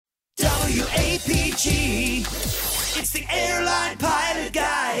APG. It's the Airline Pilot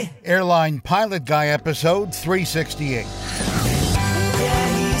Guy. Airline Pilot Guy episode 368. Yeah,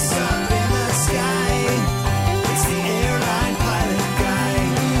 he's up in the sky. It's the Airline Pilot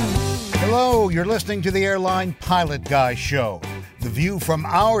Guy. Hello, you're listening to the Airline Pilot Guy show. The view from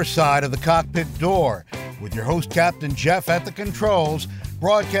our side of the cockpit door, with your host, Captain Jeff, at the controls,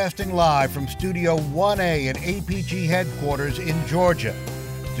 broadcasting live from Studio 1A at APG headquarters in Georgia.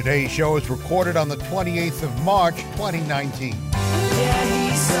 Today's show is recorded on the 28th of March, 2019. Yeah,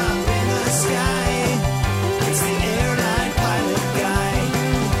 he's up in the sky. It's the Airline Pilot Guy.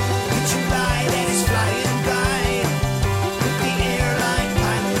 Get your ride and he's flying by with the Airline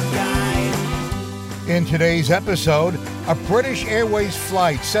Pilot Guy. In today's episode, a British Airways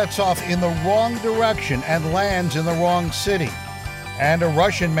flight sets off in the wrong direction and lands in the wrong city. And a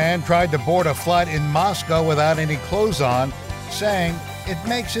Russian man tried to board a flight in Moscow without any clothes on, saying it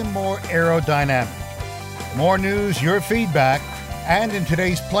makes him more aerodynamic. More news, your feedback, and in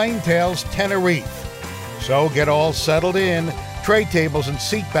today's Plane Tales, Tenerife. So get all settled in, tray tables and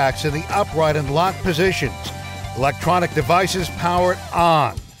seat backs in the upright and locked positions. Electronic devices powered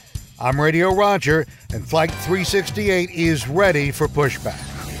on. I'm Radio Roger, and Flight 368 is ready for pushback.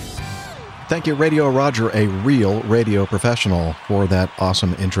 Thank you, Radio Roger, a real radio professional, for that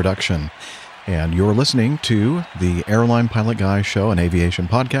awesome introduction. And you're listening to the Airline Pilot Guy Show, an aviation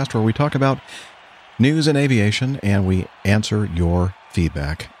podcast where we talk about news in aviation and we answer your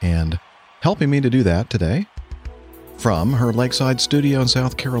feedback. And helping me to do that today, from her lakeside studio in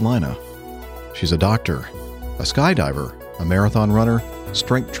South Carolina, she's a doctor, a skydiver, a marathon runner,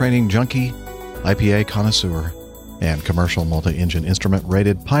 strength training junkie, IPA connoisseur, and commercial multi-engine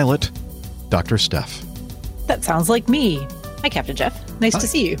instrument-rated pilot, Dr. Steph. That sounds like me. Hi, Captain Jeff. Nice to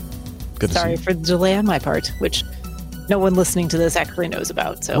see you. Good to see Sorry you. for the delay on my part, which no one listening to this actually knows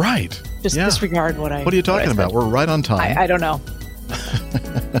about. So Right. just disregard what I. What are you talking about? We're right on time. I don't know.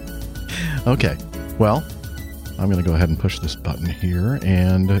 Okay. Well, I'm going to go ahead and push this button here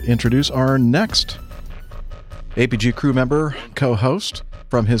and introduce our next APG crew member, co-host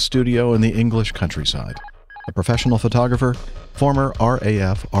from his studio in the English countryside. A professional photographer, former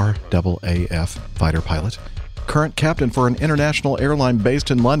RAF fighter pilot, current captain for an international airline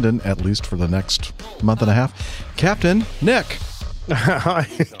based in London, at least for the next month and a half, Captain Nick. Hi,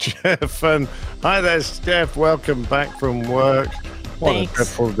 Jeff, and hi there, Steph. Welcome back from work. What Thanks. a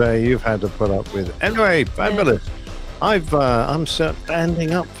dreadful day you've had to put up with. Anyway, fabulous. I'm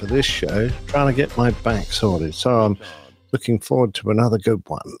standing up for this show, trying to get my back sorted. So I'm looking forward to another good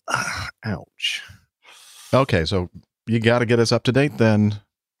one. Ouch. Okay, so you got to get us up to date then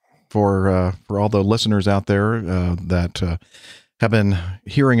for all the listeners out there that have been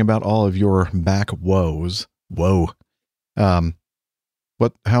hearing about all of your back woes. Whoa.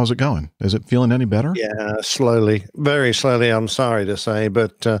 How's it going? Is it feeling any better? Yeah, slowly, very slowly, I'm sorry to say,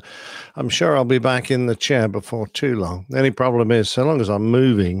 but I'm sure I'll be back in the chair before too long. The only problem is, so long as I'm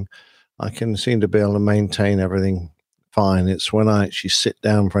moving, I can seem to be able to maintain everything fine. It's when I actually sit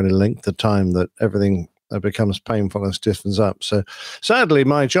down for any length of time that everything becomes painful and stiffens up. So sadly,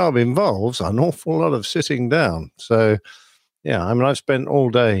 my job involves an awful lot of sitting down. So yeah, I mean, I've spent all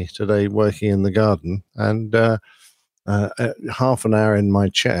day today working in the garden and half an hour in my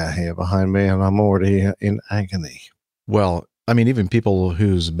chair here behind me, and I'm already in agony. Well, I mean, even people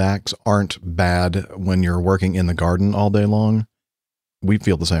whose backs aren't bad when you're working in the garden all day long, we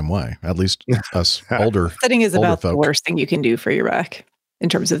feel the same way. At least us older. Sitting is older about the folk. worst thing you can do for your back in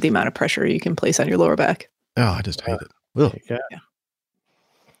terms of the amount of pressure you can place on your lower back. Oh, I just hate it. Ugh. Yeah. Yeah.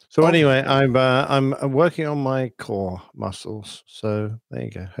 So anyway, I'm working on my core muscles. So there you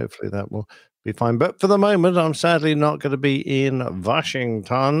go. Hopefully that will be fine. But for the moment, I'm sadly not going to be in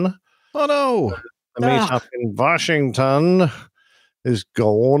Washington. Oh, no. The meetup in Washington is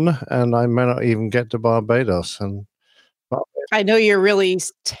gone, and I may not even get to Barbados. And I know you're really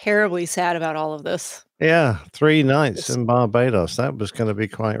terribly sad about all of this. yeah, 3 nights in Barbados. That was going to be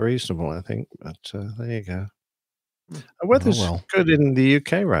quite reasonable, I think. But there you go. The weather's well. good in the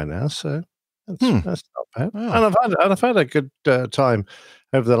UK right now, so that's not bad. Oh. And I've had a good time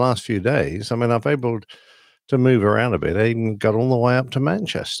over the last few days. I mean, I've been able to move around a bit. I even got all the way up to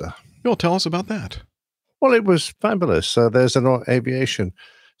Manchester. You'll tell us about that. Well, it was fabulous. There's an aviation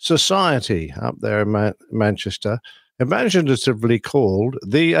society up there in Manchester, imaginatively called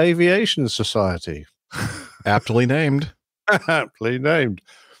the Aviation Society. Aptly named. Aptly named.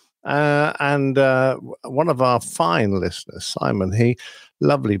 And one of our fine listeners, Simon,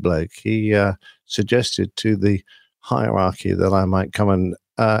 lovely bloke, he suggested to the hierarchy that I might come and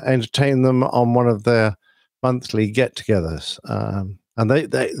entertain them on one of their monthly get-togethers. And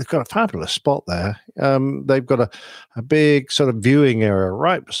they've got a fabulous spot there. They've got a big sort of viewing area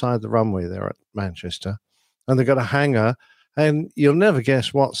right beside the runway there at Manchester. And they've got a hangar. And you'll never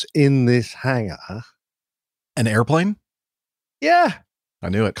guess what's in this hangar. An airplane? Yeah. I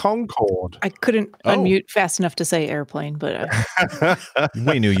knew it. Concorde. I couldn't unmute fast enough to say airplane, but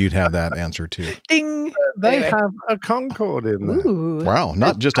We knew you'd have that answer too. ding. They Anyway. have a Concorde in there. Ooh. Wow,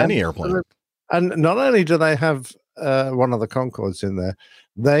 not just any airplane. And not only do they have one of the Concordes in there,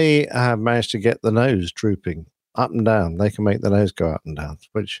 they have managed to get the nose drooping up and down. They can make the nose go up and down,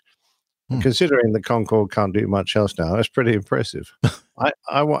 which, considering the Concorde can't do much else now, it's pretty impressive.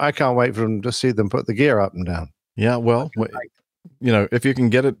 I can't wait for them to see them put the gear up and down. Yeah, well, if you can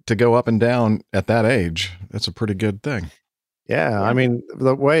get it to go up and down at that age, that's a pretty good thing. Yeah, I mean,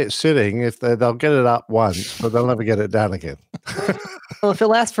 the way it's sitting, they'll get it up once, but they'll never get it down again. Well, if it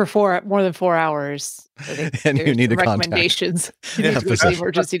lasts for more than 4 hours, I think And you there's need to contact- recommendations. You Yeah, need to go to the physician.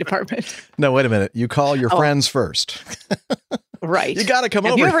 emergency department. No, wait a minute. You call your Oh. friends first. Right. You got to come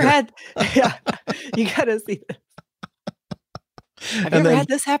Have over you ever here. had? Yeah, you got to see this. Have And you ever then- had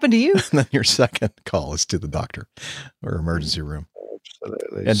this happen to you? And then your second call is to the doctor or emergency room.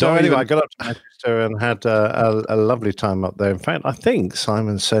 Absolutely. And So don't anyway, even- I got up to Manchester and had a lovely time up there. In fact, I think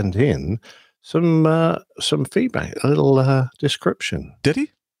Simon sent in some feedback, a little description. Did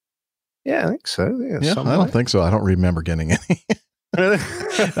he? Yeah, I think so. Yeah, Yeah, I don't think so. I don't remember getting any.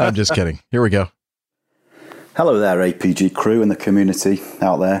 I'm just kidding. Here we go. Hello there, APG crew and the community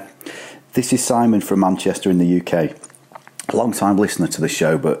out there. This is Simon from Manchester in the UK. A long-time listener to the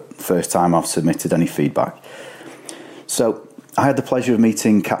show, but first time I've submitted any feedback. So, I had the pleasure of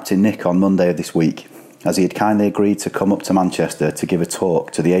meeting Captain Nick on Monday of this week, as he had kindly agreed to come up to Manchester to give a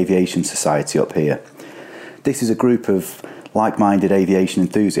talk to the Aviation Society up here. This is a group of like-minded aviation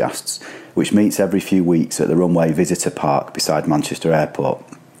enthusiasts which meets every few weeks at the Runway Visitor Park beside Manchester Airport.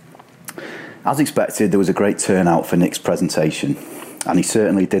 As expected, there was a great turnout for Nick's presentation, and he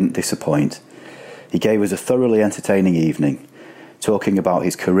certainly didn't disappoint. He gave us a thoroughly entertaining evening, talking about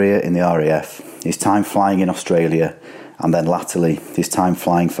his career in the RAF, his time flying in Australia, and then latterly his time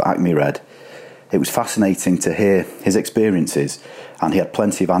flying for Acme Red. It was fascinating to hear his experiences, and he had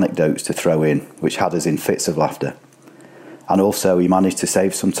plenty of anecdotes to throw in, which had us in fits of laughter. And also he managed to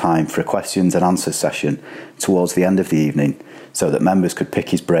save some time for a questions and answers session towards the end of the evening, so that members could pick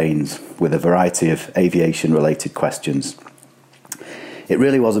his brains with a variety of aviation-related questions. It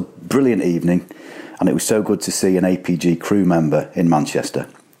really was a brilliant evening, and it was so good to see an APG crew member in Manchester.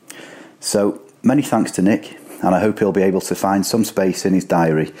 So, many thanks to Nick, and I hope he'll be able to find some space in his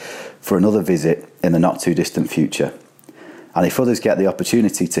diary for another visit in the not-too-distant future. And if others get the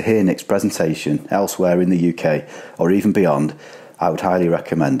opportunity to hear Nick's presentation elsewhere in the UK, or even beyond, I would highly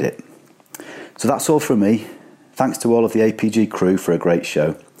recommend it. So that's all from me. Thanks to all of the APG crew for a great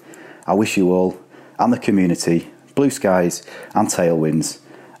show. I wish you all, and the community, blue skies and tailwinds,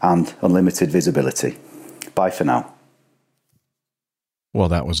 and unlimited visibility. Bye for now. Well,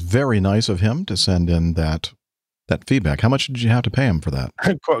 that was very nice of him to send in that feedback. How much did you have to pay him for that?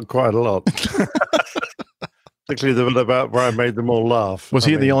 quite a lot. Particularly the bit about where I made them all laugh. Was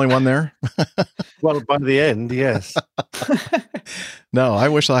he the only one there? Well, by the end, yes. No, I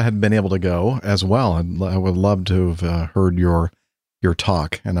wish I had been able to go as well. I would love to have heard your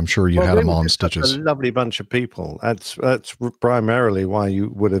talk, and I'm sure you had them all in it's such stitches. A lovely bunch of people. That's primarily why you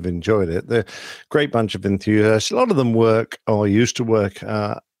would have enjoyed it. They're a great bunch of enthusiasts. A lot of them work or used to work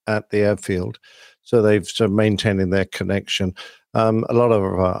at the airfield, so they've sort of maintaining their connection. A lot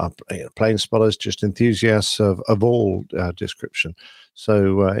of plane spotters, just enthusiasts of all description.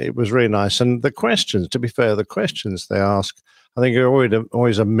 So it was really nice. And the questions, to be fair, the questions they ask, I think are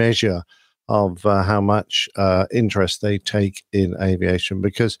always a measure of how much interest they take in aviation,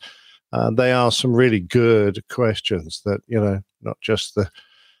 because they are some really good questions that, not just the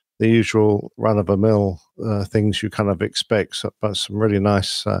usual run-of-the-mill things you kind of expect, but some really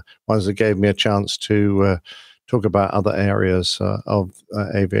nice ones that gave me a chance to talk about other areas of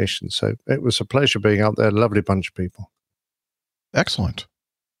aviation. So it was a pleasure being out there. A lovely bunch of people. Excellent.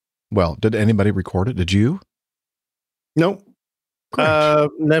 Well, did anybody record it? Did you? Nope. Great.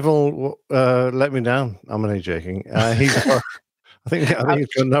 Neville let me down. I'm only joking. He's got, I think he's got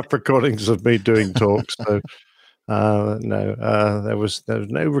enough recordings of me doing talks. So no, there was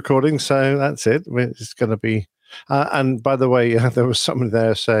no recording. So that's it. It's going to be. And by the way, there was someone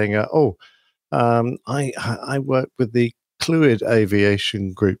there saying, I work with the Clwyd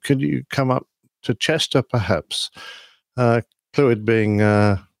Aviation Group. Could you come up to Chester, perhaps? Clwyd being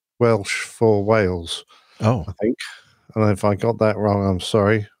Welsh for Wales, Oh, I think. And if I got that wrong, I'm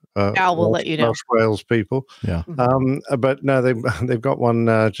sorry. Al will let you know. Welsh Wales people. Yeah. But no, they've got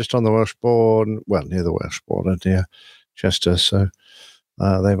one just on the Welsh border, well, near the Welsh border, near Chester. So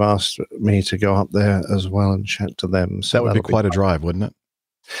they've asked me to go up there as well and chat to them. So That would be that'll quite a drive, wouldn't it?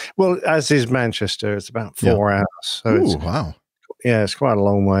 Well, as is Manchester, it's about 4 hours. So Ooh, wow. it's quite a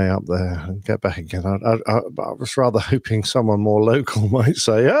long way up there and get back again. I was rather hoping someone more local might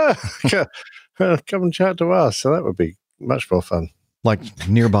say, come and chat to us. So that would be much more fun. Like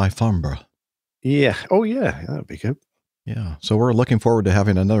nearby Farnborough. Yeah. Oh, yeah. That'd be good. Yeah. So we're looking forward to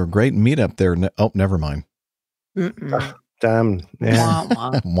having another great meetup there. Oh, never mind. Mm-mm. Damn. Yeah.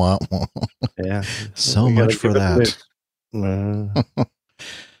 Wah, wah. Wow. Yeah. So We gotta much for give it a that. miss.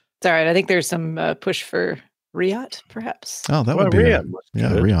 It's all right. I think there's some push for Riyadh, perhaps. Oh, that Well, would be Riyadh was yeah,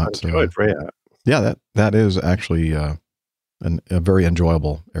 good. Riyadh, I enjoyed Riyadh. yeah. That is actually a very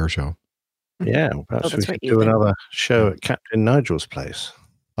enjoyable air show. Yeah. Perhaps we that's could right, do Ethan. another show at Captain Nigel's place.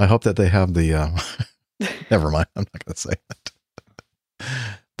 I hope that they have the. Never mind. I'm not going to say that.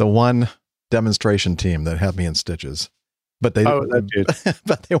 The one demonstration team that had me in stitches, but they. Oh, that did.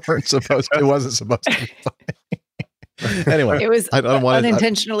 But they weren't supposed. It wasn't supposed to be funny. Anyway, It was I don't want to.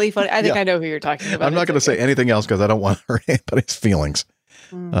 unintentionally funny. I think Yeah. I know who you're talking about. I'm not It's going to say okay. anything else because I don't want to hurt anybody's feelings.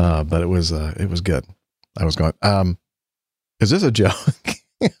 Mm. But it was good. I was going. Is this a joke?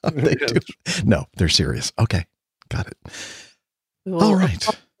 They do. No, they're serious. Okay, got it. We will All right.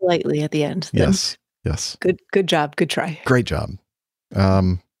 applaud Lightly at the end. then. Yes. Good job. Good try. Great job.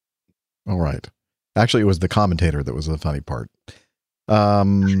 All right. Actually, it was the commentator that was the funny part.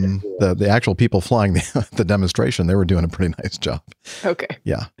 The actual people flying the demonstration, they were doing a pretty nice job. Okay.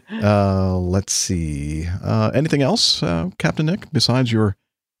 Yeah. Let's see. Anything else, Captain Nick, besides your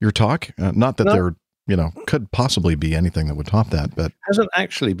talk? Not that No. there, could possibly be anything that would top that, but Hasn't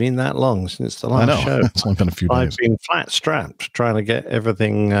actually been that long since the I last know show. it's only been a few I've days. been flat strapped trying to get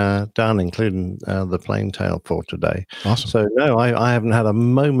everything done, including the plane tail for today. Awesome. So no, I haven't had a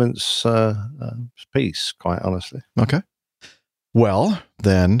moment's peace, quite honestly. Okay. Well,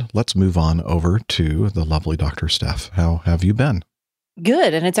 then let's move on over to the lovely Dr. Steph. How have you been?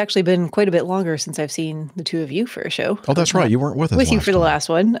 Good. And it's actually been quite a bit longer since I've seen the two of you for a show. Oh, that's right. You weren't with us. With you last for the time. last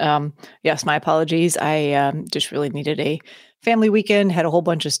one. Yes, my apologies. I just really needed a family weekend, had a whole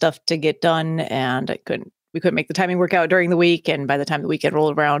bunch of stuff to get done, and we couldn't make the timing work out during the week. And by the time the weekend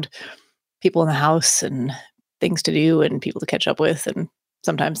rolled around, people in the house and things to do and people to catch up with. And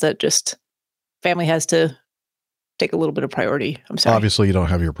sometimes that just family has to take a little bit of priority. I'm sorry. Obviously, you don't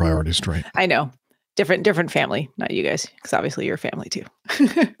have your priorities straight. I know. Different family, not you guys, because obviously you're family too.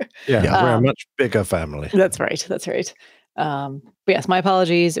 Yeah, we're a Um, much bigger family. That's right. That's right. But yes, my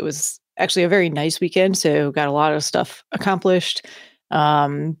apologies. It was actually a very nice weekend, so got a lot of stuff accomplished.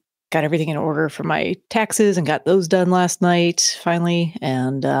 Got everything in order for my taxes and got those done last night finally,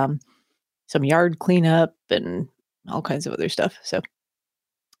 and some yard cleanup and all kinds of other stuff. So,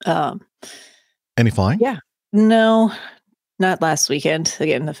 Any flying? Yeah. no, not last weekend.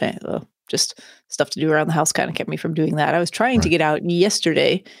 Again, just stuff to do around the house kind of kept me from doing that. I was trying to Right. get out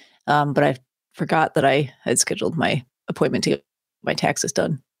yesterday, but I forgot that I had scheduled my appointment to get my taxes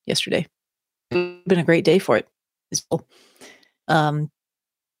done yesterday. It's been a great day for it. It's cool.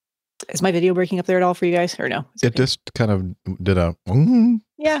 Is my video breaking up there at all for you guys or no? It's It okay. just kind of did a.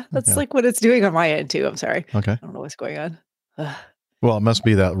 Yeah, that's Yeah. like what it's doing on my end too. I'm sorry. Okay. I don't know what's going on. Well, it must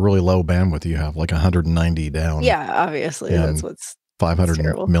be that really low bandwidth you have, like 190 down. Yeah, obviously. Yeah, That's and what's 500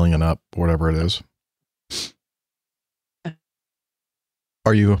 terrible. million up, whatever it is.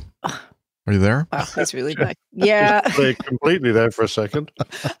 Are you there? wow, that's really bad. Yeah, They're completely there for a second.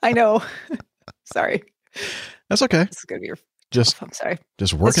 I know. Sorry. That's okay. This is gonna be your Just I'm sorry.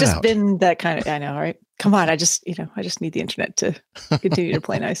 work It's it just out. been that kind of I know, right? Come on, I just need the internet to continue to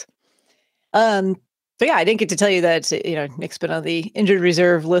play nice. So yeah, I didn't get to tell you that Nick's been on the injured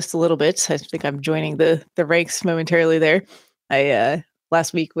reserve list a little bit. I think I'm joining the ranks momentarily there. I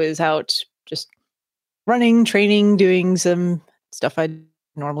last week was out just running, training, doing some stuff I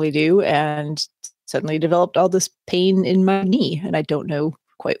normally do, and suddenly developed all this pain in my knee, and I don't know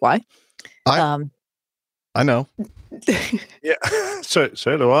quite why. I know. Yeah, so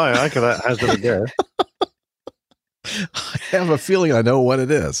do I. I could hazard a guess. I have a feeling I know what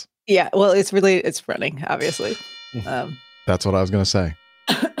it is. Yeah, well, it's running, obviously. That's what I was going to say.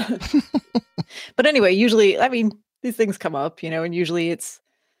 But anyway, usually, I mean, these things come up, and usually it's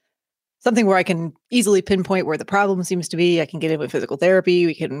something where I can easily pinpoint where the problem seems to be. I can get in with physical therapy.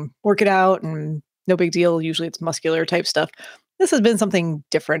 We can work it out and no big deal. Usually it's muscular type stuff. This has been something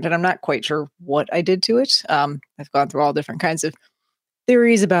different and I'm not quite sure what I did to it. I've gone through all different kinds of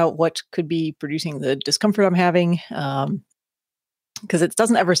theories about what could be producing the discomfort I'm having. because it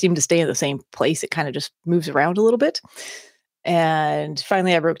doesn't ever seem to stay in the same place. It kind of just moves around a little bit. And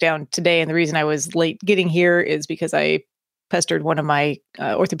finally, I broke down today. And the reason I was late getting here is because I pestered one of my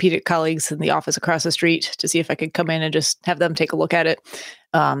orthopedic colleagues in the office across the street to see if I could come in and just have them take a look at it.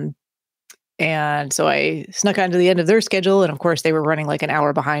 And so I snuck onto the end of their schedule. And of course, they were running like an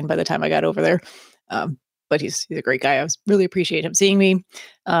hour behind by the time I got over there. But he's a great guy. I really appreciate him seeing me.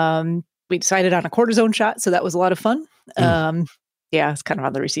 We decided on a cortisone shot, so that was a lot of fun. Yeah, it's kind of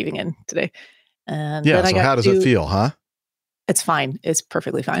on the receiving end today. And Yeah. then So how does it feel, huh? It's fine. It's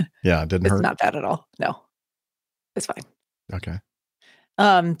perfectly fine. Yeah. It didn't It's hurt. not bad at all. No, it's fine. Okay.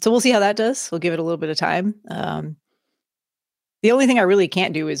 So we'll see how that does. We'll give it a little bit of time. The only thing I really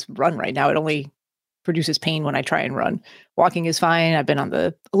can't do is run right now. It only produces pain when I try and run. Walking is fine. I've been on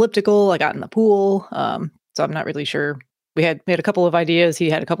the elliptical. I got in the pool. So I'm not really sure. We had a couple of ideas. He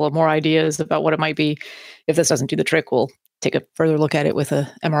had a couple of more ideas about what it might be. If this doesn't do the trick, we'll take a further look at it with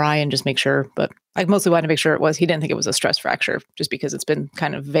a MRI and just make sure. But I mostly wanted to make sure he didn't think it was a stress fracture, just because it's been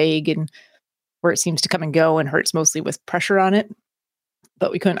kind of vague and where it seems to come and go and hurts mostly with pressure on it.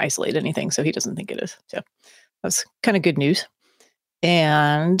 But we couldn't isolate anything, so he doesn't think it is. So that's kind of good news.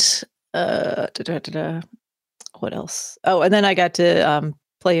 And what else? Oh, and then I got to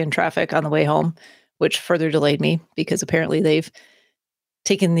play in traffic on the way home, which further delayed me because apparently they've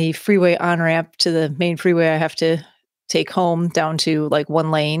taken the freeway on-ramp to the main freeway I have to take home down to like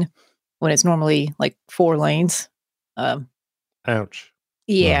 1 lane when it's normally like 4 lanes. Ouch.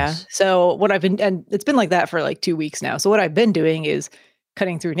 Yeah. Nice. So what I've been, and it's been like that for like 2 weeks now. So what I've been doing is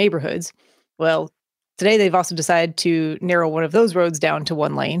cutting through neighborhoods. Well, today they've also decided to narrow one of those roads down to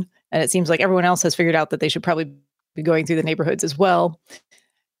 1 lane. And it seems like everyone else has figured out that they should probably be going through the neighborhoods as well.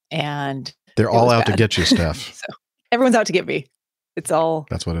 And They're it all was out to bad. get you, Steph. So everyone's out to get me. It's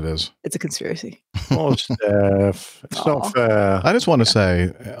That's what it is. a conspiracy. Oh, Steph. It's Aw. not fair. I just want to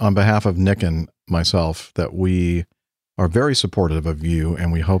say, on behalf of Nick and myself, that we are very supportive of you,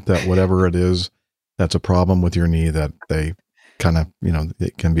 and we hope that whatever it is that's a problem with your knee, that they kind of,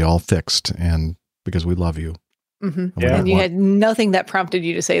 it can be all fixed, and because we love you. Mm-hmm. And we Yeah. don't And you want- had nothing that prompted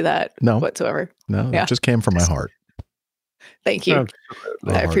you to say that No. whatsoever. no, Yeah. it just came from my heart. Thank you.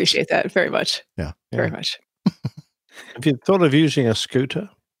 Absolutely. I hearts. appreciate that very much. Yeah. Very Yeah. much. Have you thought of using a scooter?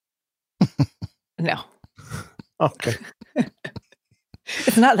 No, Okay.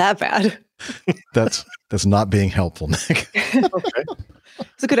 it's not that bad. That's not being helpful, Nick. Okay.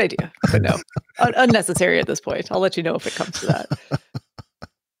 It's a good idea, but no, unnecessary at this point. I'll let you know if it comes to that.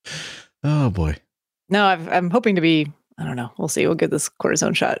 Oh boy. No, I'm hoping to be, I don't know. We'll see. We'll give this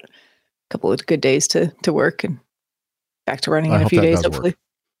cortisone shot a couple of good days to work and back to running I in a hope few that days, does work. hopefully.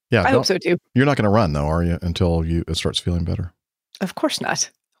 Yeah. I hope so too. You're not going to run though, are you? Until it starts feeling better. Of course not.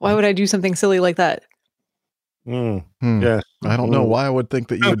 Why would I do something silly like that? Mm, Hmm. yes. I don't know why I would think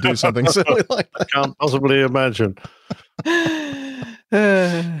that you would do something silly like that. Can't possibly imagine.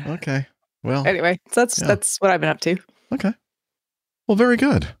 Okay. Well, Anyway, so Yeah. that's what I've been up to. okay. Well, very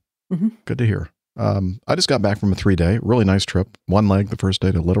good. Mhm. Good to hear. I just got back from a 3-day, really nice trip. 1 leg the first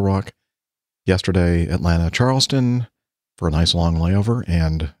day to Little Rock. Yesterday, Atlanta, Charleston for a nice long layover.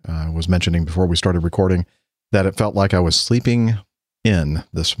 And I was mentioning before we started recording that it felt like I was sleeping in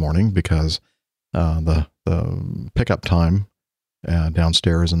this morning because the pickup time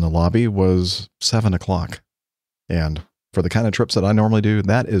downstairs in the lobby was 7 o'clock. And for the kind of trips that I normally do,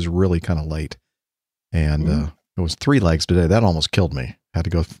 that is really kind of late. And it was 3 legs today. That almost killed me. Had to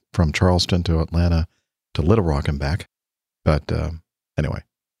go from Charleston to Atlanta to Little Rock and back. But anyway,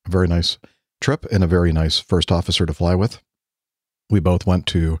 a very nice trip and a very nice first officer to fly with. We both went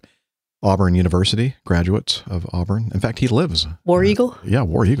to Auburn University, graduates of Auburn. In fact, he lives. War Eagle? Yeah,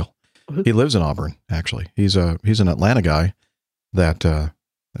 War Eagle. Mhm. He lives in Auburn, actually. He's an Atlanta guy that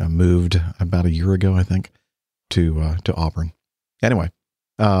moved about a year ago, I think, to Auburn. Anyway,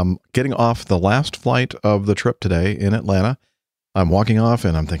 getting off the last flight of the trip today in Atlanta, I'm walking off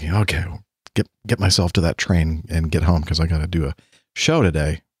and I'm thinking, okay, get myself to that train and get home because I got to do a show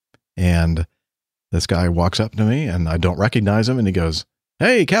today. And this guy walks up to me and I don't recognize him. And he goes,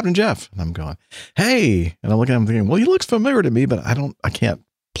 "Hey, Captain Jeff." And I'm going, "Hey." And I'm looking at him thinking, well, he looks familiar to me, but I can't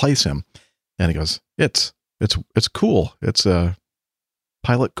place him. And he goes, it's Cool. It's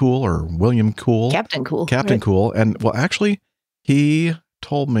Pilot Cool or William Cool. Captain Cool. Captain right? Cool. And well, actually, he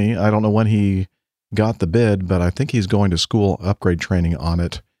told me, I don't know when he got the bid, but I think he's going to school upgrade training on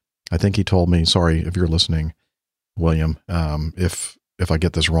it. I think he told me, sorry if you're listening, William, if I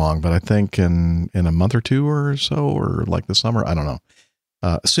get this wrong, but I think in a month or 2 or so, or like the summer, I don't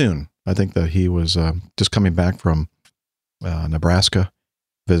know, soon. I think that he was just coming back from Nebraska,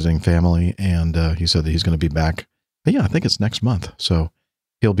 visiting family, and he said that he's going to be back Yeah, I think it's next month. So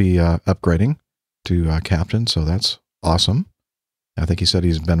he'll be upgrading to captain. So that's awesome. I think he said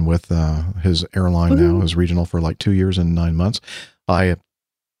he's been with his airline now, his regional, for like 2 years and 9 months. I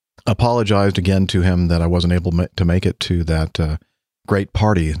apologized again to him that I wasn't able to make it to that great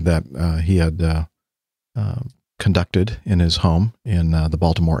party that he had conducted in his home in the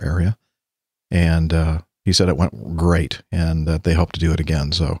Baltimore area. And he said it went great and that they hope to do it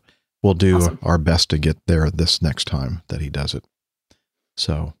again. So we'll do our best to get there this next time that he does it.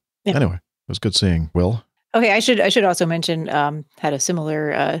 So anyway, it was good seeing Will. Okay, I should also mention had a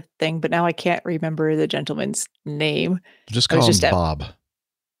similar thing, but now I can't remember the gentleman's name. Just call him Bob.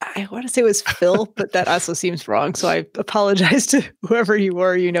 I want to say it was Phil, but that also seems wrong. So I apologize to whoever you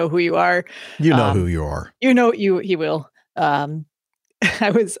were. You know who you are. You know who you are. You know he will.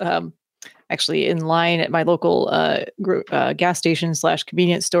 I was actually in line at my local gas station /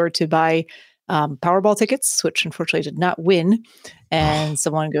 convenience store to buy Powerball tickets, which unfortunately did not win. And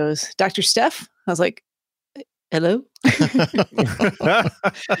someone goes, "Dr. Steph?" I was like, "Hello."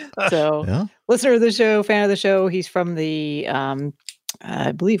 So listener of the show, fan of the show. He's from the,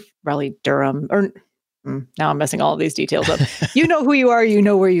 I believe, Raleigh, Durham, or now I'm messing all of these details up. You know who you are. You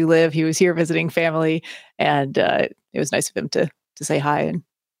know where you live. He was here visiting family, and it was nice of him to say hi and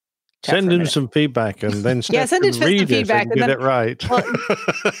send him some feedback, and then send him some feedback and get it right.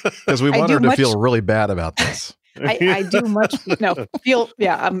 Because we want her to feel really bad about this. I do much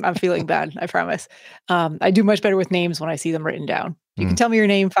I'm feeling bad, I promise. I do much better with names when I see them written down. You can tell me your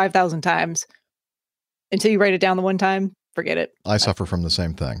name 5,000 times until you write it down the one time, forget it. I suffer from the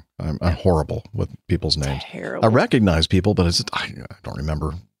same thing. I'm horrible with people's names. Terrible. I recognize people, but I don't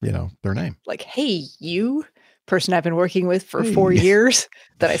remember, their name. Like, hey, you person I've been working with for 4 years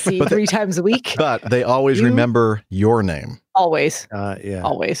that I see 3 times a week. But they always remember your name. Always. Yeah.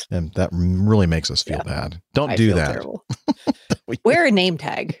 Always. And that really makes us feel bad. Don't do that. Terrible. Wear a name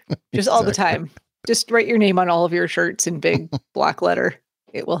tag just all the time. Just write your name on all of your shirts in big block letter.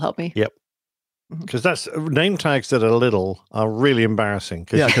 It will help me. Yep. Because that's name tags that are little are really embarrassing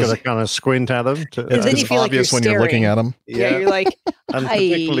because you got to kind of squint at them. It's obvious when you're looking at them. Yeah, you're like, and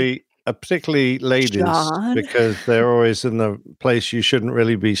particularly ladies, John? because they're always in the place you shouldn't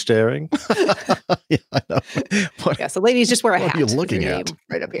really be staring. Yeah, I know. So ladies just wear a hat. What are you looking at?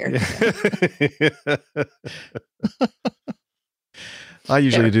 Right up here. I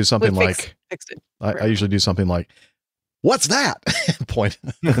usually do something fixed it. I usually do something like, "What's that?" Point.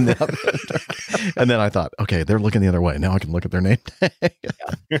 And then I thought, okay, they're looking the other way. Now I can look at their name tag.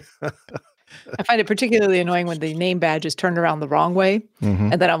 I find it particularly annoying when the name badge is turned around the wrong way.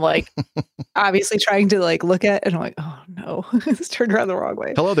 And then I'm like, obviously trying to look at it. And I'm like, oh no, it's turned around the wrong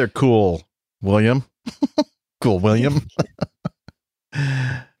way. Hello there, cool William. Cool William.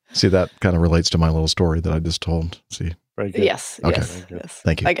 See, that kind of relates to my little story that I just told. See, very good. Yes. Okay. Yes.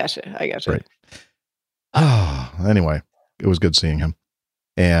 Thank you. I got you. Great. Anyway, it was good seeing him.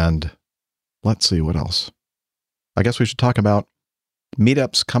 And let's see what else. I guess we should talk about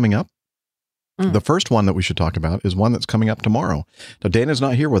meetups coming up. The first one that we should talk about is one that's coming up tomorrow. Now, Dana's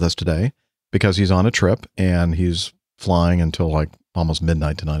not here with us today because he's on a trip and he's flying until almost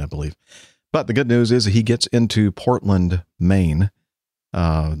midnight tonight, I believe. But the good news is he gets into Portland, Maine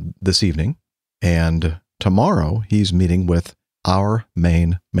this evening. And tomorrow he's meeting with our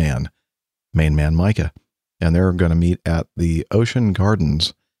main man Micah. And they're going to meet at the Ocean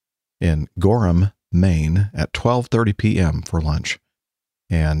Gardens in Gorham, Maine at 12:30 p.m. for lunch.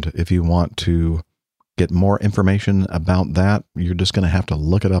 And if you want to get more information about that, you're just going to have to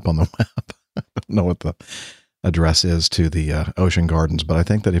look it up on the web. I don't know what the address is to the Ocean Gardens, but I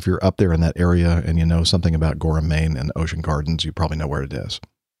think that if you're up there in that area and you know something about Gorham, Maine and Ocean Gardens, you probably know where it is.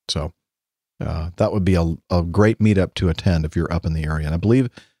 So that would be a great meetup to attend if you're up in the area. And I believe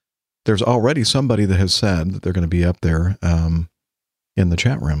there's already somebody that has said that they're going to be up there in the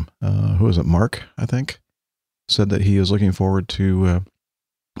chat room. Who is it? Mark, I think, said that he is looking forward to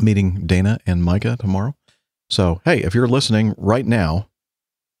meeting Dana and Micah tomorrow. So, hey, if you're listening right now,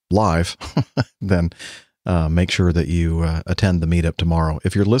 live, then make sure that you attend the meetup tomorrow.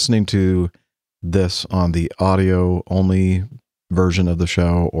 If you're listening to this on the audio only version of the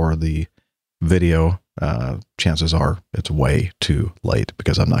show or the video, chances are it's way too late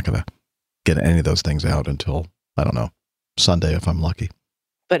because I'm not going to get any of those things out until, I don't know, Sunday if I'm lucky.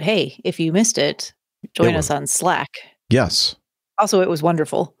 But hey, if you missed it, join us on Slack. Yes. Also, it was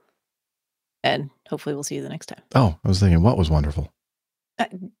wonderful. And hopefully we'll see you the next time. Oh, I was thinking, what was wonderful?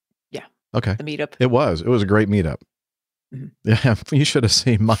 Yeah. Okay. The meetup. It was a great meetup. Yeah. You should have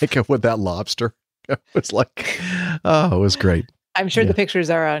seen Micah with that lobster. It was it was great. I'm sure the pictures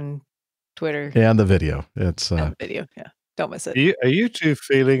are on Twitter, and the video. It's and video. Yeah, don't miss it. Are you two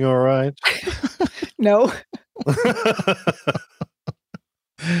feeling all right? No.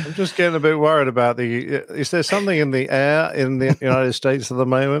 I'm just getting a bit worried about is there something in the air in the United States at the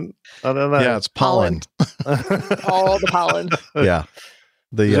moment? I don't know. yeah, it's pollen. All the pollen. Yeah,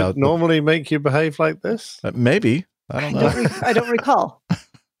 Does it normally make you behave like this? Maybe, I don't know. I don't recall.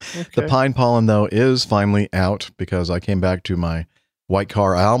 The pine pollen though is finally out because I came back to my white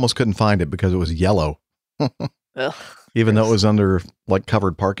car. I almost couldn't find it because it was yellow. Ugh, Even though it was under like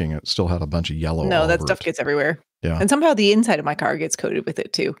covered parking, it still had a bunch of yellow. no, all that over stuff it. gets everywhere. Yeah. And somehow the inside of my car gets coated with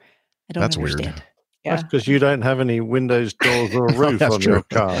it too. I don't That's weird. understand. That's Yeah. because you don't have any windows, doors, or a roof That's on your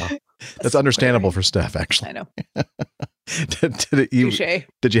true. car. That's understandable for Steph, actually. I know. did Touche.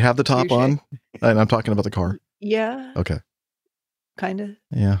 you have the top Touche. on? And I'm talking about the car. Yeah, Okay. kind of.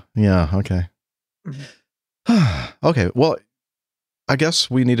 Yeah. Okay. Mhm. Okay. Well, I guess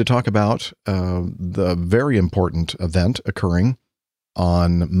we need to talk about the very important event occurring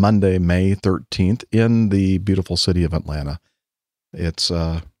on Monday, May 13th in the beautiful city of Atlanta. It's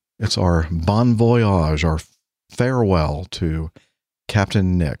our bon voyage, our farewell to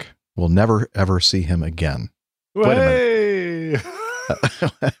Captain Nick. We'll never, ever see him again. Wait a Way!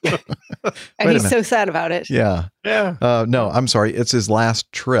 And Wait a he's minute. so sad about it. Yeah. Yeah. No, I'm sorry. It's his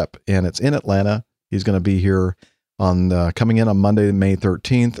last trip, and it's in Atlanta. He's going to be here on coming in on Monday, May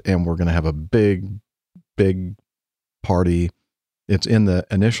 13th, and we're going to have a big party. It's in the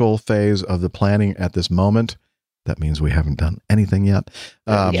initial phase of the planning at this moment. That means we haven't done anything yet.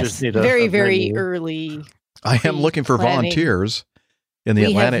 Yeah, Yes, just need a very venue. early. I am looking for planning. volunteers in the We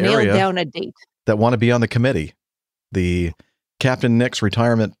Atlanta have nailed area down a date. that want to be on the committee. The Captain Nick's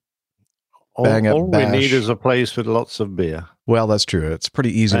retirement. All, Bang up all we bash. need is a place with lots of beer Well, that's true. It's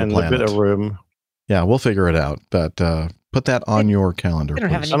pretty easy and to a plan bit it. of room. Yeah, we'll figure it out. But put that on your calendar, They don't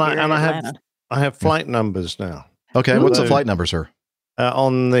have please. any And I- beer and in I have- Atlanta. I have flight numbers now. Okay, what's the Ooh. flight number, sir?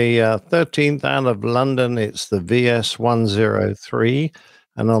 On the 13th out of London, it's the VS 103.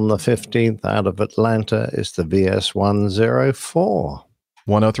 And on the 15th out of Atlanta, it's the VS 104.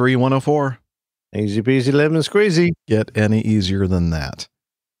 103, 104. Easy peasy, lemon squeezy. Get any easier than that.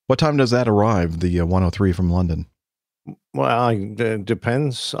 What time does that arrive, the 103 from London? Well,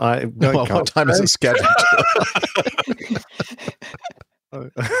 depends. Well, what time is it scheduled?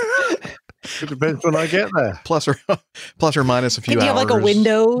 It depends when I get there. plus or minus a few Can you hours. have like a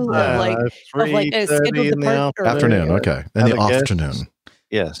window of like a 3:30 scheduled in the depart- or- Afternoon, okay. In the Other guests? afternoon.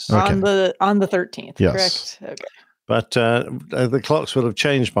 Yes. Okay. on the 13th? Yes. Correct. Okay. But the clocks will have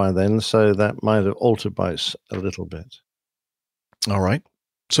changed by then, so that might have altered by a little bit. All right.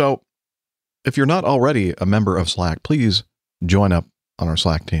 So if you're not already a member of Slack, please join up on our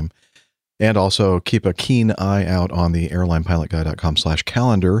Slack team. And also keep a keen eye out on the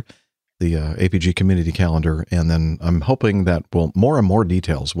airlinepilotguy.com/calendar, the APG community calendar. And then I'm hoping that more and more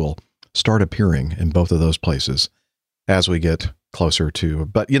details will start appearing in both of those places as we get closer to,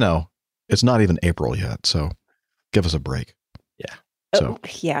 but it's not even April yet. So give us a break. So-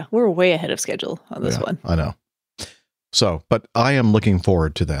 Yeah, we're way ahead of schedule on this Yeah, one. I know. So, but I am looking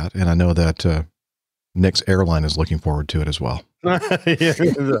forward to that. And I know that Nick's airline is looking forward to it as well. Yeah,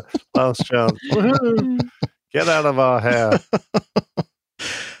 last chance. Woohoo. Get out of our hair.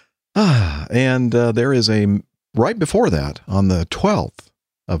 And there is right before that, on the 12th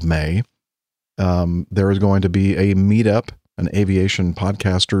of May, there is going to be a meetup, an aviation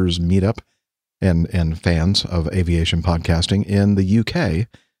podcasters meetup, and fans of aviation podcasting in the UK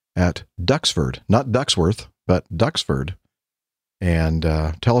at Duxford, not Duxworth, but Duxford. And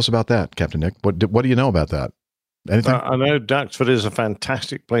tell us about that, Captain Nick. What do you know about that? Anything? I know Duxford is a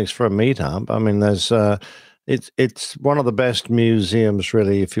fantastic place for a meetup. I mean, there's it's one of the best museums,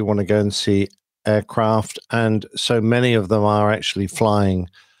 really, if you want to go and see aircraft, and so many of them are actually flying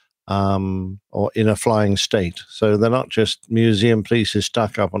or in a flying state. So they're not just museum pieces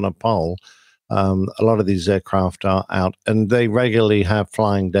stuck up on a pole. A lot of these aircraft are out, and they regularly have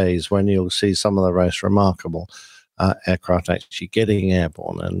flying days when you'll see some of the most remarkable aircraft actually getting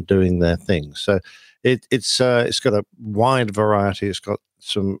airborne and doing their thing. So it's got a wide variety. It's got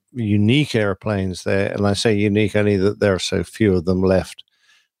some unique airplanes there, and I say unique only that there are so few of them left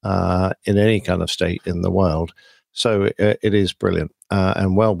in any kind of state in the world. So it is brilliant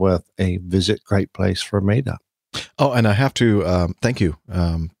and well worth a visit. Great place for a meetup. Oh, and I have to thank you,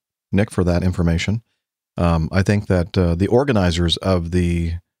 Nick, for that information. I think that the organizers of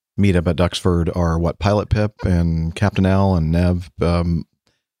the meetup at Duxford are Pilot Pip and Captain Al and Nev,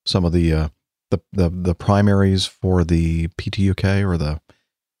 some of the primaries for the PTUK or the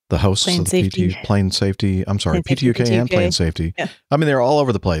hosts Plane of the safety. plane safety. I'm sorry, Plane safety, PTUK and PTUK. plane safety. Yeah. I mean, they're all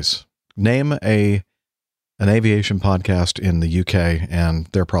over the place name an aviation podcast in the UK, and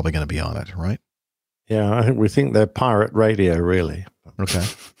they're probably going to be on it, right? Yeah, we think they're pirate radio, really. Okay.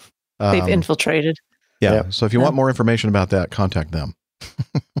 They've infiltrated. Yeah. Yep. So if you want more information about that, contact them.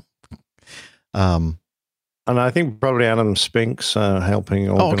 And I think probably Adam Spink's helping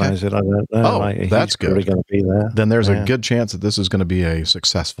organize it. I don't know. Oh, that's good. He's probably going to be there. Then there's a good chance that this is going to be a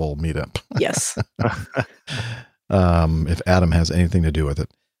successful meetup. Yes. If Adam has anything to do with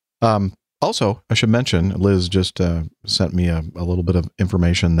it. Also, I should mention, Liz just sent me a little bit of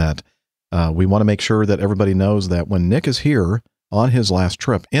information that we want to make sure that everybody knows that when Nick is here on his last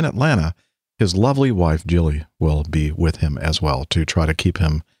trip in Atlanta, his lovely wife, Jilly, will be with him as well to try to keep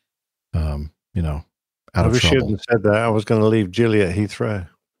him, out of trouble. I shouldn't have said that. I was going to leave Jilly at Heathrow.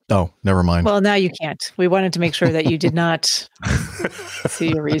 Oh, never mind. Well, now you can't. We wanted to make sure that you did not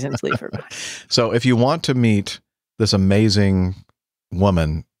see a reason to leave her behind. So if you want to meet this amazing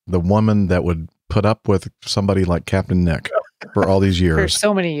woman, the woman that would put up with somebody like Captain Nick for all these years. For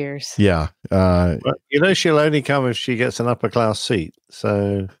so many years. Yeah. But she'll only come if she gets an upper class seat.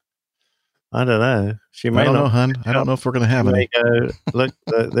 So I don't know. She may I don't not know, hun. I don't know if we're going to have any. Go, look,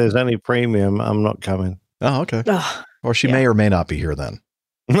 there's only premium. I'm not coming. Oh, okay. Or she may or may not be here then.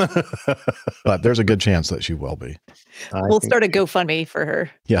 But there's a good chance that she will be. We'll start a GoFundMe for her.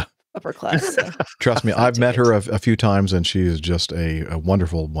 Yeah. Upper class. So. Trust me, I've met her a few times, and she is just a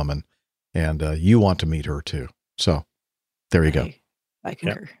wonderful woman. And you want to meet her too. So there you go. I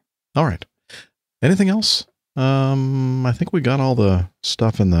concur. All right. Anything else? I think we got all the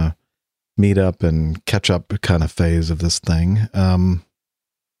stuff in the meetup and catch up kind of phase of this thing.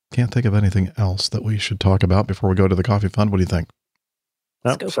 Can't think of anything else that we should talk about before we go to the coffee fund. What do you think?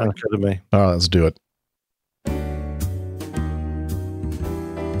 Nope, sounds good to me. All right, let's do it.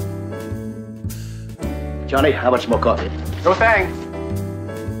 Johnny, how much more coffee? No thanks.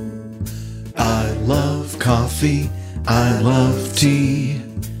 I love coffee. I love tea.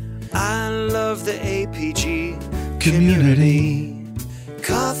 I love the APG community.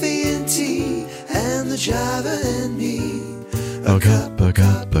 Coffee and tea and the Java and me. A cup, a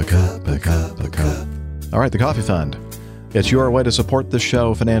cup, a cup, a cup, a cup. All right, the coffee fund. It's your way to support the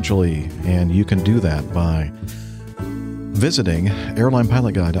show financially, and you can do that by visiting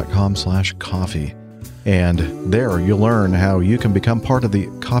airlinepilotguy.com/coffee. And there you'll learn how you can become part of the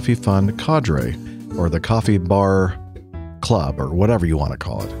Coffee Fund cadre, or the coffee bar club, or whatever you want to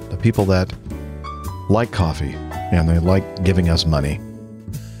call it. The people that like coffee and they like giving us money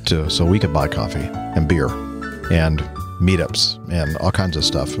so we could buy coffee and beer and meetups and all kinds of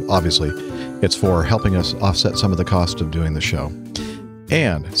stuff. Obviously, it's for helping us offset some of the cost of doing the show.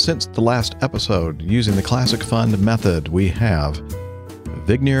 And since the last episode, using the Classic Fund method, we have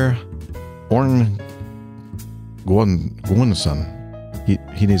Vignir Gunnson.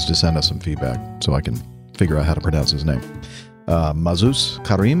 He needs to send us some feedback so I can figure out how to pronounce his name. Mazus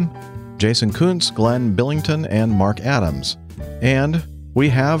Karim, Jason Kuntz, Glenn Billington, and Mark Adams. And we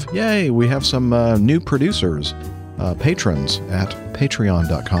have some new producers, patrons at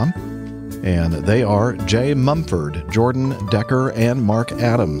patreon.com. And they are Jay Mumford, Jordan Decker, and Mark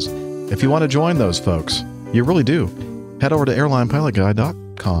Adams. If you want to join those folks, you really do. Head over to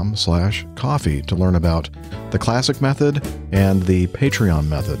airlinepilotguy.com/coffee to learn about the classic method and the Patreon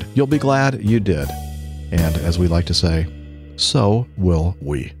method. You'll be glad you did. And as we like to say, so will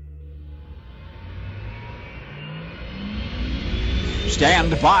we.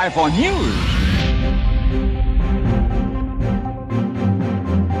 Stand by for news.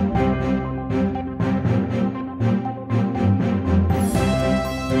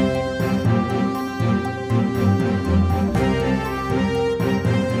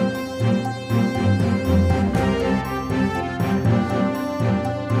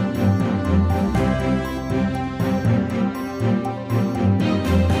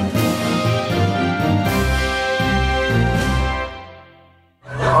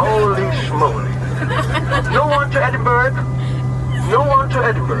 No one to Edinburgh.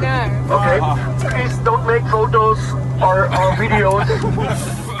 No. Okay. Please don't make photos or videos.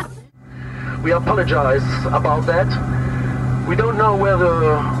 We apologize about that. We don't know where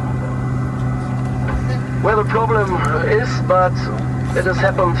the problem is, but it has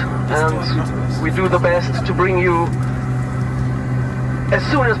happened, and we do the best to bring you as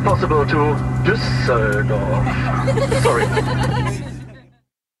soon as possible to Düsseldorf. Sorry.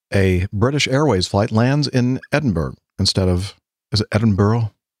 A British Airways flight lands in Edinburgh instead of, is it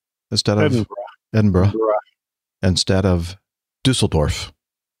Edinburgh? Instead of Edinburgh. Instead of Dusseldorf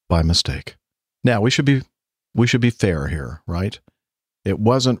by mistake. Now we should be fair here, right? It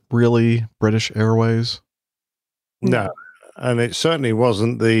wasn't really British Airways. No, And it certainly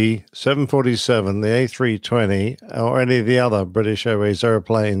wasn't the 747, the A320, or any of the other British Airways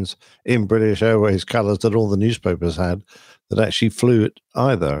airplanes in British Airways colours that all the newspapers had that actually flew it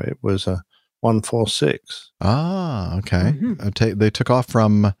either. It was a 146. Ah, okay. They took off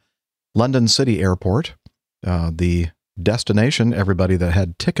from London City Airport. The destination, everybody that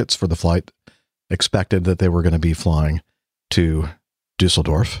had tickets for the flight expected that they were going to be flying to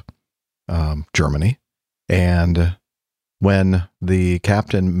Dusseldorf, Germany. And when the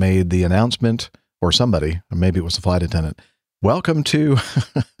captain made the announcement, or somebody, or maybe it was the flight attendant, welcome to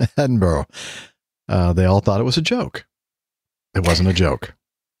Edinburgh, they all thought it was a joke. It wasn't a joke.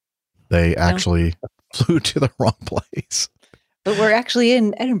 They actually flew to the wrong place. But we're actually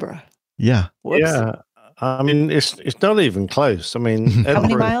in Edinburgh. Yeah. Whoops. Yeah. I mean, it's not even close. I mean, How many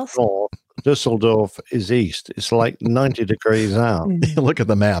Edinburgh is miles? north, Dusseldorf is east. It's like 90 degrees out. You look at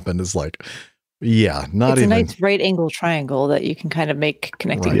the map and it's like, yeah, not It's even. a nice right angle triangle that you can kind of make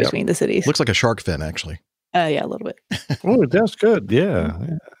connecting Right. between the cities. Looks like a shark fin, actually. Yeah, a little bit. Oh, that's good. Yeah.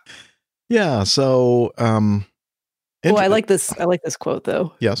 Yeah. So, Oh, I like this. I like this quote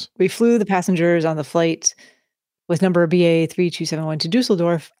though. Yes. We flew the passengers on the flight with number BA 3271 to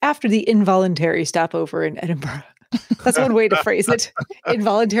Dusseldorf after the involuntary stopover in Edinburgh. That's one way to phrase it.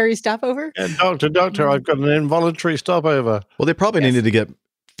 Involuntary stopover. Yeah, doctor, I've got an involuntary stopover. Well, they probably Yes. needed to get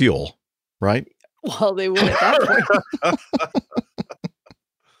fuel, right? Well, they would at that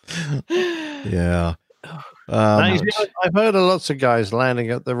point. Yeah. Now, you see, I've heard of lots of guys landing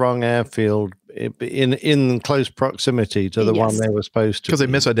at the wrong airfield in close proximity to the one Yes. they were supposed to. Because they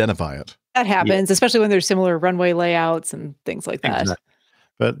be. misidentify it. That happens, especially when there's similar runway layouts and things like that. Exactly.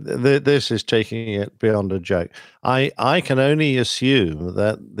 But this is taking it beyond a joke. I can only assume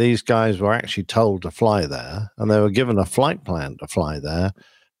that these guys were actually told to fly there, and they were given a flight plan to fly there,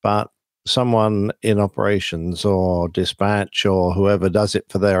 but someone in operations or dispatch or whoever does it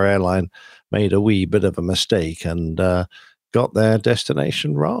for their airline made a wee bit of a mistake and got their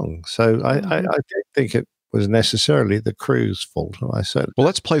destination wrong. So I don't think it was necessarily the crew's fault. I said, Well,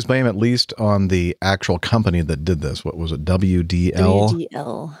 let's place blame at least on the actual company that did this. What was it? WDL?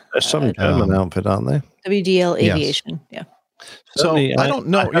 WDL. there's some German outfit, aren't they? WDL Yes. Aviation. Yeah. So Certainly, I don't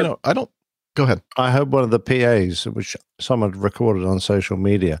know. I don't. Go ahead. I heard one of the PAs, which someone recorded on social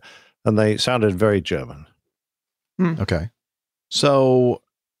media, and they sounded very German. Okay. So,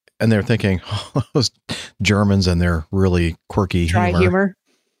 and they're thinking, those Germans and their really quirky Dry humor.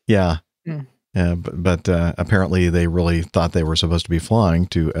 Yeah. Mm. Yeah. But apparently they really thought they were supposed to be flying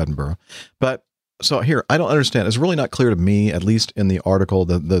to Edinburgh. But so here, I don't understand. It's really not clear to me, at least in the article,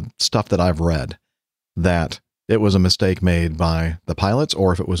 the stuff that I've read, that it was a mistake made by the pilots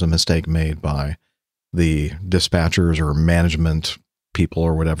or if it was a mistake made by the dispatchers or management people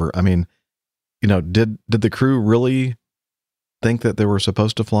or whatever. I mean, did the crew really think that they were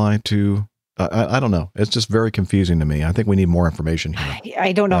supposed to fly to, I don't know. It's just very confusing to me. I think we need more information here.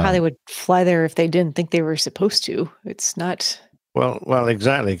 I don't know how they would fly there if they didn't think they were supposed to. It's not. Well,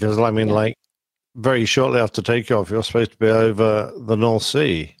 exactly. Because I mean, like very shortly after takeoff, you're supposed to be over the North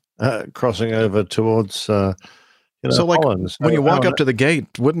Sea, crossing over towards, so like Holland. when you walk up to the gate,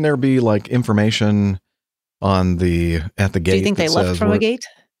 wouldn't there be like information at the gate? Do you think they left from a gate?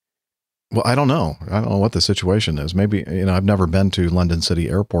 Well, I don't know. I don't know what the situation is. Maybe, I've never been to London City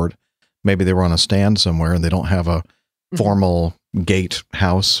Airport. Maybe they were on a stand somewhere and they don't have a formal gate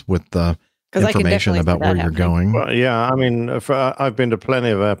house with the information about where you're going. Well, yeah, I mean, I've been to plenty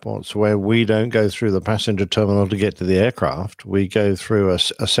of airports where we don't go through the passenger terminal to get to the aircraft. We go through a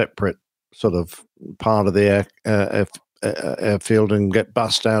separate sort of part of the airfield and get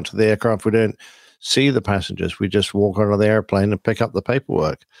bussed out to the aircraft. We don't see the passengers. We just walk out of the airplane and pick up the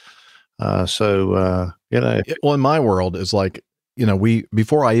paperwork. Well, in my world, it's like,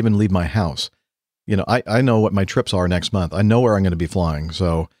 before I even leave my house, I know what my trips are next month. I know where I'm going to be flying.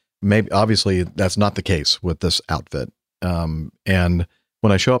 So maybe, obviously that's not the case with this outfit. And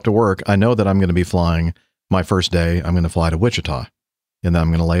when I show up to work, I know that I'm going to be flying my first day. I'm going to fly to Wichita and then I'm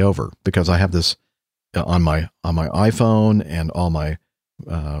going to lay over because I have this on my iPhone and all my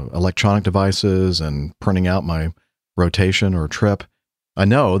electronic devices and printing out my rotation or trip. I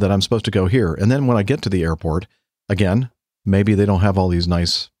know that I'm supposed to go here. And then when I get to the airport, again, maybe they don't have all these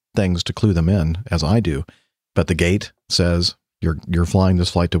nice things to clue them in as I do, but the gate says you're flying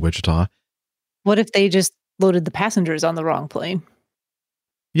this flight to Wichita. What if they just loaded the passengers on the wrong plane?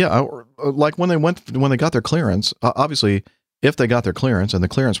 Yeah. Like when they got their clearance, obviously, if they got their clearance and the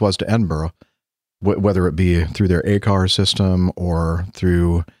clearance was to Edinburgh, whether it be through their ACAR system or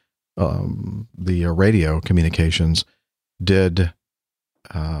through the radio communications, they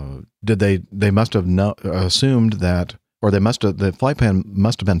must have assumed that or the flight plan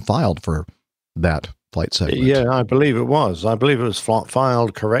must have been filed for that flight segment. Yeah, I believe it was. I believe it was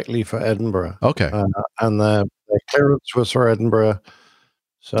filed correctly for Edinburgh. Okay. And the clearance was for Edinburgh.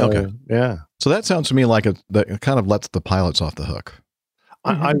 So, Okay. yeah. So that sounds to me like that kind of lets the pilots off the hook.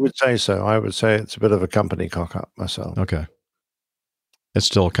 I would say so. I would say it's a bit of a company cock-up myself. Okay. It's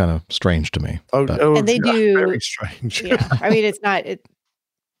still kind of strange to me. Oh, but- And they do- very strange. Yeah. I mean, it's not,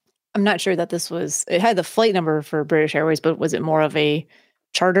 I'm not sure that it had the flight number for British Airways, but was it more of a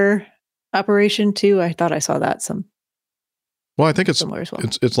charter operation too? I thought I saw that Well, I think it's somewhere as well.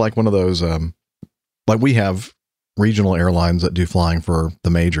 it's like one of those like we have regional airlines that do flying for the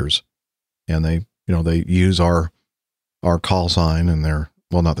majors, and they use our call sign and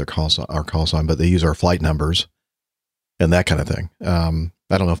not our call sign, but they use our flight numbers and that kind of thing.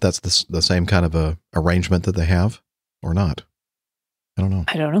 I don't know if that's the same kind of a arrangement that they have or not. I don't know.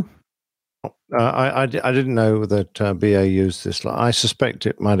 I don't know. I didn't know that BA used this. I suspect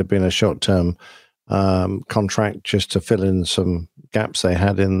it might have been a short-term contract just to fill in some gaps they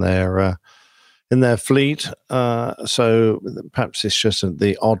had in their fleet. So perhaps it's just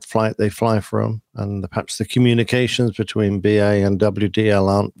the odd flight they fly from, and perhaps the communications between BA and WDL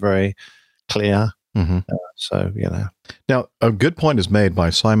aren't very clear. Mm-hmm. So, Now, a good point is made by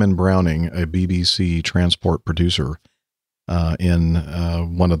Simon Browning, a BBC transport producer, in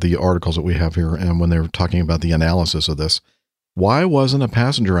one of the articles that we have here, and when they were talking about the analysis of this. Why wasn't a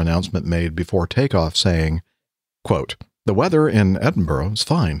passenger announcement made before takeoff saying, quote, "The weather in Edinburgh is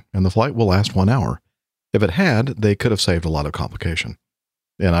fine and the flight will last 1 hour"? If it had, they could have saved a lot of complication.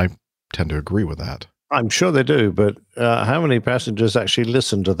 And I tend to agree with that. I'm sure they do, but how many passengers actually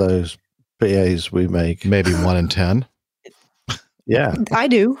listen to those BAs we make? Maybe 1 in 10. Yeah. I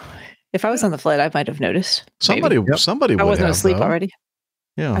do. If I was on the flight, I might have noticed. Somebody Maybe. would I wasn't have, asleep though. already.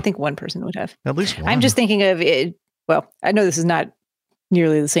 Yeah. I think one person would have. At least one. I'm just thinking of it. Well, I know this is not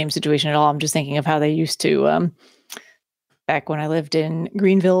nearly the same situation at all. I'm just thinking of how they used to, back when I lived in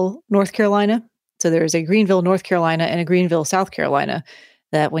Greenville, North Carolina. So there's a Greenville, North Carolina and a Greenville, South Carolina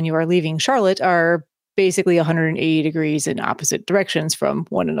that when you are leaving Charlotte are basically 180 degrees in opposite directions from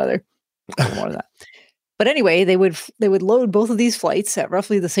one another. More than that. But anyway, they would load both of these flights at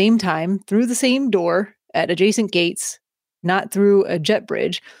roughly the same time through the same door at adjacent gates, not through a jet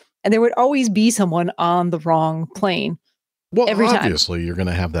bridge. And there would always be someone on the wrong plane. Well, every time. obviously, you're going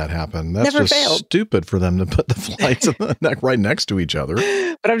to have that happen. That's Never just failed. stupid for them to put the flights right next to each other.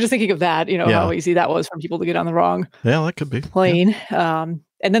 But I'm just thinking of that, Yeah. how easy that was for people to get on the wrong Yeah, that could be. plane. And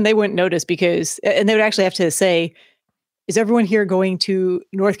then they wouldn't notice and they would actually have to say, is everyone here going to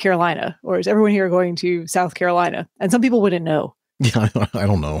North Carolina or is everyone here going to South Carolina? And some people wouldn't know. Yeah, I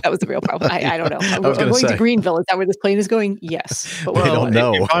don't know. That was the real problem. I don't know. I We're was gonna going say. to Greenville. Is that where this plane is going? Yes. But They don't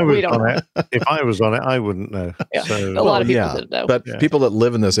know. If I was We don't on know. it, if I was on it, I wouldn't know. Yeah. So, A lot of people yeah, didn't know. but Yeah. people that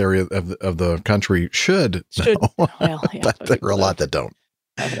live in this area of the country should know. Well, yeah, but but there people are a lot don't. that don't.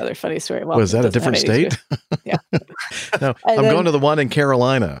 I have another funny story. Well, Was that a it doesn't different have state? anything No, And I'm then- going to the one in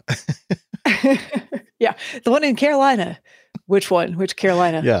Carolina. to- Yeah, the one in Carolina. Which one? Which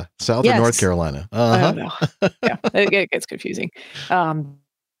Carolina? Yeah, South or Yes. North Carolina. I Uh-huh. don't know. Yeah, it gets confusing. So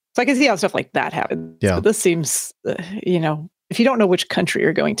I can see how stuff like that happens. Yeah. But this seems, if you don't know which country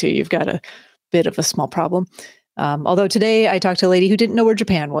you're going to, you've got a bit of a small problem. Although today I talked to a lady who didn't know where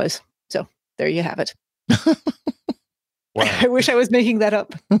Japan was. So there you have it. I wish I was making that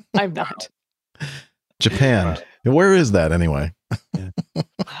up. I'm not. Japan. Where is that anyway?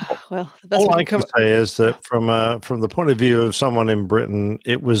 Well, the best all we I can can cover. say is that from the point of view of someone in Britain,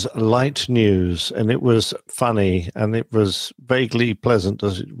 it was light news and it was funny and it was vaguely pleasant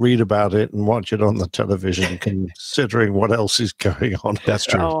to read about it and watch it on the television, considering what else is going on. That's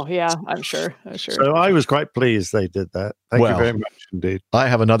true. Oh yeah, I'm sure. So I was quite pleased they did that. Thank Well, you very much indeed. I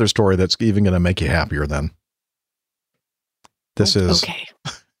have another story that's even going to make you happier then. This is Okay.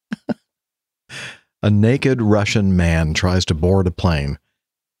 a naked Russian man tries to board a plane,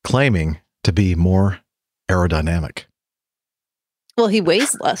 claiming to be more aerodynamic. Well, he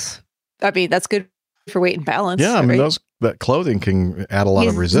weighs less. I mean, that's good for weight and balance. Yeah, I mean, right? that clothing can add a lot He's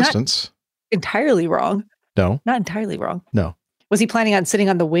of not- resistance. Entirely wrong. No, Not entirely wrong. no. Was he planning on sitting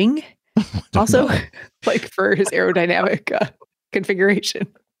on the wing? Also, like for his aerodynamic configuration.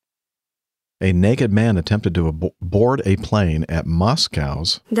 A naked man attempted to board a plane at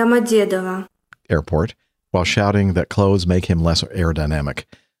Moscow's Домодедово. airport while shouting that clothes make him less aerodynamic.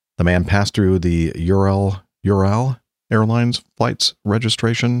 The man passed through the Ural Airlines flights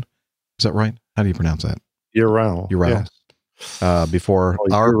registration. Is that right? How do you pronounce that? Ural. Ural. Yes. Before Oh,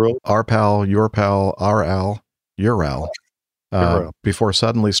 Ural. Ural, before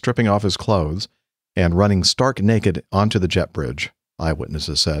suddenly stripping off his clothes and running stark naked onto the jet bridge,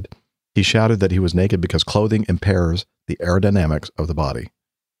 eyewitnesses said. He shouted that he was naked because clothing impairs the aerodynamics of the body.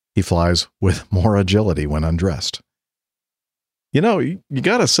 He flies with more agility when undressed. You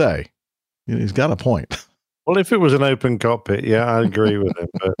got to say, he's got a point. Well, if it was an open cockpit, yeah, I agree with him.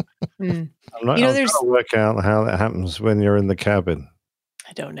 But I'm not trying to work out how that happens when you're in the cabin.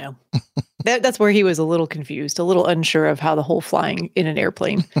 I don't know. That's where he was a little confused, a little unsure of how the whole flying in an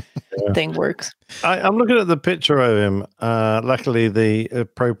airplane thing works. I'm looking at the picture of him. Luckily, the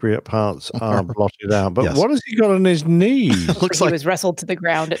appropriate parts are blotted out. But what has he got on his knees? Looks like he was wrestled to the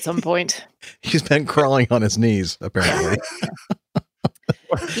ground at some point. He's been crawling on his knees, apparently.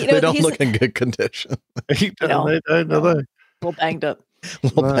 They don't look in good condition. They don't, are they? A little banged up.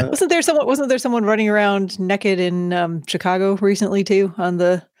 Wasn't there someone running around naked in Chicago recently too on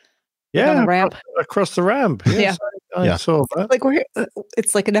the ramp across the ramp? Yes, I saw that. Like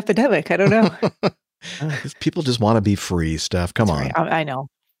it's like an epidemic. I don't know. People just want to be free, Steph. Come on. Right. I know.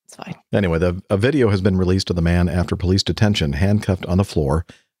 It's fine. Anyway, a video has been released of the man after police detention, handcuffed on the floor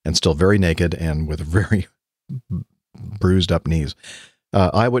and still very naked and with very bruised up knees.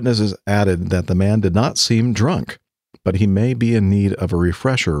 Eyewitnesses added that the man did not seem drunk, but he may be in need of a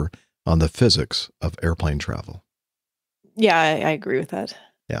refresher on the physics of airplane travel. Yeah, I agree with that.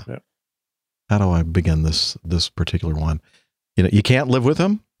 Yeah. How do I begin this particular one? You can't live with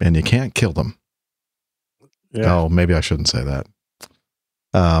them and you can't kill them. Yeah. Oh, maybe I shouldn't say that.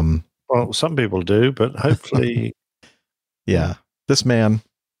 Well, some people do, but hopefully. Yeah. This man,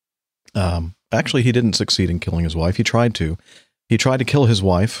 actually, he didn't succeed in killing his wife. He tried to kill his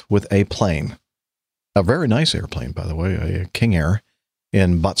wife with a plane. A very nice airplane, by the way, a King Air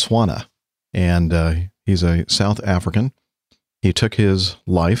in Botswana. And he's a South African. He took his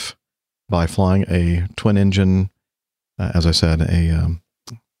life by flying a twin engine, as I said,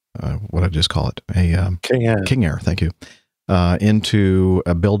 what did I just call it? A King Air. King Air, thank you. Into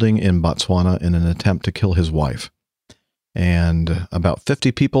a building in Botswana in an attempt to kill his wife. And about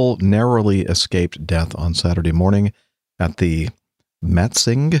 50 people narrowly escaped death on Saturday morning at the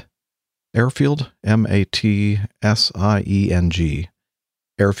Matsing Airfield, Matsieng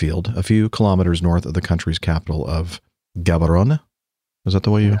Airfield, a few kilometers north of the country's capital of Gaborone. Is that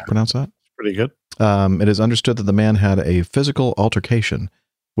the way you pronounce that? Pretty good. It is understood that the man had a physical altercation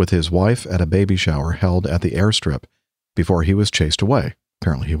with his wife at a baby shower held at the airstrip before he was chased away.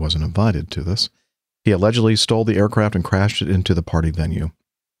 Apparently he wasn't invited to this. He allegedly stole the aircraft and crashed it into the party venue.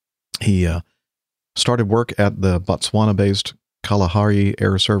 He started work at the Botswana-based Kalahari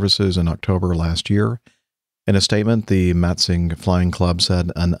Air Services in October last year. In a statement, the Matsing Flying Club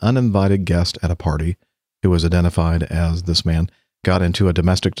said an uninvited guest at a party, who was identified as this man, got into a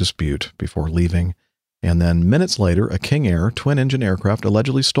domestic dispute before leaving. And then minutes later, a King Air twin-engine aircraft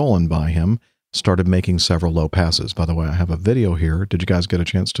allegedly stolen by him started making several low passes. By the way, I have a video here. Did you guys get a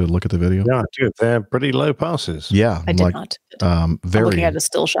chance to look at the video? Yeah, dude, they're pretty low passes. Yeah. I did not. I'm looking at a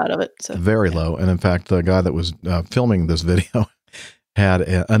still shot of it. So. Very low. And in fact, the guy that was filming this video had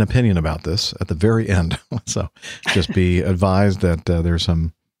an opinion about this at the very end. So just be advised that there's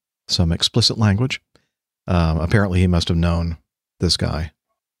some explicit language. Apparently he must have known this guy.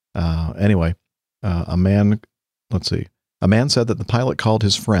 Anyway, a man said that the pilot called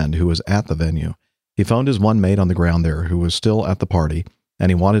his friend who was at the venue. He phoned his one mate on the ground there who was still at the party,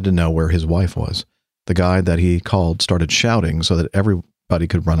 and he wanted to know where his wife was. The guy that he called started shouting so that everybody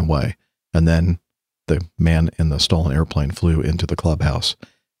could run away. And then the man in the stolen airplane flew into the clubhouse.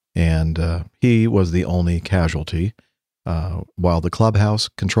 And he was the only casualty, while the clubhouse,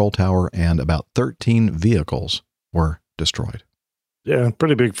 control tower, and about 13 vehicles were destroyed. Yeah,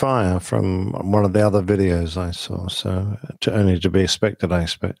 pretty big fire from one of the other videos I saw. So only to be expected, I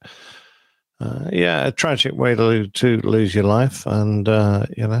expect. A tragic way to lose your life. And, I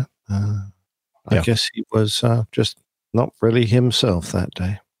guess he was just not really himself that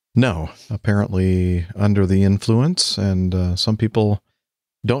day. No, apparently under the influence. And some people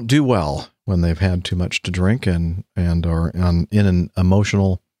don't do well when they've had too much to drink and are in an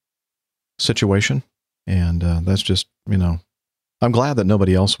emotional situation. And that's just, I'm glad that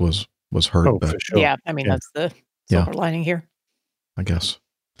nobody else was hurt. Oh, for sure. Yeah, I mean, that's the silver lining here. I guess.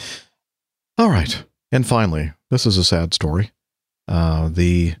 All right. And finally, this is a sad story.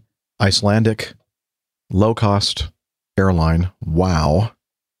 The Icelandic low-cost airline, WOW.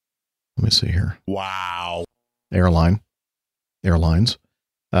 Let me see here. Wow. Airlines,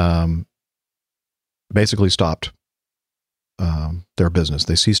 basically stopped their business.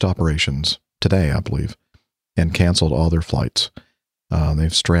 They ceased operations today, I believe, and canceled all their flights.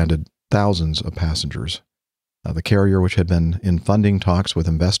 They've stranded thousands of passengers. The carrier, which had been in funding talks with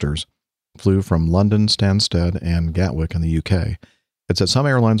investors, flew from London, Stansted, and Gatwick in the UK. It said some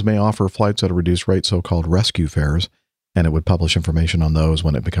airlines may offer flights at a reduced rate, so-called rescue fares, and it would publish information on those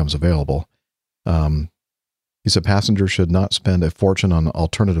when it becomes available. He said passengers should not spend a fortune on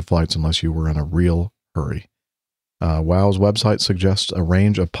alternative flights unless you were in a real hurry. WOW's website suggests a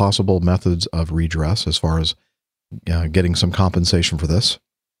range of possible methods of redress as far as getting some compensation for this,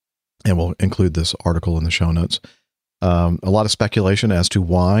 and we'll include this article in the show notes. A lot of speculation as to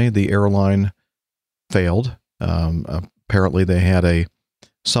why the airline failed. Apparently they had a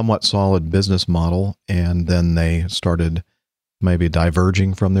somewhat solid business model, and then they started maybe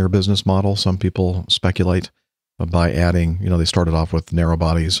diverging from their business model. Some people speculate by adding, they started off with narrow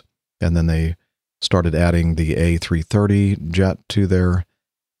bodies, and then they started adding the A330 jet to their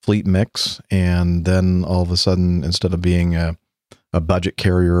fleet mix. And then all of a sudden, instead of being a budget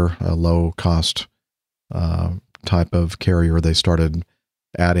carrier, a low cost type of carrier, they started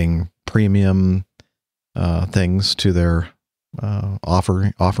adding premium things to their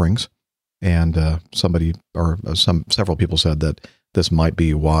offerings. And several people said that this might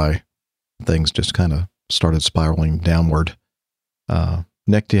be why things just kind of started spiraling downward.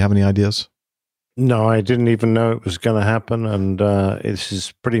 Nick, do you have any ideas? No, I didn't even know it was going to happen. And this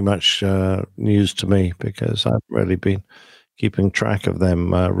is pretty much news to me because I've really been keeping track of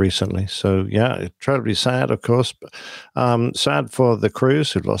them recently. So, yeah, incredibly sad, of course. Sad for the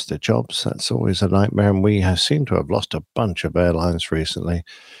crews who've lost their jobs. That's always a nightmare. And we seem to have lost a bunch of airlines recently.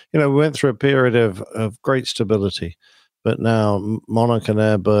 We went through a period of great stability. But now Monarch and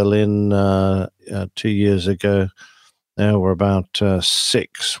Air Berlin 2 years ago, there were about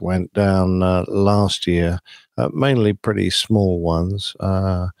 6 went down last year, mainly pretty small ones.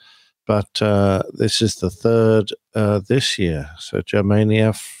 But this is the third this year. So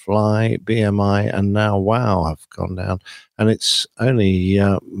Germania, Fly, BMI, and now WOW have gone down. And it's only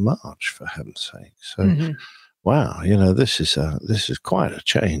March, for heaven's sake. So, wow, this is quite a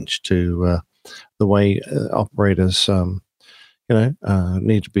change to the way operators,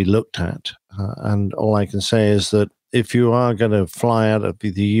 need to be looked at. And all I can say is that if you are going to fly out of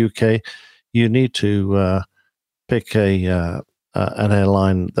the UK, you need to pick an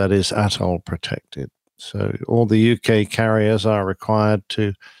airline that is ATOL protected. So all the UK carriers are required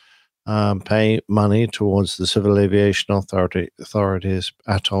to pay money towards the Civil Aviation Authority's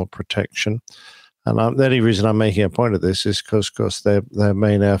ATOL protection. And the only reason I'm making a point of this is because, of course, their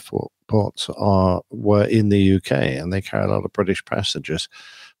main airports were in the UK, and they carry a lot of British passengers.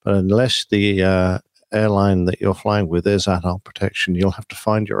 But unless the airline that you're flying with is ATOL protection, you'll have to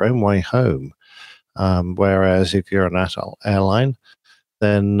find your own way home. Whereas if you're an ATOL airline,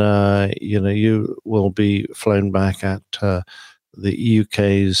 then you will be flown back at the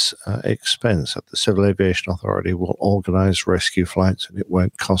UK's expense. At the Civil Aviation Authority will organise rescue flights, and it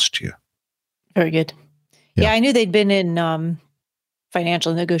won't cost you. Very good. Yeah, I knew they'd been in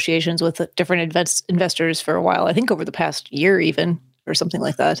financial negotiations with different investors for a while. I think over the past year even, or something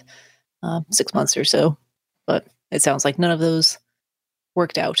like that, 6 months or so. But it sounds like none of those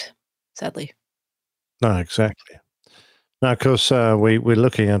worked out, sadly. No, exactly. Now, of course, we're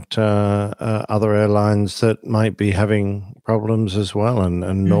looking at other airlines that might be having problems as well,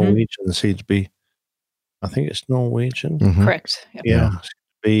 and Norwegian seems to be, I think it's Norwegian. Correct. Yep. Yeah.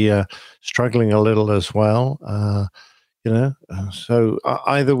 Be struggling a little as well, so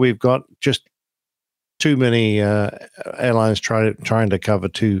either we've got just too many airlines trying to cover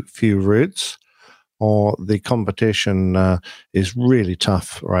too few routes, or the competition is really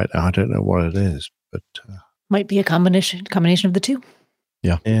tough right now. I don't know what it is, but might be a combination of the two.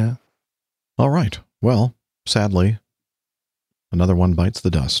 Yeah. All right. Well, sadly, another one bites the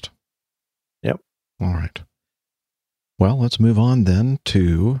dust. Yep. All right. Well, let's move on then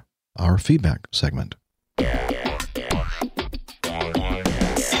to our feedback segment.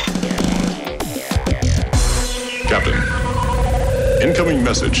 Captain, incoming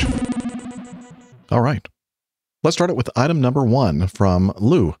message. All right. Let's start it with item number 1 from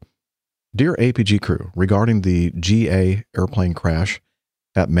Lou. Dear APG crew, regarding the GA airplane crash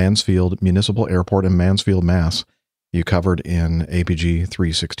at Mansfield Municipal Airport in Mansfield, Mass., you covered in APG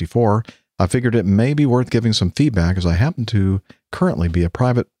 364, I figured it may be worth giving some feedback as I happen to currently be a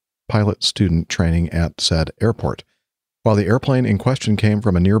private pilot student training at said airport. While the airplane in question came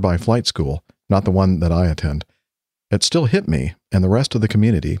from a nearby flight school, not the one that I attend, it still hit me and the rest of the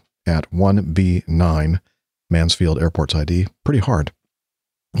community at 1B9 Mansfield Airport's ID pretty hard.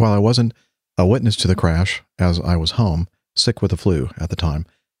 While I wasn't a witness to the crash, as I was home, sick with the flu at the time,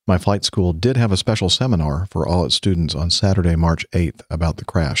 my flight school did have a special seminar for all its students on Saturday, March 8th about the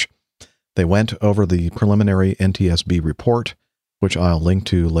crash. They went over the preliminary NTSB report, which I'll link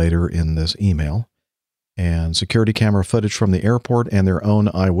to later in this email, and security camera footage from the airport and their own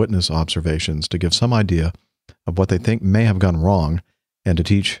eyewitness observations to give some idea of what they think may have gone wrong and to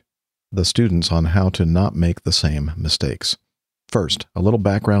teach the students on how to not make the same mistakes. First, a little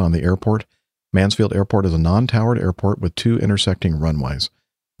background on the airport. Mansfield Airport is a non-towered airport with 2 intersecting runways.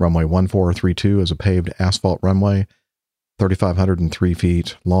 Runway 1432 is a paved asphalt runway, 3,503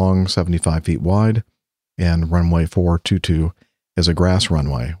 feet long, 75 feet wide, and runway 422 is a grass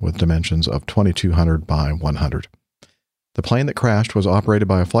runway with dimensions of 2,200 by 100. The plane that crashed was operated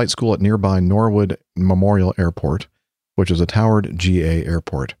by a flight school at nearby Norwood Memorial Airport, which is a towered GA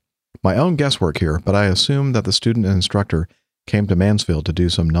airport. My own guesswork here, but I assume that the student and instructor came to Mansfield to do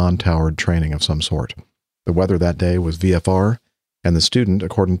some non-towered training of some sort. The weather that day was VFR, and the student,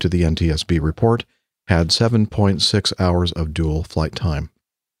 according to the NTSB report, had 7.6 hours of dual flight time.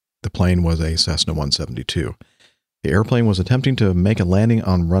 The plane was a Cessna 172. The airplane was attempting to make a landing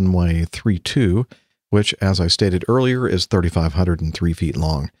on runway 32, which, as I stated earlier, is 3,503 feet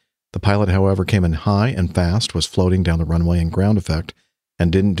long. The pilot, however, came in high and fast, was floating down the runway in ground effect,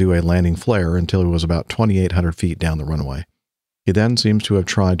 and didn't do a landing flare until he was about 2,800 feet down the runway. He then seems to have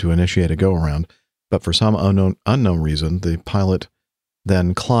tried to initiate a go-around, but for some unknown reason, the pilot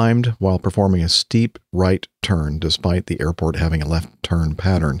then climbed while performing a steep right turn despite the airport having a left turn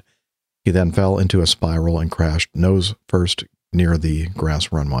pattern. He then fell into a spiral and crashed nose first near the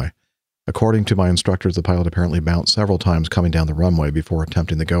grass runway. According to my instructors, the pilot apparently bounced several times coming down the runway before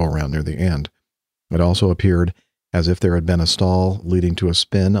attempting the go-around near the end. It also appeared as if there had been a stall leading to a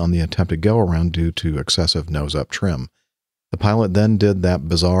spin on the attempted go-around due to excessive nose-up trim. The pilot then did that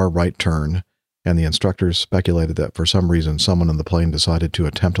bizarre right turn, and the instructors speculated that for some reason someone in the plane decided to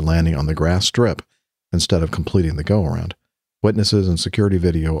attempt a landing on the grass strip instead of completing the go-around. Witnesses and security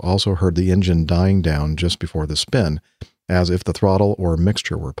video also heard the engine dying down just before the spin, as if the throttle or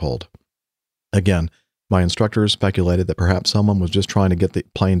mixture were pulled. Again, my instructors speculated that perhaps someone was just trying to get the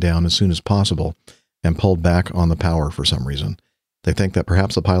plane down as soon as possible and pulled back on the power for some reason. They think that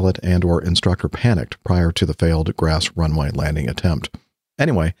perhaps the pilot and or instructor panicked prior to the failed grass runway landing attempt.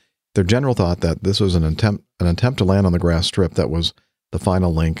 Anyway, their general thought that this was an attempt to land on the grass strip that was the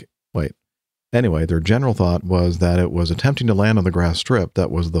final link. Their general thought was that it was attempting to land on the grass strip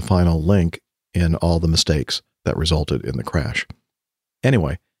that was the final link in all the mistakes that resulted in the crash.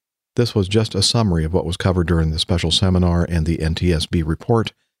 Anyway, this was just a summary of what was covered during the special seminar and the NTSB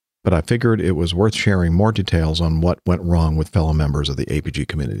report, but I figured it was worth sharing more details on what went wrong with fellow members of the APG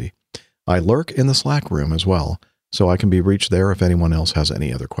community. I lurk in the Slack room as well, so I can be reached there if anyone else has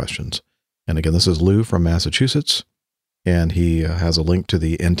any other questions. And again, this is Lou from Massachusetts, and he has a link to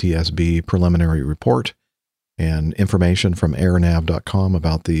the NTSB preliminary report and information from airnav.com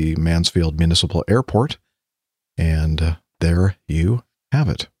about the Mansfield Municipal Airport. And there you have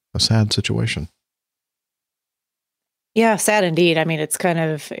it. A sad situation. Yeah, sad indeed. I mean, it's kind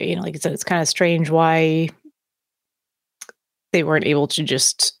of, like I said, it's kind of strange why they weren't able to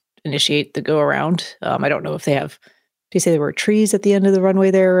just initiate the go around. I don't know if they have, do you say there were trees at the end of the runway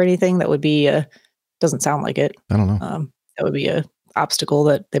there or anything? That would be, doesn't sound like it. I don't know. That would be a obstacle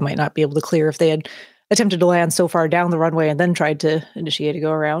that they might not be able to clear if they had attempted to land so far down the runway and then tried to initiate a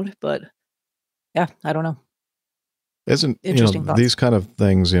go around. But yeah, I don't know. Isn't, Interesting thoughts. These kind of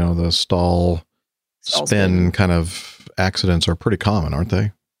things, the stall spin kind of accidents are pretty common, aren't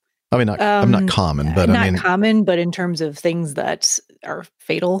they? I mean, I'm not common, but not common, but in terms of things that are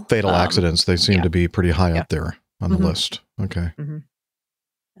fatal accidents, they seem to be pretty high up there on the list. Okay.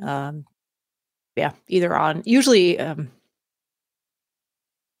 Mm-hmm. Either on, usually, I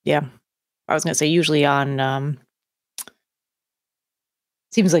was going to say usually on,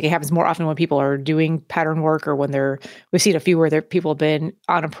 seems like it happens more often when people are doing pattern work or when we've seen a few where people have been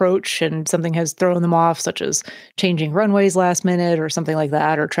on approach and something has thrown them off, such as changing runways last minute or something like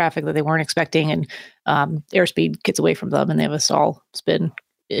that, or traffic that they weren't expecting, and airspeed gets away from them and they have a stall spin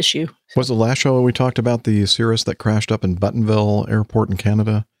issue. Was the last show we talked about the Cirrus that crashed up in Buttonville Airport in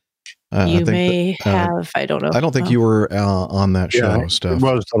Canada? You may have. I don't know. I don't think you were on that show, Steph. It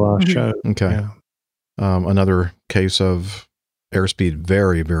was the last show. Okay. Yeah. Another case of airspeed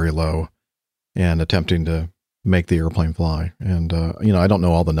very, very low and attempting to make the airplane fly. And, I don't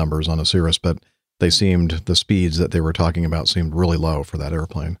know all the numbers on a Cirrus, but the speeds that they were talking about seemed really low for that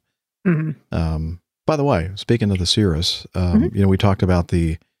airplane. Mm-hmm. By the way, speaking of the Cirrus, we talked about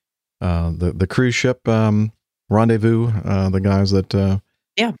the cruise ship rendezvous, the guys that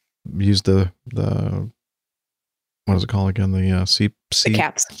used the what is it called again? The CAPS.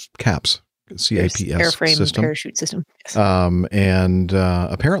 CAPS. CAPS airframe system. Parachute system. Yes. And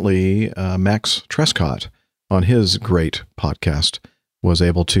apparently Max Trescott on his great podcast, was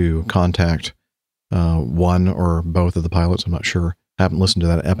able to contact one or both of the pilots. I'm not sure. I haven't listened to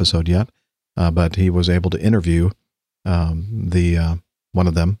that episode yet, but he was able to interview the one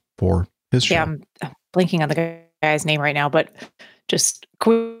of them for his show. Yeah, I'm blanking on the guy's name right now, but just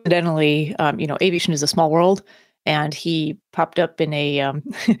coincidentally, aviation is a small world, and he popped up in a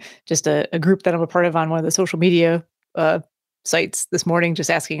just a group that I'm a part of on one of the social media sites this morning,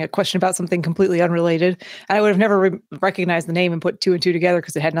 just asking a question about something completely unrelated. And I would have never recognized the name and put two and two together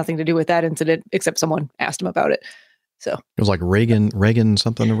because it had nothing to do with that incident, except someone asked him about it. So it was like Reagan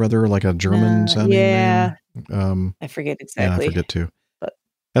something or other, like a German sounding name. I forget exactly. Yeah, I forget too. But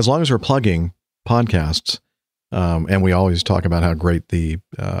as long as we're plugging podcasts, and we always talk about how great the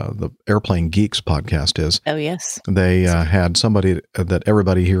Airplane Geeks podcast is. Oh yes, they had somebody that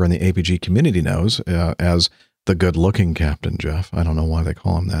everybody here in the APG community knows as the good-looking Captain Jeff. I don't know why they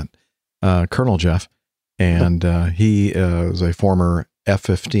call him that, Colonel Jeff, and he is a former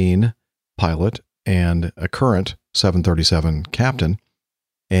F-15 pilot and a current 737 captain.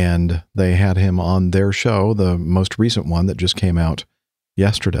 And they had him on their show, the most recent one that just came out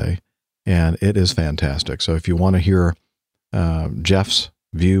yesterday, and it is fantastic. So if you want to hear Jeff's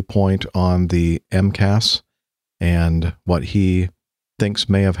viewpoint on the MCAS and what he thinks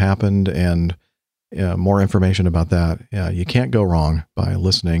may have happened and more information about that, you can't go wrong by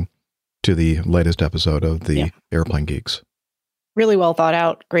listening to the latest episode of the Airplane Geeks. Really well thought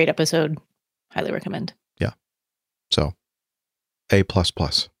out. Great episode. Highly recommend. Yeah. So A++.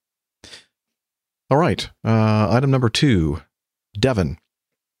 All right. Item number 2, Devon.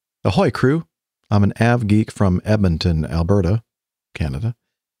 Ahoy, crew. I'm an av geek from Edmonton, Alberta, Canada.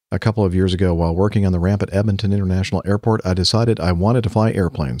 A couple of years ago, while working on the ramp at Edmonton International Airport, I decided I wanted to fly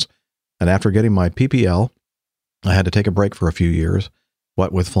airplanes. And after getting my PPL, I had to take a break for a few years,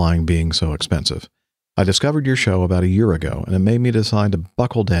 what with flying being so expensive. I discovered your show about a year ago, and it made me decide to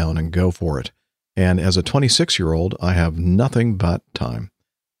buckle down and go for it. And as a 26-year-old, I have nothing but time.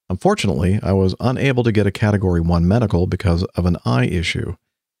 Unfortunately, I was unable to get a Category 1 medical because of an eye issue.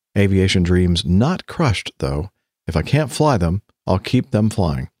 Aviation dreams not crushed, though. If I can't fly them, I'll keep them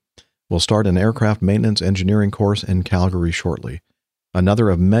flying. We'll start an aircraft maintenance engineering course in Calgary shortly. Another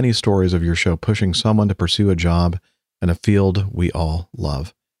of many stories of your show pushing someone to pursue a job in a field we all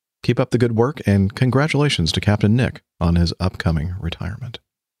love. Keep up the good work, and congratulations to Captain Nick on his upcoming retirement.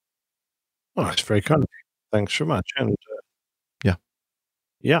 Oh, that's very kind of you. Thanks so much. And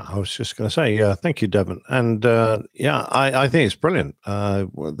yeah, I was just going to say, thank you, Devon. And I think it's brilliant.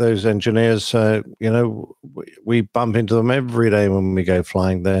 Those engineers, we bump into them every day when we go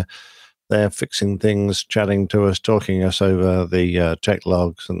flying. They're fixing things, chatting to us, talking us over the tech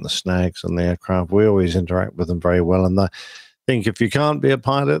logs and the snags on the aircraft. We always interact with them very well. And I think if you can't be a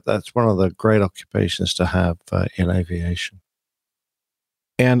pilot, that's one of the great occupations to have in aviation.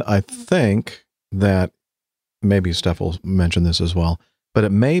 And I think that maybe Steph will mention this as well, but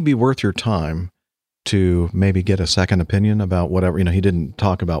it may be worth your time to maybe get a second opinion about whatever. He didn't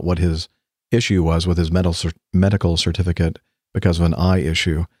talk about what his issue was with his medical certificate because of an eye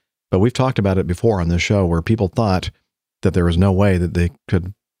issue. But we've talked about it before on this show where people thought that there was no way that they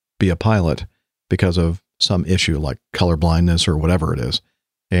could be a pilot because of some issue like color blindness or whatever it is.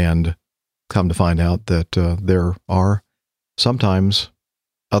 And come to find out that there are sometimes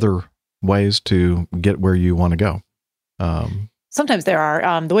other ways to get where you want to go. Sometimes there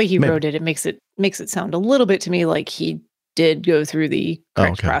are. The way he wrote it, it makes it sound a little bit to me like he did go through the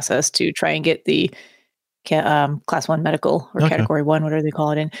correct process to try and get the class 1 medical or Category 1, whatever they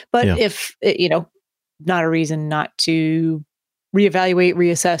call it in. But if, not a reason not to reevaluate,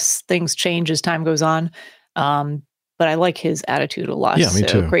 reassess, things change as time goes on. But I like his attitude a lot. Yeah, me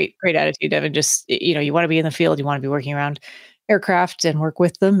too. Great attitude, Evan. Just, you want to be in the field, you want to be working around aircraft and work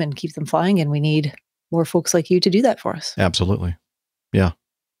with them and keep them flying. And we need more folks like you to do that for us. Absolutely. Yeah.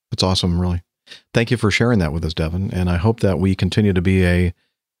 It's awesome. Really. Thank you for sharing that with us, Devon. And I hope that we continue to be a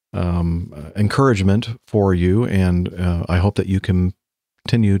encouragement for you. And I hope that you can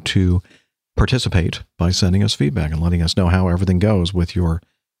continue to participate by sending us feedback and letting us know how everything goes with your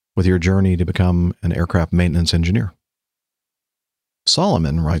journey to become an aircraft maintenance engineer.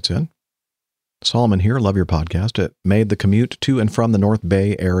 Solomon writes in, Solomon here, love your podcast. It made the commute to and from the North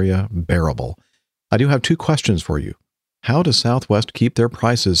Bay area bearable. I do have 2 questions for you. How does Southwest keep their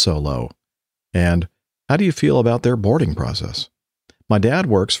prices so low? And how do you feel about their boarding process? My dad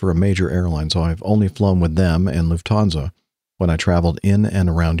works for a major airline, so I've only flown with them and Lufthansa when I traveled in and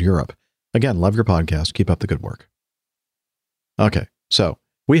around Europe. Again, love your podcast. Keep up the good work. Okay, so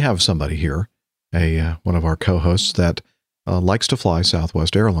we have somebody here, one of our co-hosts that likes to fly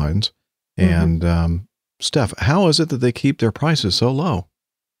Southwest Airlines, and Steph, how is it that they keep their prices so low?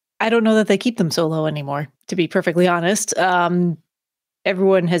 I don't know that they keep them so low anymore, to be perfectly honest.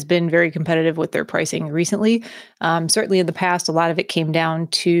 Everyone has been very competitive with their pricing recently. Certainly in the past, a lot of it came down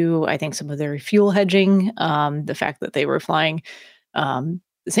to, I think, some of their fuel hedging, the fact that they were flying the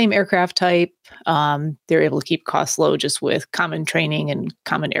same aircraft type. They're able to keep costs low just with common training and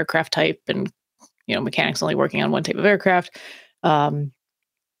common aircraft type and, mechanics only working on one type of aircraft. Some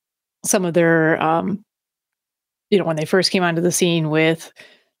of their, when they first came onto the scene with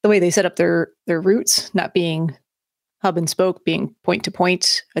the way they set up their routes, not being hub and spoke, being point to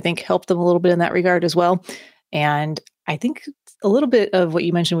point, I think helped them a little bit in that regard as well. And I think a little bit of what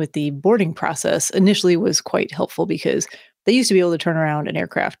you mentioned with the boarding process initially was quite helpful because they used to be able to turn around an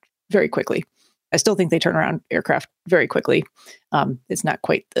aircraft very quickly. I still think they turn around aircraft very quickly. It's not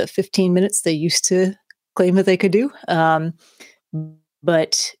quite the 15 minutes they used to claim that they could do.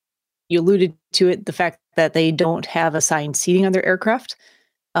 But you alluded to it, the fact that they don't have assigned seating on their aircraft,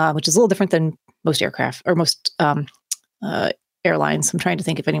 which is a little different than most aircraft or most airlines. I'm trying to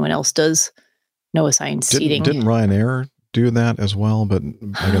think if anyone else does no assigned seating. Didn't Ryanair do that as well? But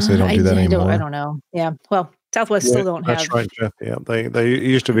I guess they don't do that anymore. I don't know. Yeah. Well, Southwest still don't have. That's right, Jeff. Yeah, they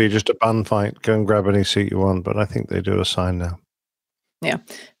used to be just a bun fight. Go and grab any seat you want, but I think they do assign now. Yeah.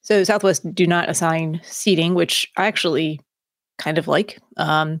 So Southwest do not assign seating, which I actually kind of like.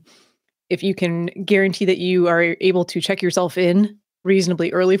 If you can guarantee that you are able to check yourself in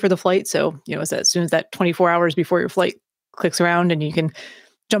reasonably early for the flight. So, as soon as that 24 hours before your flight clicks around and you can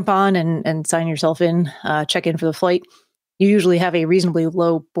jump on and sign yourself in, check in for the flight, you usually have a reasonably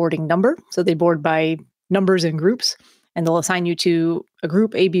low boarding number. So they board by numbers and groups, and they'll assign you to a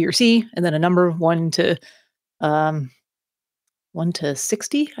group A, B, or C, and then a number 1 to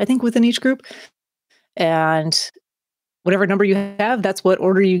 60, I think, within each group. And whatever number you have, that's what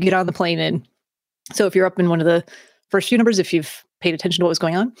order you get on the plane in. So if you're up in one of the first few numbers, if you've paid attention to what was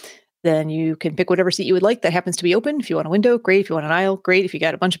going on, then you can pick whatever seat you would like that happens to be open. If you want a window, great. If you want an aisle, great. If you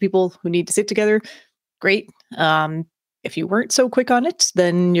got a bunch of people who need to sit together, great. If you weren't so quick on it,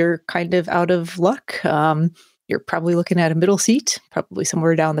 then you're kind of out of luck. You're probably looking at a middle seat, probably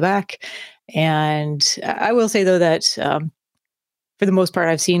somewhere down the back. And I will say, though, that for the most part,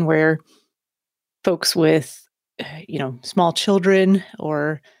 I've seen where folks with, small children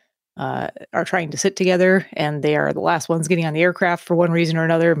or are trying to sit together and they are the last ones getting on the aircraft for one reason or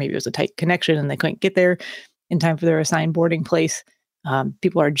another. Maybe it was a tight connection and they couldn't get there in time for their assigned boarding place.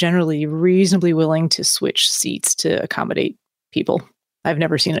 People are generally reasonably willing to switch seats to accommodate people. I've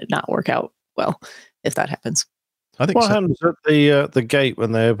never seen it not work out well if that happens. I think what happens at the gate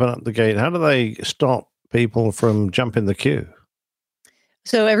when they open up the gate? How do they stop people from jumping the queue?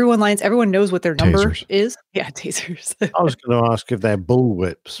 So everyone knows what their number Tasers. is. Yeah, tasers. I was going to ask if they're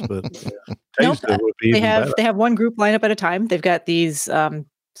bullwhips, but taser would be even better. They have one group line up at a time. They've got these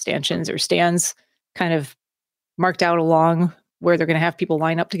stanchions or stands kind of marked out along where they're going to have people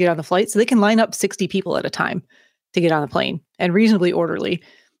line up to get on the flight. So they can line up 60 people at a time to get on the plane, and reasonably orderly.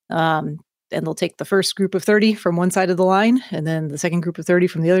 And they'll take the first group of 30 from one side of the line and then the second group of 30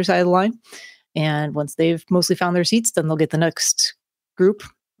 from the other side of the line. And once they've mostly found their seats, then they'll get the next group.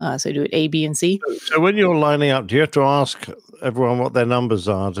 So do it A, B, and C. So when you're lining up, do you have to ask everyone what their numbers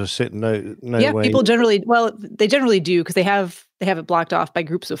are to sit no yeah, way? People generally do, because they have it blocked off by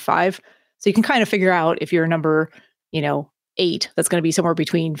groups of 5. So you can kind of figure out if you're number, 8, that's going to be somewhere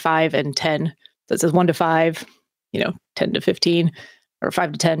between 5 and 10. So it says 1 to 5, 10 to 15, or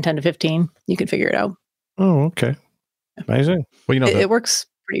 5 to 10, 10 to 15. You can figure it out. Oh, okay. Amazing. Well, it works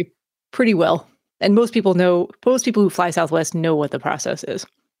pretty well. And most people who fly Southwest know what the process is.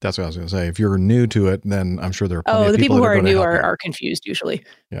 That's what I was going to say. If you're new to it, then I'm sure there are plenty of the people who are new are are confused usually.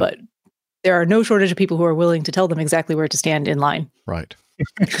 Yeah. But there are no shortage of people who are willing to tell them exactly where to stand in line. Right.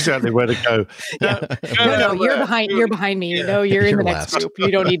 Exactly where to go. No, you're behind me. Yeah. No, you're in You're the next last. group.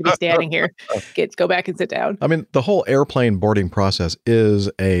 You don't need to be standing here. Kids, go back and sit down. I mean, the whole airplane boarding process is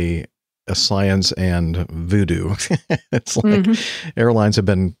a science and voodoo. It's like airlines have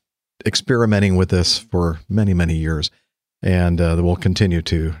been experimenting with this for many, many years, and they will continue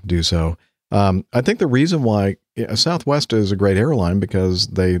to do so. I think the reason why Southwest is a great airline because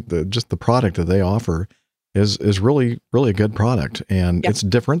just the product that they offer is really, really a good product, and it's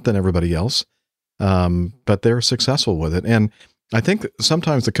different than everybody else. But they're successful with it. And I think that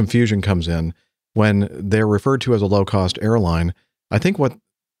sometimes the confusion comes in when they're referred to as a low-cost airline. I think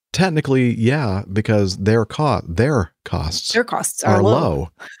technically, because their costs are low.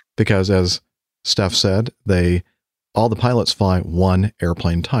 Because as Steph said, all the pilots fly one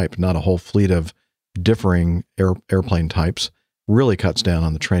airplane type, not a whole fleet of differing airplane types. Really cuts down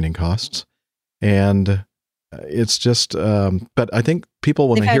on the training costs. And it's just, but I think people,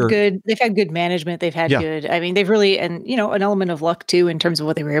 when they've had good management. They've had good, I mean, they've really, and an element of luck too, in terms of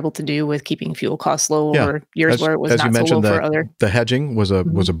what they were able to do with keeping fuel costs low over years where it was not so low for other. The hedging was a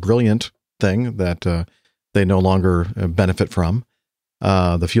brilliant thing that they no longer benefit from,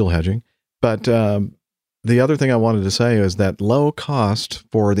 the fuel hedging. But the other thing I wanted to say is that low cost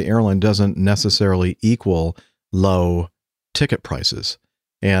for the airline doesn't necessarily equal low ticket prices.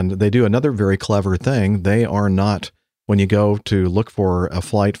 And they do another very clever thing. They are not, when you go to look for a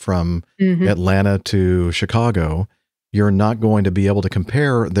flight from Atlanta to Chicago, you're not going to be able to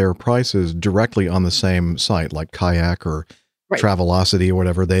compare their prices directly on the same site, like Kayak or Travelocity or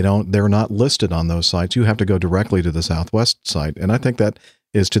whatever. They're not listed on those sites. You have to go directly to the Southwest site. And I think that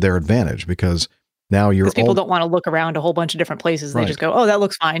is to their advantage, because now people don't want to look around a whole bunch of different places. They just go, oh, that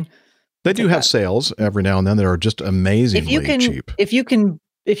looks fine. They do have sales every now and then that are just amazingly cheap. If you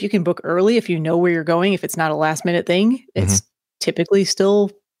can book early, if you know where you're going, if it's not a last minute thing, it's typically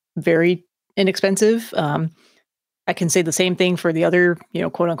still very inexpensive. I can say the same thing for the other,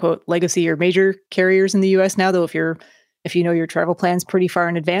 quote unquote, legacy or major carriers in the US now, though. If you know your travel plans pretty far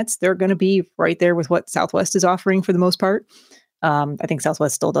in advance, they're going to be right there with what Southwest is offering for the most part. I think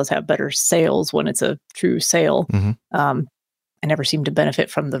Southwest still does have better sales when it's a true sale. I never seem to benefit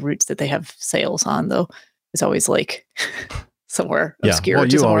from the routes that they have sales on, though. It's always like somewhere obscure. Well,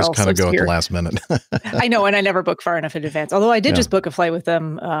 you always kind of go at the last minute. I know, and I never book far enough in advance. Although I did just book a flight with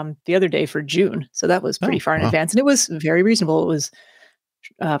them the other day for June, so that was pretty far in advance, and it was very reasonable. It was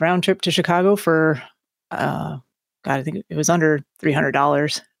a round trip to Chicago for, I think it was under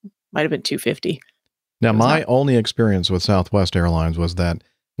 $300. Might have been $250. Now, my only experience with Southwest Airlines was that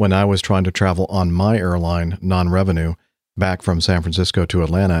when I was trying to travel on my airline, non-revenue, back from San Francisco to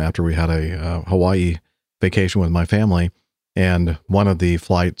Atlanta after we had a Hawaii vacation with my family, and one of the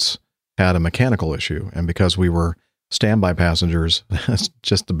flights had a mechanical issue. And because we were standby passengers, that's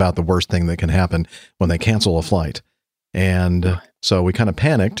just about the worst thing that can happen when they cancel a flight. And so we kind of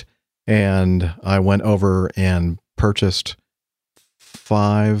panicked, and I went over and purchased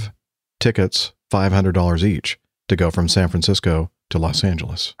 5 tickets, $500 each, to go from San Francisco to Los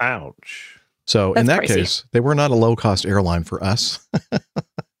Angeles. Ouch. So in that case, they were not a low-cost airline for us.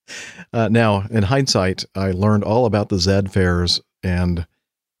 Now, in hindsight, I learned all about the Zed fares and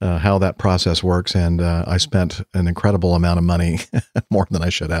how that process works, and I spent an incredible amount of money, more than I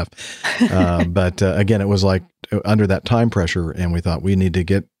should have. But again, it was like under that time pressure, and we thought we need to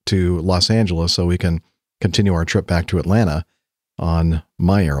get to Los Angeles so we can continue our trip back to Atlanta on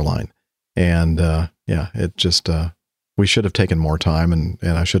my airline. And it just... we should have taken more time, and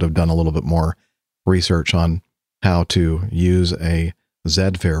I should have done a little bit more research on how to use a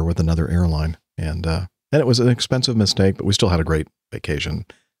Zed fare with another airline. And it was an expensive mistake, but we still had a great vacation,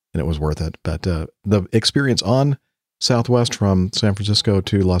 and it was worth it. But the experience on Southwest from San Francisco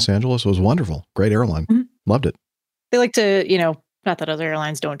to Los Angeles was wonderful. Great airline. Loved it. They like to, not that other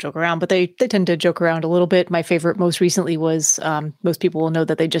airlines don't joke around, but they tend to joke around a little bit. My favorite most recently was, most people will know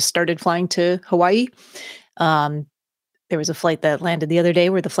that they just started flying to Hawaii. There was a flight that landed the other day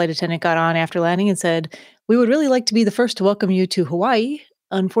where the flight attendant got on after landing and said, "We would really like to be the first to welcome you to Hawaii.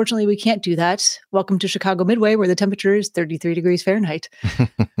 Unfortunately, we can't do that. Welcome to Chicago Midway, where the temperature is 33 degrees Fahrenheit,"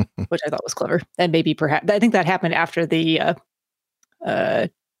 which I thought was clever. And maybe perhaps, I think that happened after the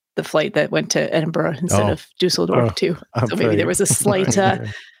flight that went to Edinburgh instead of Dusseldorf too. So maybe there was a slight,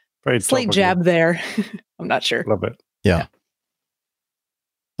 slight jab there. I'm not sure. Love it. Yeah.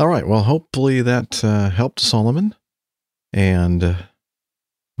 All right. Well, hopefully that helped Solomon. And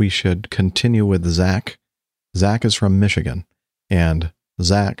we should continue with Zach. Zach is from Michigan, and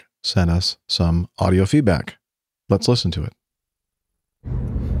Zach sent us some audio feedback. Let's listen to it.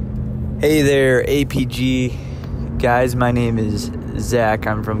 Hey there, APG guys. My name is Zach.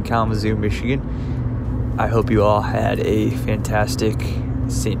 I'm from Kalamazoo, Michigan. I hope you all had a fantastic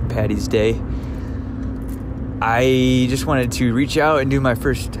St. Patty's Day. I just wanted to reach out and do my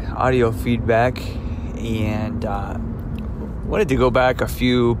first audio feedback, and wanted to go back a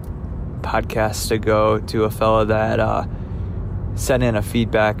few podcasts ago to a fellow that sent in a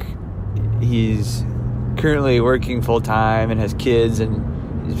feedback. He's currently working full-time and has kids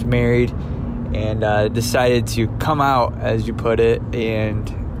and is married, and decided to come out, as you put it, and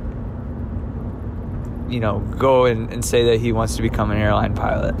go and say that he wants to become an airline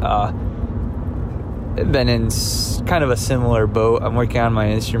pilot. I've been in kind of a similar boat. I'm working on my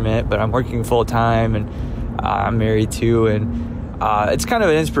instrument, but I'm working full-time, and I'm married too, and it's kind of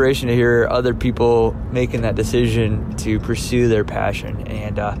an inspiration to hear other people making that decision to pursue their passion.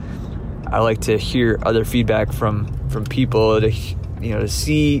 And I like to hear other feedback from people to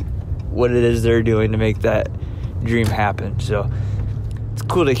see what it is they're doing to make that dream happen. So it's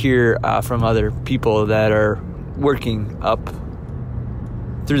cool to hear from other people that are working up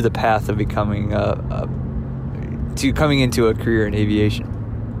through the path of becoming coming into a career in aviation.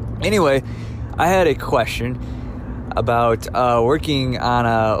 Anyway, I had a question about working on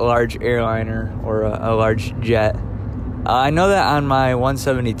a large airliner or a large jet. I know that on my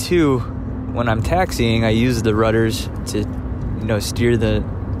 172, when I'm taxiing, I use the rudders to, steer the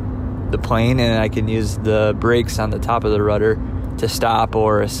plane, and I can use the brakes on the top of the rudder to stop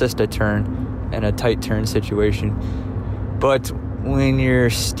or assist a turn in a tight turn situation. But when you're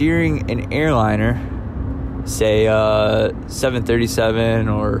steering an airliner, say 737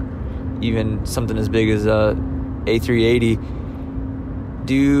 or even something as big as a A380,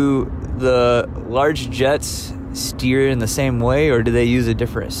 do the large jets steer in the same way, or do they use a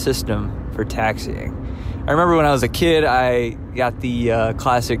different system for taxiing? I remember when I was a kid, I got the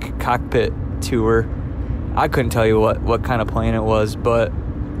classic cockpit tour. I couldn't tell you what kind of plane it was, but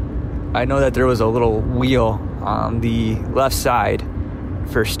I know that there was a little wheel on the left side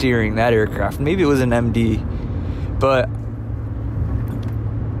for steering that aircraft. Maybe it was an MD, but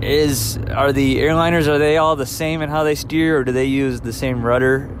are the airliners, are they all the same in how they steer, or do they use the same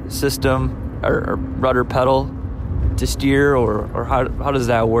rudder system or rudder pedal to steer, or how does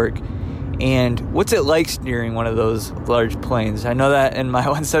that work? And what's it like steering one of those large planes? I know that in my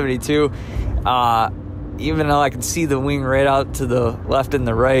 172, even though I can see the wing right out to the left and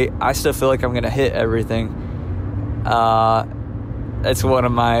the right, I still feel like I'm going to hit everything. That's one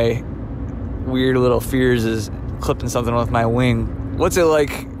of my weird little fears, is clipping something with my wing. What's it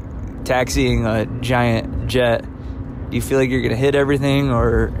like taxiing a giant jet? Do you feel like you're going to hit everything,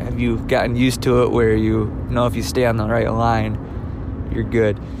 or have you gotten used to it where you know if you stay on the right line, you're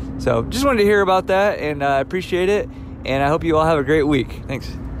good? So just wanted to hear about that, and I appreciate it, and I hope you all have a great week.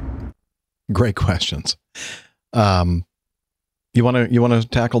 Thanks. Great questions. You want to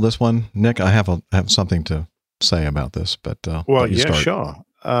tackle this one, Nick? I have something to say about this, but yeah, sure.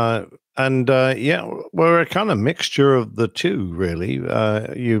 We're a kind of mixture of the two, really.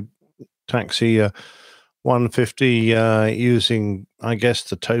 You taxi 150 using, I guess,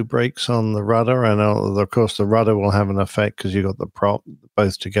 the toe brakes on the rudder, and of course the rudder will have an effect because you got the prop.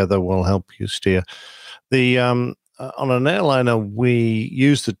 Both together will help you steer. The on an airliner, we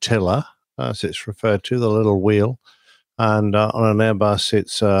use the tiller, as it's referred to, the little wheel, and on an Airbus,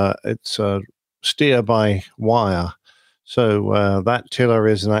 it's steer by wire. So that tiller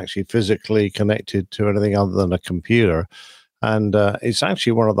isn't actually physically connected to anything other than a computer. And it's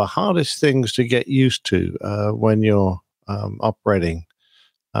actually one of the hardest things to get used to when you're operating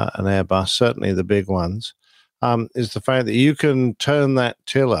an Airbus, certainly the big ones, is the fact that you can turn that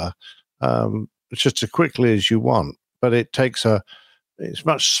tiller just as quickly as you want, but it's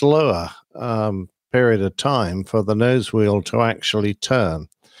much slower period of time for the nose wheel to actually turn.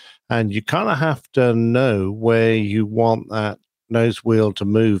 And you kind of have to know where you want that nose wheel to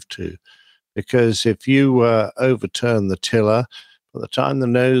move to. Because if you overturn the tiller, by the time the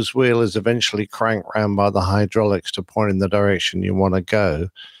nose wheel is eventually cranked round by the hydraulics to point in the direction you want to go,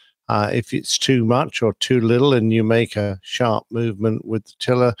 if it's too much or too little and you make a sharp movement with the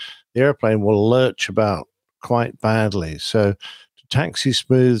tiller, the airplane will lurch about quite badly. So to taxi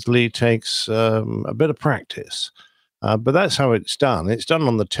smoothly takes a bit of practice. But that's how it's done. It's done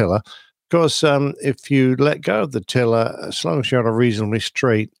on the tiller. Of course, if you let go of the tiller, as long as you're on a reasonably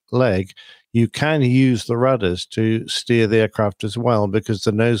straight leg, you can use the rudders to steer the aircraft as well, because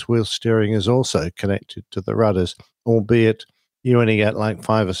the nose wheel steering is also connected to the rudders, albeit you only get like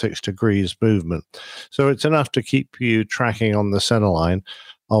 5 or 6 degrees movement. So it's enough to keep you tracking on the center line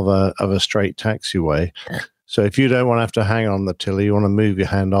of a straight taxiway. So if you don't want to have to hang on the tiller, you want to move your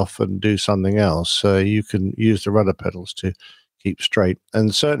hand off and do something else, you can use the rudder pedals to keep straight.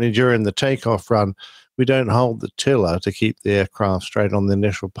 And certainly during the takeoff run, we don't hold the tiller to keep the aircraft straight on the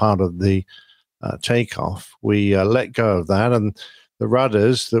initial part of the takeoff. We let go of that, and the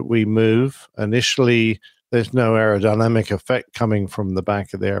rudders that we move, initially there's no aerodynamic effect coming from the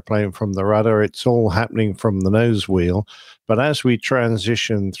back of the airplane from the rudder. It's all happening from the nose wheel. But as we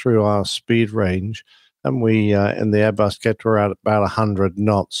transition through our speed range, and we in the Airbus get to around about 100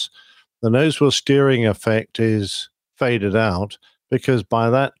 knots, the nose wheel steering effect is faded out, because by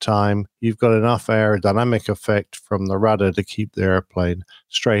that time you've got enough aerodynamic effect from the rudder to keep the airplane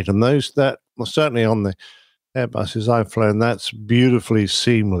straight. And certainly on the Airbuses I've flown, that's beautifully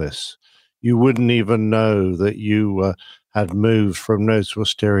seamless. You wouldn't even know that you had moved from nose wheel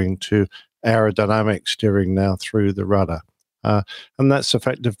steering to aerodynamic steering now through the rudder. And that's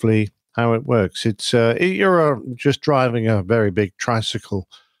effectively how it works. It's you're just driving a very big tricycle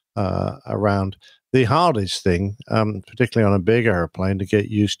around, The hardest thing, particularly on a big airplane, to get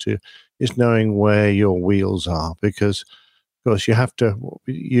used to is knowing where your wheels are, because, of course, you have to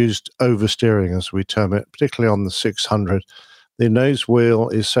use oversteering, as we term it, particularly on the 600. The nose wheel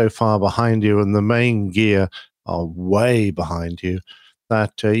is so far behind you and the main gear are way behind you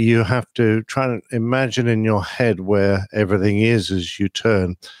that you have to try to imagine in your head where everything is as you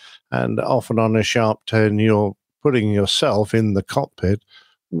turn. And often on a sharp turn, you're putting yourself in the cockpit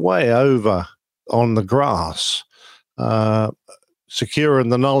way over on the grass, secure in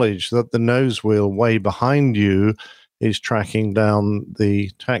the knowledge that the nose wheel way behind you is tracking down the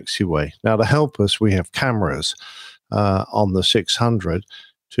taxiway. Now, to help us, we have cameras on the 600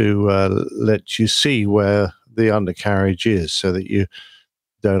 to let you see where the undercarriage is, so that you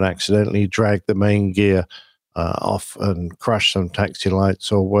don't accidentally drag the main gear off and crush some taxi lights,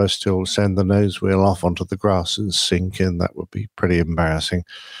 or worse still, send the nose wheel off onto the grass and sink in. That would be pretty embarrassing.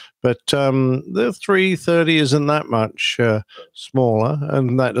 But the 330 isn't that much smaller,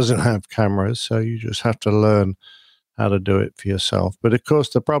 and that doesn't have cameras, so you just have to learn how to do it for yourself. But of course,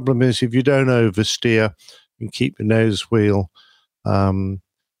 the problem is if you don't oversteer and keep your nose wheel in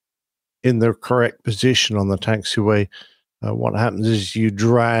the correct position on the taxiway, what happens is you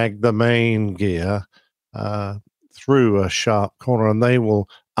drag the main gear through a sharp corner, and they will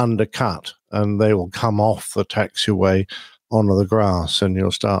undercut and they will come off the taxiway onto the grass, and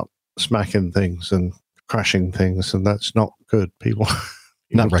you'll start smacking things and crashing things, and that's not good. People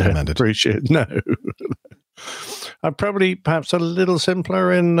not recommended. Appreciate no. I'm probably perhaps a little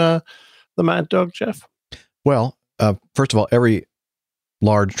simpler in the Mad Dog, Jeff. Well, first of all, every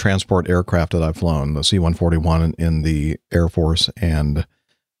large transport aircraft that I've flown, the C-141 in the Air Force and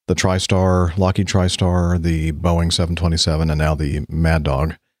the TriStar, Lockheed TriStar, the Boeing 727, and now the Mad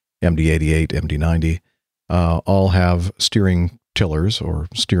Dog MD-88, MD-90, all have steering tillers or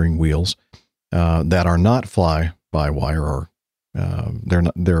steering wheels that are not fly-by-wire, or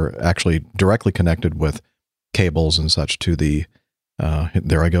they're actually directly connected with cables and such to the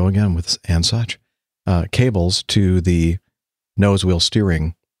there I go again with and such cables to the nose wheel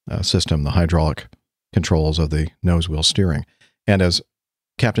steering system, the hydraulic controls of the nose wheel steering. And as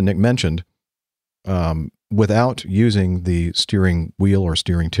Captain Nick mentioned, without using the steering wheel or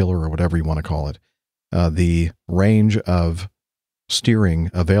steering tiller or whatever you want to call it, the range of steering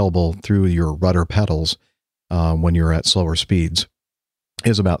available through your rudder pedals when you're at slower speeds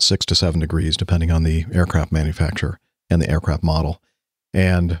is about 6 to 7 degrees, depending on the aircraft manufacturer and the aircraft model.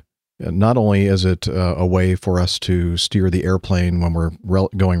 And not only is it a way for us to steer the airplane when we're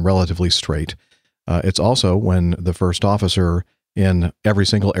going relatively straight, it's also when the first officer in every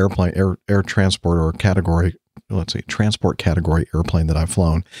single airplane, air transport or category, let's see, transport category airplane that I've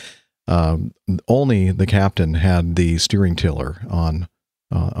flown, only the captain had the steering tiller on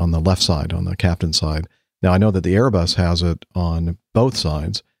the left side, on the captain's side. Now, I know that the Airbus has it on both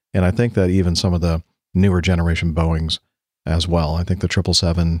sides, and I think that even some of the newer generation Boeings as well. I think the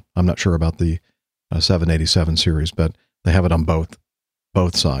 777, I'm not sure about the 787 series, but they have it on both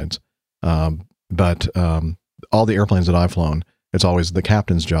sides. But all the airplanes that I've flown, it's always the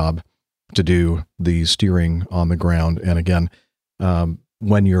captain's job to do the steering on the ground. And again,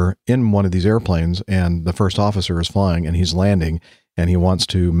 when you're in one of these airplanes and the first officer is flying and he's landing and he wants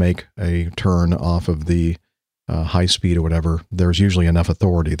to make a turn off of the high speed or whatever, there's usually enough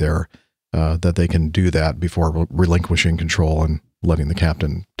authority there that they can do that before relinquishing control and letting the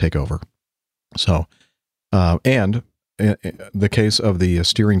captain take over. So, and in the case of the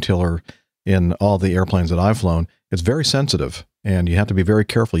steering tiller in all the airplanes that I've flown, it's very sensitive and you have to be very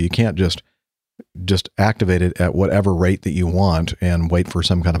careful. You can't just activate it at whatever rate that you want and wait for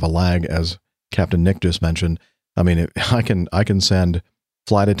some kind of a lag, as Captain Nick just mentioned. I mean, I can send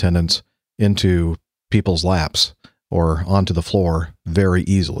flight attendants into people's laps or onto the floor very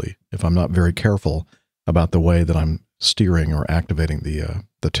easily if I'm not very careful about the way that I'm steering or activating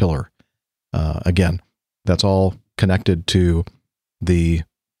the tiller. Again, that's all connected to the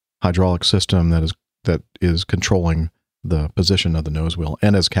hydraulic system that is controlling the position of the nose wheel.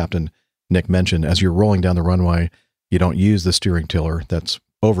 And as Captain Nick mentioned, as you're rolling down the runway, you don't use the steering tiller. That's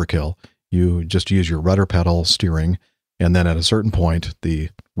overkill. You just use your rudder pedal steering, and then at a certain point, the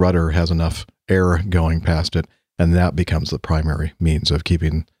rudder has enough air going past it, and that becomes the primary means of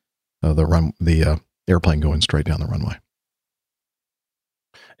keeping the airplane going straight down the runway.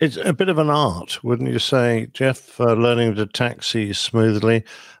 It's a bit of an art, wouldn't you say, Jeff, learning to taxi smoothly?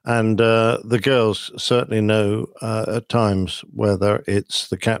 And the girls certainly know at times whether it's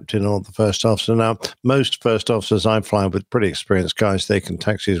the captain or the first officer. Now, most first officers I fly with, pretty experienced guys, they can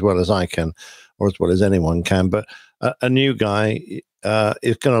taxi as well as I can, or as well as anyone can. But a new guy,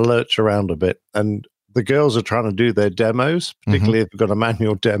 it's going to lurch around a bit. And the girls are trying to do their demos, particularly if you've got a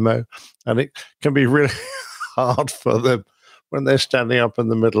manual demo, and it can be really hard for them when they're standing up in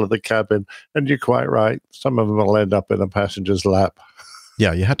the middle of the cabin. And you're quite right. Some of them will end up in a passenger's lap.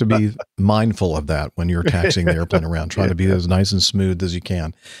 Yeah, you have to be mindful of that when you're taxiing the airplane around, trying to be as nice and smooth as you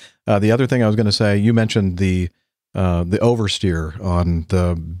can. The other thing I was going to say, you mentioned the oversteer on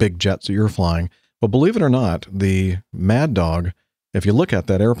the big jets that you're flying. Well, believe it or not, the Mad Dog, if you look at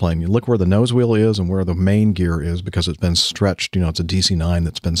that airplane, you look where the nose wheel is and where the main gear is, because it's been stretched, it's a DC-9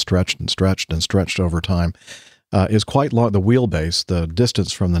 that's been stretched and stretched and stretched over time, is quite long. The wheelbase, the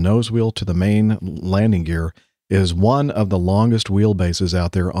distance from the nose wheel to the main landing gear, is one of the longest wheelbases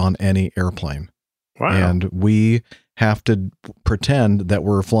out there on any airplane. Wow. And we have to pretend that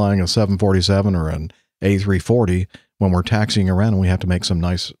we're flying a 747 or an A340 when we're taxiing around, and we have to make some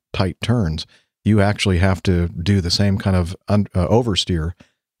nice tight turns. You actually have to do the same kind of oversteer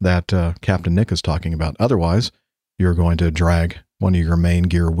that Captain Nick is talking about. Otherwise, you're going to drag one of your main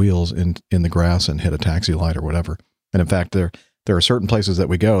gear wheels in the grass and hit a taxi light or whatever. And in fact, there are certain places that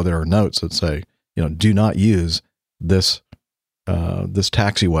we go, there are notes that say, do not use this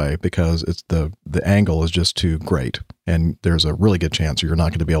taxiway because it's the angle is just too great. And there's a really good chance you're not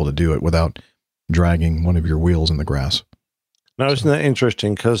going to be able to do it without dragging one of your wheels in the grass. Now, isn't that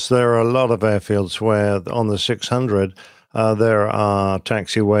interesting? Because there are a lot of airfields where on the 600, there are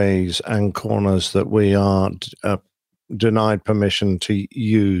taxiways and corners that we are denied permission to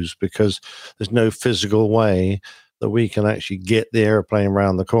use because there's no physical way that we can actually get the airplane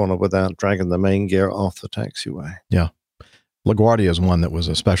around the corner without dragging the main gear off the taxiway. Yeah. LaGuardia is one that was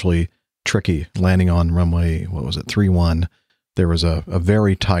especially tricky, landing on runway, 31. There was a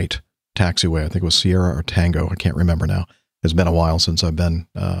very tight taxiway. I think it was Sierra or Tango. I can't remember now. It's been a while since I've been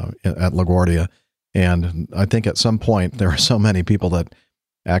at LaGuardia. And I think at some point there are so many people that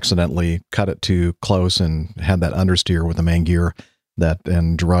accidentally cut it too close and had that understeer with the main gear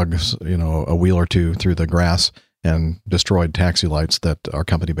and drug, a wheel or two through the grass and destroyed taxi lights that our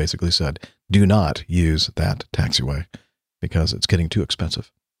company basically said, do not use that taxiway because it's getting too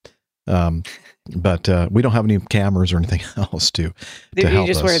expensive. But we don't have any cameras or anything else to help you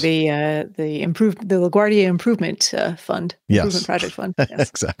just us. wear the LaGuardia Improvement Fund, Improvement Project Fund. Yes.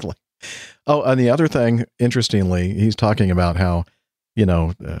 Exactly. Oh, and the other thing, interestingly, he's talking about how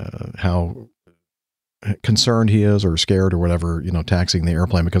concerned he is or scared or whatever, taxiing the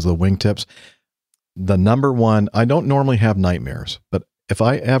airplane because of the wingtips. The number one, I don't normally have nightmares, but if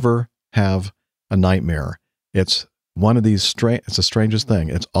I ever have a nightmare, it's one of these it's the strangest thing.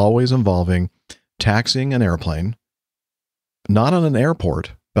 It's always involving taxiing an airplane, not on an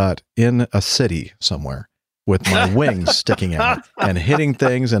airport, but in a city somewhere with my wings sticking out and hitting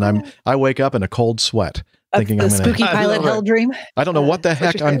things. And I wake up in a cold sweat thinking I'm going to spooky pilot hell dream. I don't know what the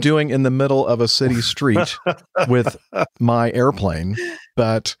heck I'm doing in the middle of a city street with my airplane,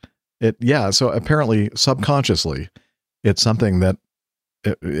 but so apparently subconsciously it's something that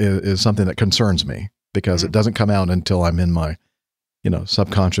is something that concerns me because it doesn't come out until I'm in my,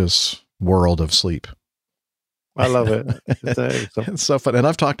 subconscious world of sleep. I love it. It's so fun. And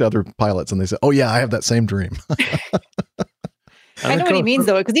I've talked to other pilots and they say, oh yeah, I have that same dream. I know what he means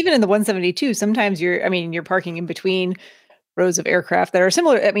though, because even in the 172, sometimes you're parking in between rows of aircraft that are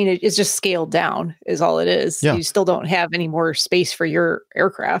similar. I mean, it's just scaled down is all it is. Yeah. You still don't have any more space for your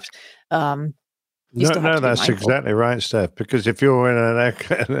aircraft. No, that's exactly right, Steph. Because if you're in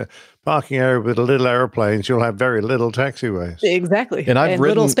a parking area with little airplanes, you'll have very little taxiways. Exactly. And I've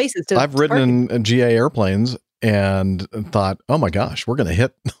ridden little spaces I've ridden in GA airplanes and thought, oh my gosh, we're going to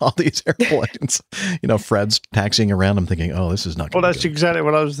hit all these airplanes. Fred's taxiing around. I'm thinking, oh, this is not good. Well, that's exactly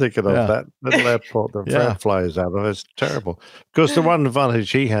what I was thinking of. That little airport that Fred flies out of. It's terrible. Because the one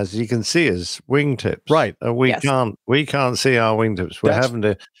advantage he has, you can see his wingtips. Right. We can't see our wingtips. We're having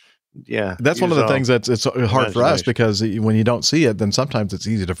to. Yeah, that's one of the things that's it's hard for us because when you don't see it, then sometimes it's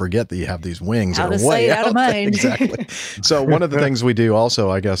easy to forget that you have these wings out that of are way sight, out of mind. Exactly. So one of the things we do also,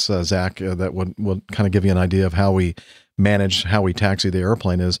 I guess, Zach, that will kind of give you an idea of how we manage how we taxi the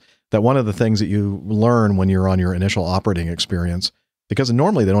airplane is that one of the things that you learn when you're on your initial operating experience, because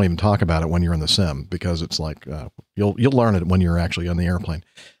normally they don't even talk about it when you're in the sim because it's like you'll learn it when you're actually on the airplane.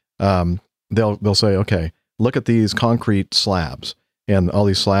 They'll say, okay, look at these concrete slabs. And all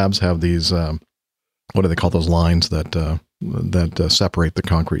these slabs have these, what do they call those lines that separate the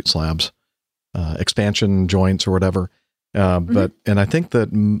concrete slabs? Expansion joints or whatever. And I think that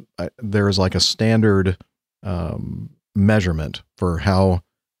there is like a standard measurement for how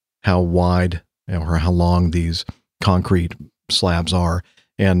wide or how long these concrete slabs are.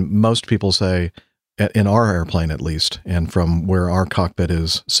 And most people say in our airplane at least, and from where our cockpit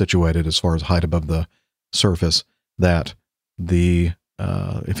is situated as far as height above the surface, that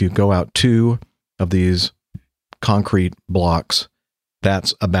if you go out 2 of these concrete blocks,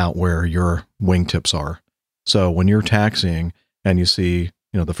 that's about where your wingtips are. So when you're taxiing and you see,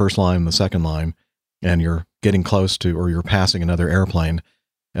 the first line and the second line, and you're getting close to, or you're passing another airplane,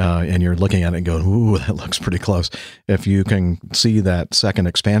 and you're looking at it and going, ooh, that looks pretty close. If you can see that second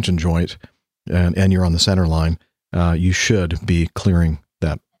expansion joint and you're on the center line, you should be clearing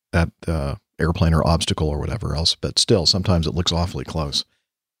that airplane or obstacle or whatever else. But still, sometimes it looks awfully close.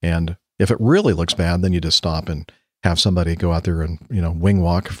 And if it really looks bad, then you just stop and have somebody go out there and, wing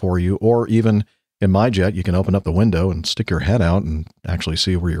walk for you. Or even in my jet, you can open up the window and stick your head out and actually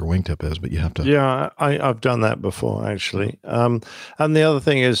see where your wingtip is, but you have to. Yeah, I've done that before, actually. And the other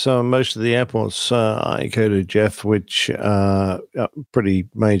thing is most of the airports I go to, Jeff, which are pretty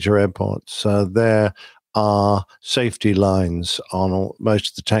major airports, there are safety lines on most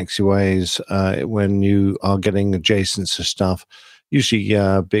of the taxiways when you are getting adjacent to stuff, usually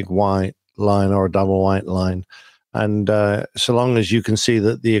a big white line or a double white line. And so long as you can see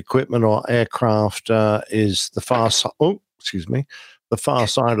that the equipment or aircraft is the far side, the far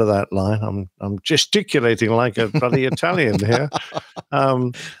side of that line. I'm gesticulating like a bloody Italian here.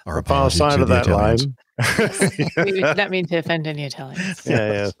 The far side of that line. We did not mean to offend any Italians.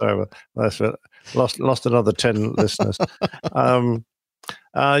 Yeah. Sorry, that's it. Lost another 10 listeners. So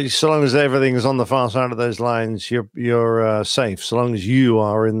long as everything is on the far side of those lines, you're safe. So long as you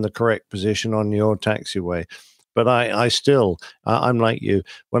are in the correct position on your taxiway. But I still, I'm like you.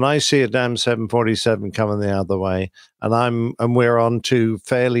 When I see a damn 747 coming the other way, and we're on 2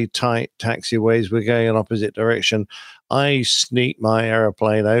 fairly tight taxiways, we're going in opposite direction, I sneak my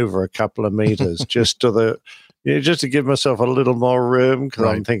airplane over a couple of meters just to give myself a little more room, because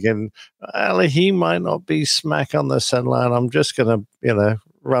I'm thinking, well, he might not be smack on the center line. I'm just going to,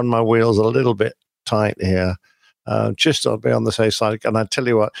 run my wheels a little bit tight here. Just to be on the safe side. And I tell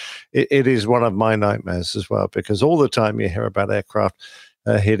you what, it is one of my nightmares as well, because all the time you hear about aircraft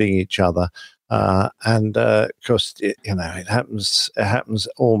hitting each other. And of course, it happens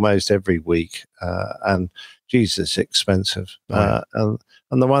almost every week. And Jesus, expensive. And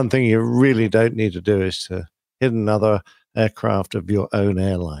the one thing you really don't need to do is to hit another aircraft of your own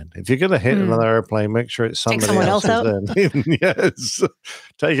airline. If you're going to hit another airplane, make sure it's somebody else out. Yes,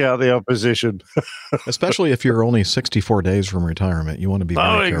 take out the opposition. Especially if you're only 64 days from retirement, you want to be very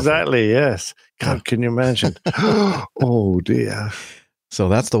careful. Exactly. Yes. God, can you imagine? Oh dear. So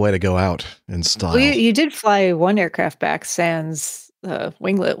that's the way to go out in style. Well, you did fly one aircraft back sans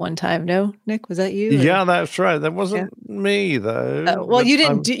winglet one time, no, Nick? Was that you? Yeah, that's right. That wasn't me, though. Well, you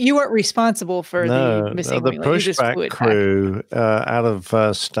didn't. You weren't responsible for the missing the winglet. pushback crew out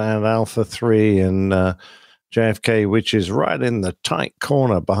of Stand Alpha 3 and JFK, which is right in the tight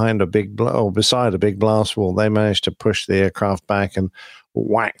corner beside a big blast wall. They managed to push the aircraft back and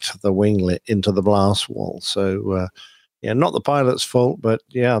whacked the winglet into the blast wall. So, not the pilot's fault, but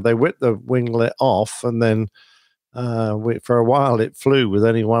they whipped the winglet off, and then for a while it flew with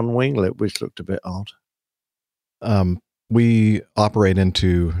only one winglet, which looked a bit odd. We operate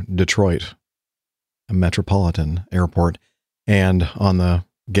into Detroit, a metropolitan airport, and on the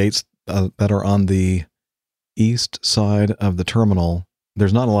gates that are on the east side of the terminal,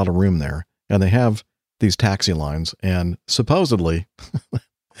 there's not a lot of room there, and they have these taxi lines, and supposedly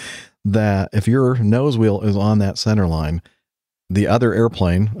that if your nose wheel is on that center line, the other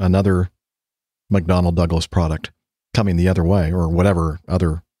airplane, another McDonnell Douglas product coming the other way, or whatever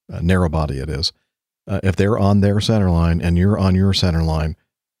other narrow body it is, if they're on their center line and you're on your center line,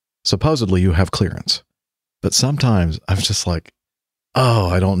 supposedly you have clearance. But sometimes I'm just like, oh,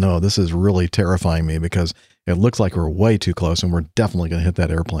 I don't know. This is really terrifying me, because it looks like we're way too close and we're definitely going to hit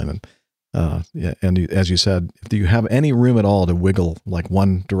that airplane. And as you said, if you have any room at all to wiggle like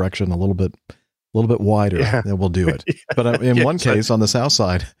one direction a little bit wider, then we'll do it. But in one case on the south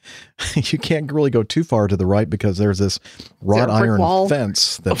side, you can't really go too far to the right, because there's this wrought iron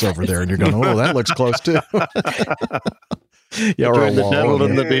fence that's over there, and you're going, oh, that looks close too. Or a the wall. Devil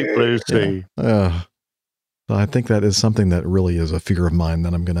and the Deep Blue Sea. So I think that is something that really is a fear of mine,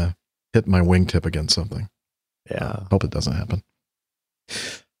 that I'm going to hit my wingtip against something. Yeah. Hope it doesn't happen.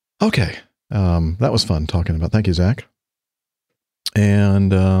 Okay. That was fun talking about. Thank you, Zach.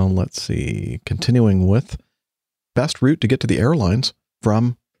 And let's see, continuing with best route to get to the airlines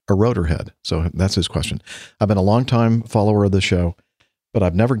from a rotorhead. So that's his question. I've been a long-time follower of the show, but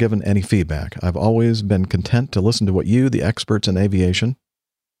I've never given any feedback. I've always been content to listen to what you, the experts in aviation,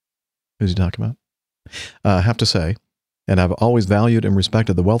 who's he talking about, have to say. and I've always valued and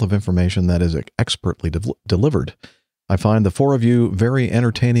respected the wealth of information that is expertly delivered. I find the four of you very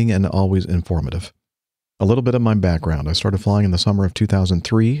entertaining and always informative. A little bit of my background. I started flying in the summer of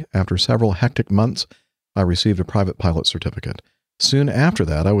 2003. After several hectic months, I received a private pilot certificate. Soon after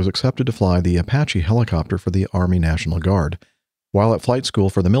that, I was accepted to fly the Apache helicopter for the Army National Guard. While at flight school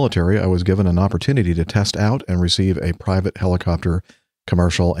for the military, I was given an opportunity to test out and receive a private helicopter,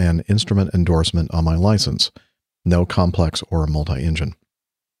 commercial, and instrument endorsement on my license. No complex or multi-engine.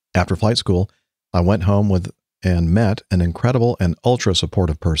 After flight school, I went home with and met an incredible and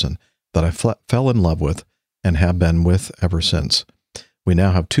ultra-supportive person that I fell in love with and have been with ever since. We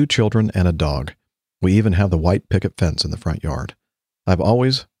now have 2 children and a dog. We even have the white picket fence in the front yard. I've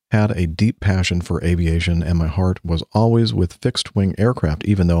always had a deep passion for aviation, and my heart was always with fixed-wing aircraft,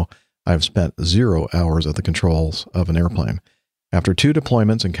 even though I've spent 0 hours at the controls of an airplane. After 2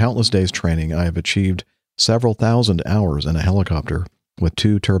 deployments and countless days training, I have achieved several thousand hours in a helicopter with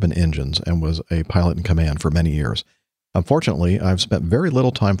 2 turbine engines and was a pilot in command for many years. Unfortunately, I've spent very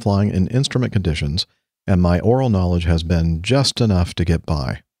little time flying in instrument conditions, and my oral knowledge has been just enough to get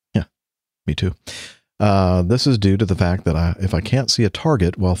by. Yeah, me too. This is due to the fact that if I can't see a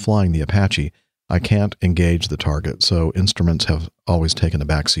target while flying the Apache, I can't engage the target, so instruments have always taken a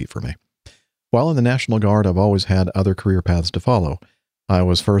backseat for me. While in the National Guard, I've always had other career paths to follow. I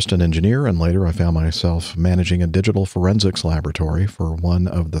was first an engineer, and later I found myself managing a digital forensics laboratory for one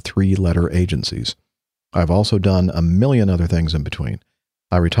of the 3-letter agencies. I've also done a million other things in between.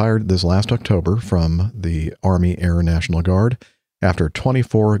 I retired this last October from the Army Air National Guard after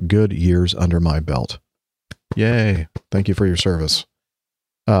 24 good years under my belt. Yay. Thank you for your service.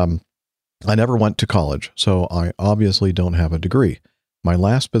 I never went to college, so I obviously don't have a degree. My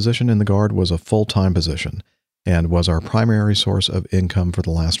last position in the Guard was a full-time position and was our primary source of income for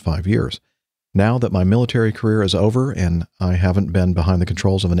the last 5 years. Now that my military career is over and I haven't been behind the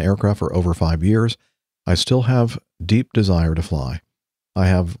controls of an aircraft for over 5 years, I still have deep desire to fly. I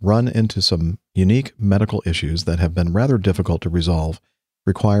have run into some unique medical issues that have been rather difficult to resolve,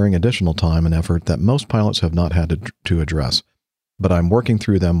 requiring additional time and effort that most pilots have not had to address, but I'm working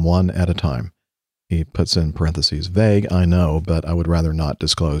through them one at a time. He puts in parentheses, vague, I know, but I would rather not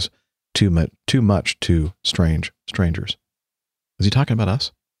disclose too much to strangers. Is he talking about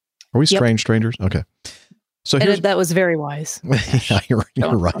us? Are we strange strangers? Okay. So that was very wise. Yeah, you're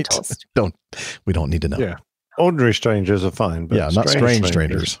right. We don't need to know. Yeah. Ordinary strangers are fine, but not strange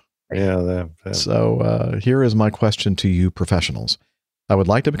strangers. Yeah. So here is my question to you professionals. I would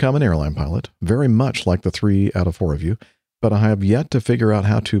like to become an airline pilot, very much like the 3 out of 4 of you, but I have yet to figure out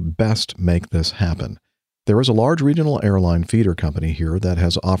how to best make this happen. There is a large regional airline feeder company here that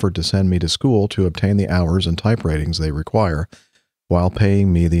has offered to send me to school to obtain the hours and type ratings they require while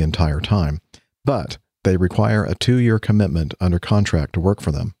paying me the entire time. But they require a 2-year commitment under contract to work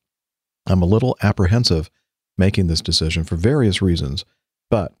for them. I'm a little apprehensive making this decision for various reasons,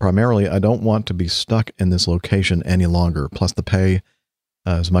 but primarily I don't want to be stuck in this location any longer. Plus the pay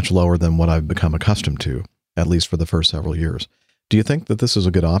is much lower than what I've become accustomed to, at least for the first several years. Do you think that this is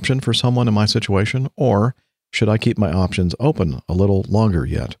a good option for someone in my situation, or should I keep my options open a little longer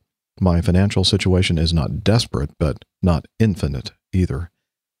yet? My financial situation is not desperate, but not infinite either.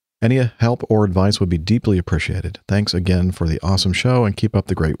 Any help or advice would be deeply appreciated. Thanks again for the awesome show and keep up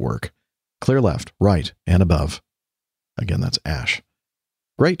the great work. Clear left, right, and above. Again, that's Ash.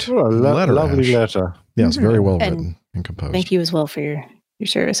 Great letter, lovely Ash. letter. Yes, very well written and composed. Thank you as well for your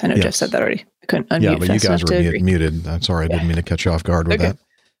service. I know Jeff said that already. I couldn't unmute. Yeah, but you guys were muted. I'm sorry, I didn't mean to catch you off guard with that.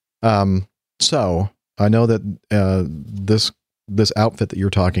 So I know that this outfit that you're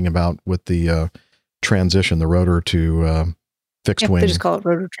talking about with the transition, the rotor to fixed wing. They just call it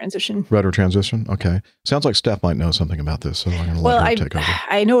rotor transition. Rotor transition. Okay. Sounds like Steph might know something about this, so I'm going to let her take over.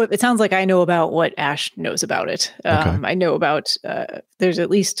 I know it sounds like I know about what Ash knows about it. I know about there's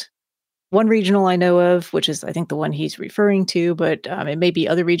at least one regional I know of, which is I think the one he's referring to, but it may be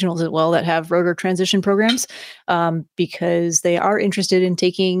other regionals as well that have rotor transition programs because they are interested in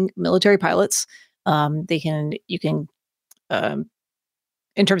taking military pilots. You can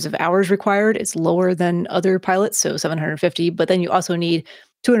in terms of hours required, it's lower than other pilots, so 750, but then you also need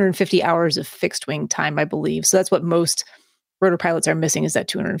 250 hours of fixed wing time, I believe. So that's what most rotor pilots are missing, is that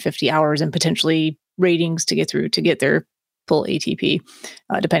 250 hours and potentially ratings to get through to get their full ATP,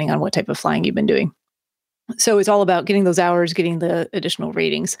 depending on what type of flying you've been doing. So it's all about getting those hours, getting the additional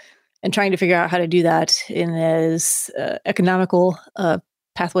ratings, and trying to figure out how to do that in as economical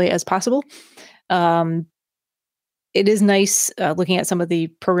pathway as possible. It is nice looking at some of the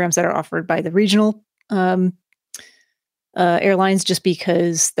programs that are offered by the regional airlines, just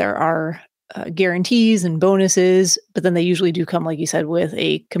because there are guarantees and bonuses, but then they usually do come, like you said, with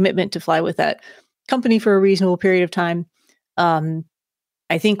a commitment to fly with that company for a reasonable period of time.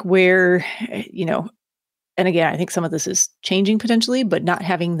 I think where, and again, I think some of this is changing potentially, but not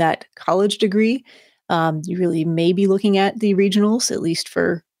having that college degree, you really may be looking at the regionals, at least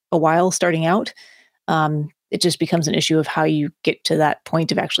for a while starting out. It just becomes an issue of how you get to that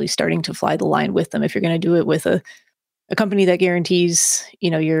point of actually starting to fly the line with them. If you're going to do it with a company that guarantees,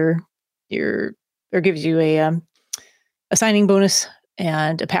 or gives you a signing bonus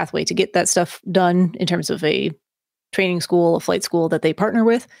and a pathway to get that stuff done in terms of a training school, a flight school that they partner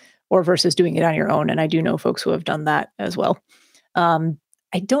with, or versus doing it on your own. And I do know folks who have done that as well.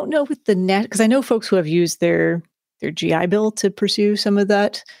 I don't know with the net, because I know folks who have used their GI Bill to pursue some of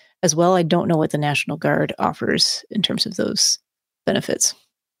that as well. I don't know what the National Guard offers in terms of those benefits.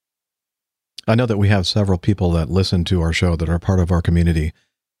 I know that we have several people that listen to our show that are part of our community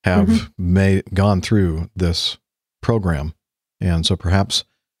have gone through this program. And so perhaps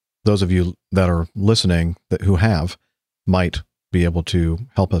those of you that are listening who have might be able to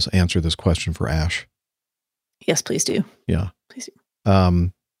help us answer this question for Ash. Yes, please do. Yeah. Please do.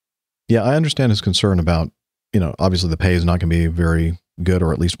 Yeah, I understand his concern about, obviously the pay is not going to be very good,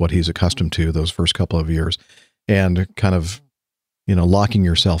 or at least what he's accustomed to those first couple of years, and kind of, locking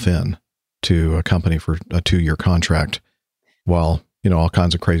yourself in to a company for a 2-year contract while, all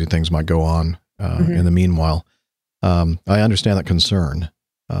kinds of crazy things might go on in the meanwhile. I understand that concern.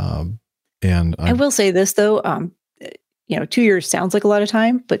 And I will say this though, 2 years sounds like a lot of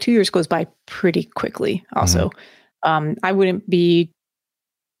time, but 2 years goes by pretty quickly also. I wouldn't be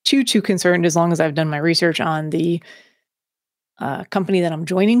too concerned as long as I've done my research on the company that I'm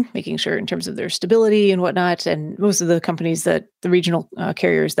joining, making sure in terms of their stability and whatnot. And most of the companies the regional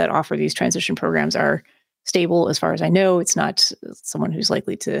carriers that offer these transition programs are stable as far as I know. It's not someone who's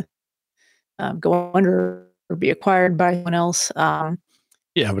likely to go under or be acquired by someone else.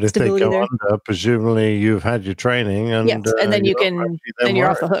 Yeah, but if they go under, presumably you've had your training, and yes, and then you're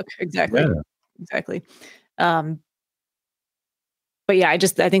off the hook. Exactly. Yeah. Exactly. But yeah, I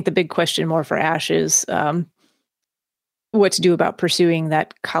think the big question more for Ash is what to do about pursuing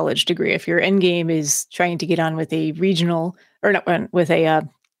that college degree. If your end game is trying to get on with a regional or not with a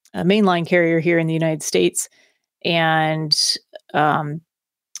mainline carrier here in the United States, and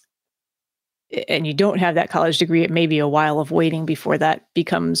you don't have that college degree, it may be a while of waiting before that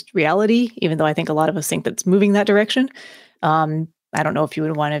becomes reality, even though I think a lot of us think that's moving that direction. I don't know if you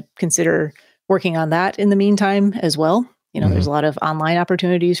would want to consider working on that in the meantime as well. There's a lot of online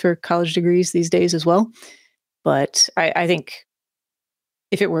opportunities for college degrees these days as well. But I think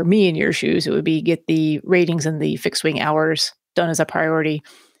if it were me in your shoes, it would be get the ratings and the fixed wing hours done as a priority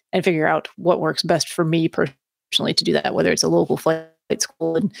and figure out what works best for me personally to do that, whether it's a local flight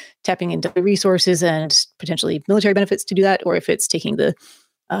school and tapping into the resources and potentially military benefits to do that, or if it's taking the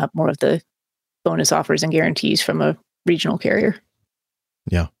more of the bonus offers and guarantees from a regional carrier.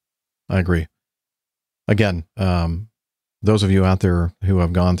 Yeah, I agree. Again, those of you out there who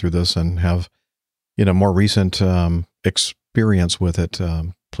have gone through this and have, more recent experience with it,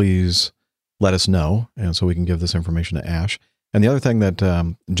 please let us know, and so we can give this information to Ash. And the other thing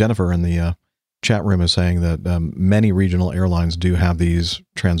that Jennifer in the chat room is saying that many regional airlines do have these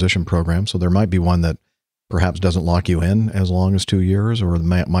transition programs, so there might be one that perhaps doesn't lock you in as long as 2 years, or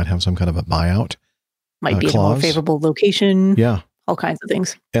might have some kind of a buyout. Might be clause. A more favorable location. Yeah. All kinds of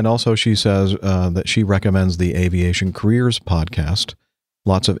things. And also she says that she recommends the Aviation Careers podcast.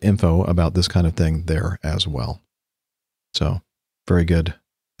 Lots of info about this kind of thing there as well. So very good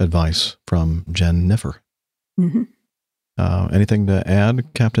advice from Jennifer. Anything to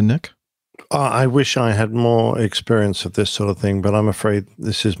add, Captain Nick? I wish I had more experience of this sort of thing, but I'm afraid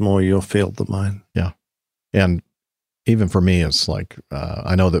this is more your field than mine. Yeah. And even for me, it's like,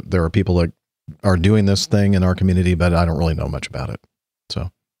 I know that there are people that are doing this thing in our community, but I don't really know much about it.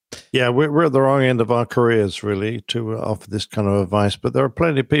 So, yeah, we're at the wrong end of our careers, really, to offer this kind of advice. But there are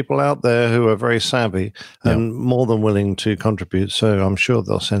plenty of people out there who are very savvy and more than willing to contribute. So I'm sure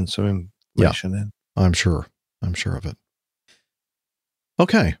they'll send some information in. I'm sure of it.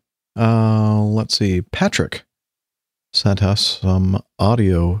 Okay. Let's see. Patrick sent us some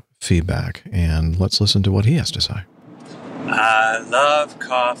audio feedback, and let's listen to what he has to say. I love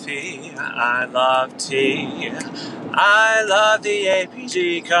coffee, I love tea, I love the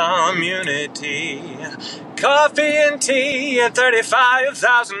APG community. Coffee and tea at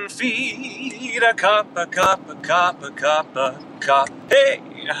 35,000 feet, a cup. Hey!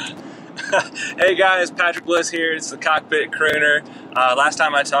 Hey guys, Patrick Bliss here. It's the Cockpit Crooner. Last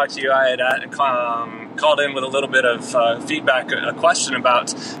time I talked to you, I had caught called in with a little bit of feedback, a question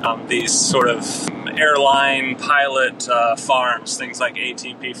about these sort of airline pilot farms, things like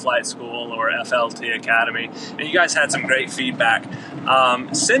ATP Flight School or FLT Academy, and you guys had some great feedback.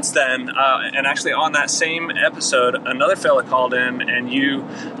 Since then, and actually on that same episode, another fella called in, and you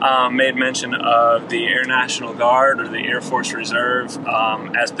made mention of the Air National Guard or the Air Force Reserve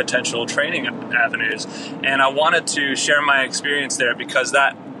as potential training avenues, and I wanted to share my experience there because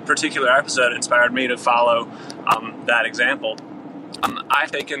that particular episode inspired me to follow that example.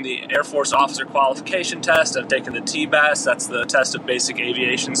 I've taken the Air Force Officer Qualification Test. I've taken the TBAS. That's the test of basic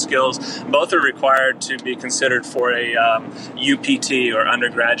aviation skills. Both are required to be considered for a UPT or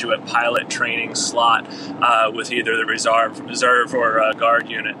undergraduate pilot training slot with either the reserve or Guard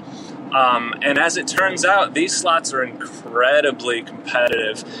unit. And as it turns out, these slots are incredibly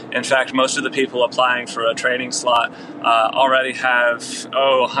competitive. In fact, most of the people applying for a training slot already have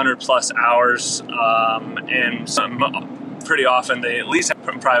 100 plus hours, and some pretty often they at least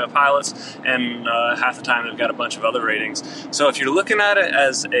have private pilots, and half the time they've got a bunch of other ratings. So if you're looking at it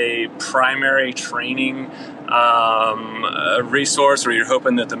as a primary training resource, or you're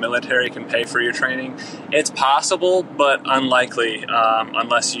hoping that the military can pay for your training, it's possible, but unlikely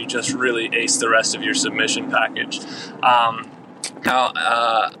unless you just really ace the rest of your submission package.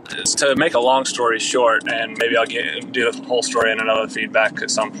 Now, to make a long story short, and maybe I'll do the whole story in another feedback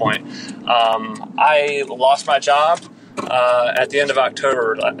at some point, I lost my job at the end of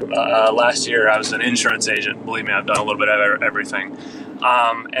October last year. I was an insurance agent. Believe me, I've done a little bit of everything.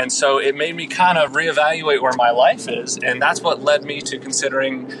 And so it made me kind of reevaluate where my life is, and that's what led me to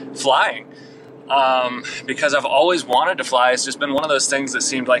considering flying. Because I've always wanted to fly. It's just been one of those things that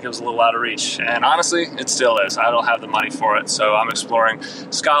seemed like it was a little out of reach. And honestly, it still is. I don't have the money for it. So I'm exploring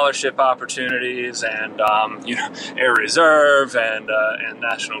scholarship opportunities and, Air Reserve and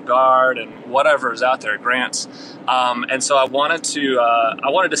National Guard and whatever is out there, grants. And so I wanted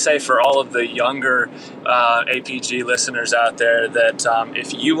to say for all of the younger APG listeners out there that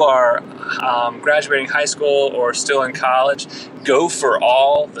if you are graduating high school or still in college, go for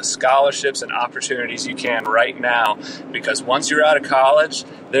all the scholarships and opportunities you can right now, because once you're out of college,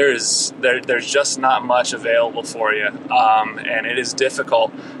 there's just not much available for you, and it is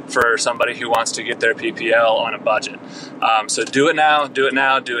difficult for somebody who wants to get their PPL on a budget. So do it now.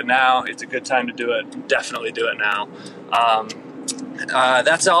 It's a good time to do it. Definitely do it now.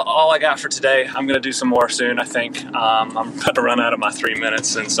 That's all I got for today. I'm going to do some more soon, I think. I'm about to run out of my 3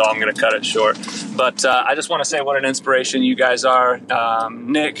 minutes, and so I'm going to cut it short. But I just want to say what an inspiration you guys are.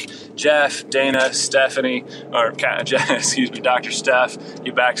 Nick, Jeff, Dana, Stephanie, or excuse me, Dr. Steph,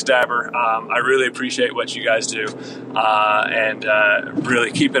 you backstabber. I really appreciate what you guys do, and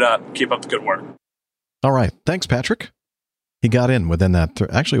really keep it up. Keep up the good work. All right. Thanks, Patrick. He got in within that.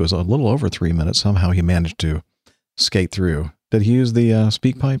 Actually, it was a little over 3 minutes. Somehow he managed to skate through. Did he use the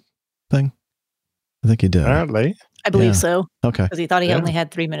speak pipe thing? I think he did. Apparently. I believe so. Okay. Because he thought he only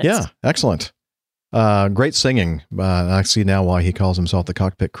had 3 minutes. Yeah, excellent. Great singing. I see now why he calls himself the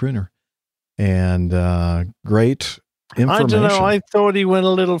cockpit crooner. And great information. I don't know. I thought he went a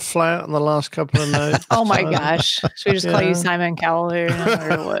little flat on the last couple of notes. Oh my gosh. Should we just call you Simon Cowell here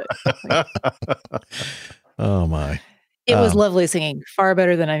or what? Oh my. It was lovely singing. Far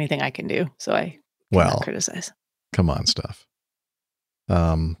better than anything I can do. So I cannot criticize. Come on, Steph.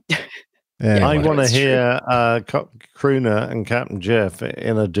 Anyway. I want to hear Crooner and Captain Jeff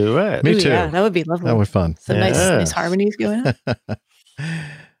in a duet. Me too. Yeah, that would be lovely. That would be fun. Some nice harmonies going on.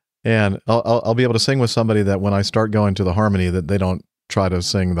 And I'll be able to sing with somebody that when I start going to the harmony, that they don't try to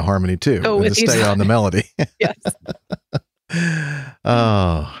sing the harmony too. Oh, and stay on the melody. Yes.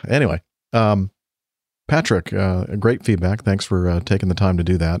 Anyway, Patrick, great feedback. Thanks for taking the time to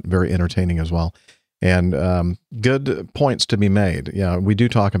do that. Very entertaining as well. And good points to be made. Yeah, we do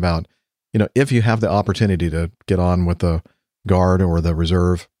talk about, if you have the opportunity to get on with the Guard or the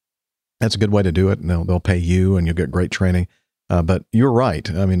Reserve, that's a good way to do it. And they'll pay you and you'll get great training. But you're right.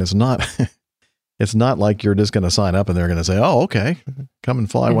 I mean, it's not like you're just going to sign up and they're going to say, oh, okay, come and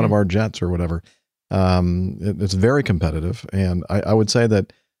fly one of our jets or whatever. It's very competitive. And I would say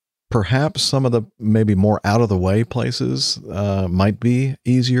that perhaps some of the maybe more out of the way places might be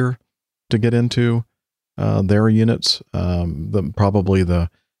easier to get into their units. Probably the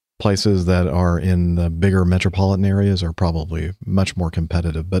places that are in the bigger metropolitan areas are probably much more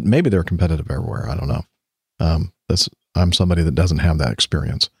competitive, but maybe they're competitive everywhere. I don't know. I'm somebody that doesn't have that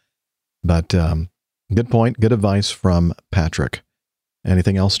experience, but good point. Good advice from Patrick.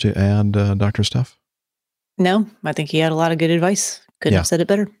 Anything else to add, Dr. Steph? No, I think he had a lot of good advice. Couldn't have said it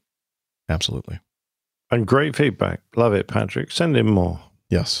better. Absolutely. And great feedback. Love it, Patrick. Send him more.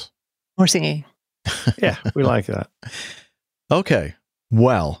 Yes. More singing. Yeah, we like that. Okay.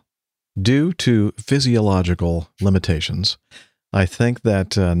 Well, due to physiological limitations, I think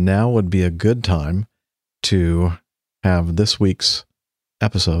that now would be a good time to have this week's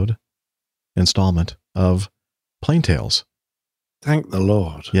installment of Plain Tales. Thank the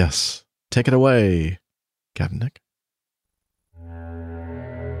Lord. Yes. Take it away, Captain Nick.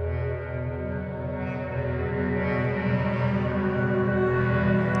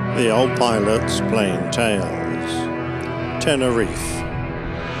 The Old Pilot's Plain Tales. Tenerife.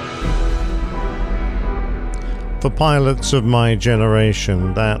 For pilots of my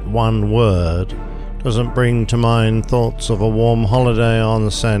generation, that one word doesn't bring to mind thoughts of a warm holiday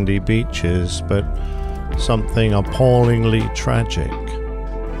on sandy beaches, but something appallingly tragic.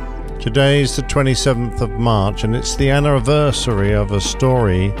 Today's the 27th of March, and it's the anniversary of a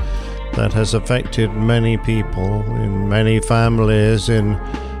story that has affected many people, in many families, in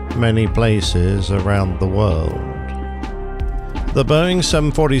many places around the world. The Boeing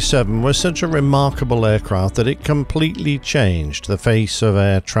 747 was such a remarkable aircraft that it completely changed the face of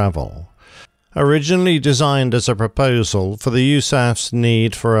air travel. Originally designed as a proposal for the USAF's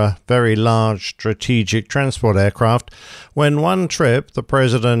need for a very large strategic transport aircraft, when one trip the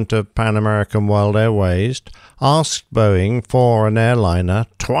president of Pan American World Airways asked Boeing for an airliner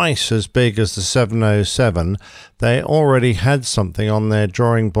twice as big as the 707, they already had something on their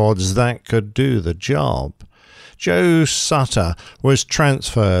drawing boards that could do the job. Joe Sutter was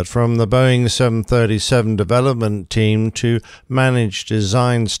transferred from the Boeing 737 development team to manage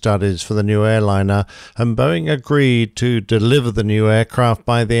design studies for the new airliner, and Boeing agreed to deliver the new aircraft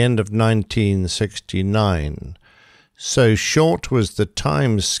by the end of 1969. So short was the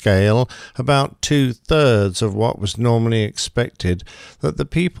time scale, about 2/3 of what was normally expected, that the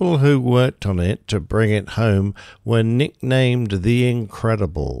people who worked on it to bring it home were nicknamed the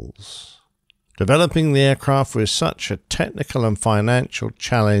Incredibles. Developing the aircraft was such a technical and financial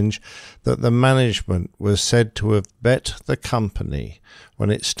challenge that the management was said to have bet the company when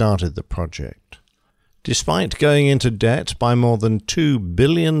it started the project. Despite going into debt by more than $2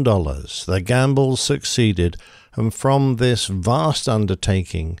 billion, the gamble succeeded, and from this vast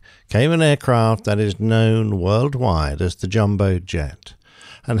undertaking came an aircraft that is known worldwide as the Jumbo Jet,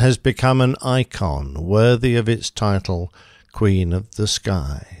 and has become an icon worthy of its title, Queen of the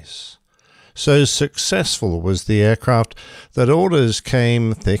Skies. So successful was the aircraft that orders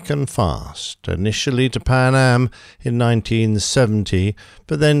came thick and fast, initially to Pan Am in 1970,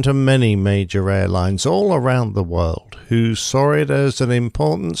 but then to many major airlines all around the world, who saw it as an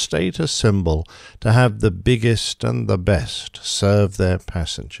important status symbol to have the biggest and the best serve their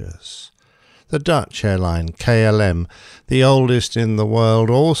passengers. The Dutch airline KLM, the oldest in the world,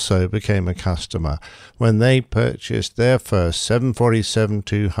 also became a customer when they purchased their first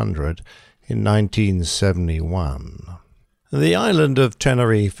 747-200 in 1971. The island of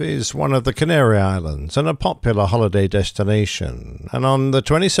Tenerife is one of the Canary Islands and a popular holiday destination, and on the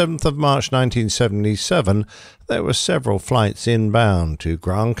 27th of March 1977 there were several flights inbound to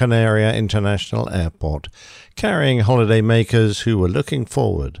Gran Canaria International Airport, carrying holidaymakers who were looking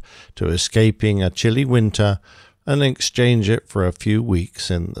forward to escaping a chilly winter and exchange it for a few weeks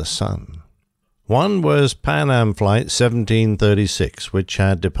in the sun. One was Pan Am Flight 1736, which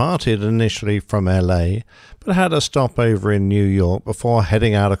had departed initially from LA, but had a stopover in New York before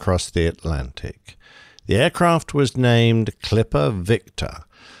heading out across the Atlantic. The aircraft was named Clipper Victor,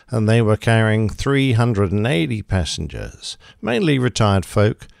 and they were carrying 380 passengers, mainly retired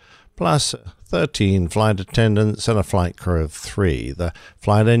folk, plus 13 flight attendants and a flight crew of 3, the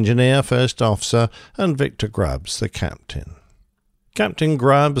flight engineer, first officer, and Victor Grubbs, the captain. Captain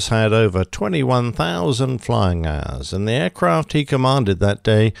Grubbs had over 21,000 flying hours, and the aircraft he commanded that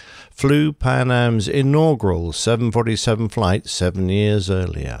day flew Pan Am's inaugural 747 flight 7 years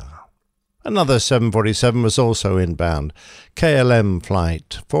earlier. Another 747 was also inbound, KLM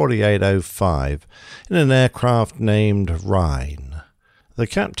Flight 4805, in an aircraft named Rhine. The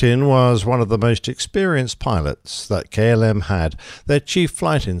captain was one of the most experienced pilots that KLM had, their chief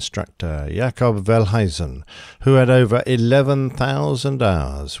flight instructor, Jacob Velheisen, who had over 11,000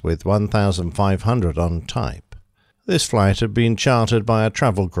 hours with 1,500 on type. This flight had been chartered by a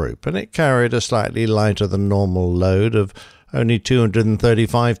travel group, and it carried a slightly lighter than normal load of only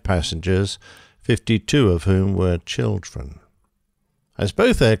 235 passengers, 52 of whom were children. As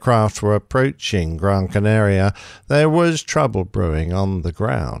both aircraft were approaching Gran Canaria, there was trouble brewing on the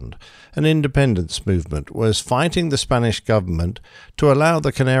ground. An independence movement was fighting the Spanish government to allow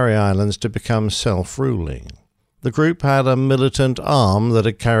the Canary Islands to become self-ruling. The group had a militant arm that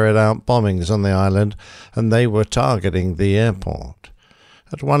had carried out bombings on the island, and they were targeting the airport.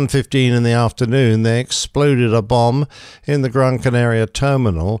 At 1:15 in the afternoon, they exploded a bomb in the Gran Canaria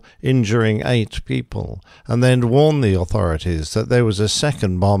terminal, injuring 8 people, and then warned the authorities that there was a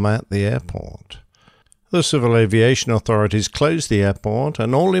second bomb at the airport. The civil aviation authorities closed the airport,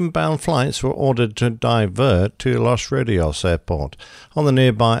 and all inbound flights were ordered to divert to Los Rodios Airport on the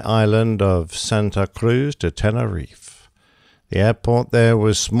nearby island of Santa Cruz de Tenerife. The airport there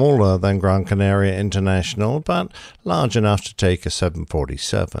was smaller than Gran Canaria International, but large enough to take a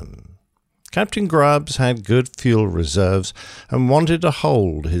 747. Captain Grubbs had good fuel reserves and wanted to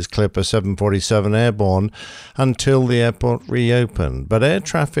hold his Clipper 747 airborne until the airport reopened, but air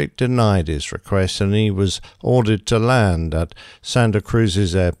traffic denied his request and he was ordered to land at Santa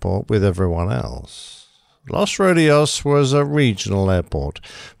Cruz's airport with everyone else. Los Rodios was a regional airport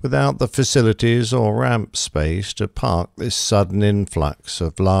without the facilities or ramp space to park this sudden influx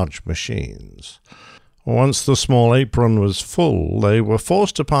of large machines. Once the small apron was full, they were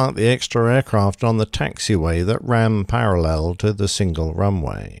forced to park the extra aircraft on the taxiway that ran parallel to the single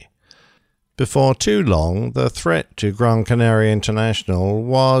runway. Before too long, the threat to Gran Canaria International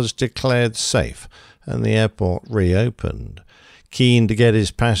was declared safe and the airport reopened. Keen to get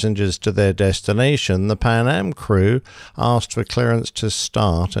his passengers to their destination, the Pan Am crew asked for clearance to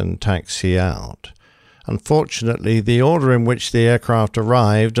start and taxi out. Unfortunately, the order in which the aircraft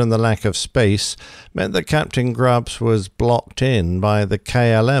arrived and the lack of space meant that Captain Grubbs was blocked in by the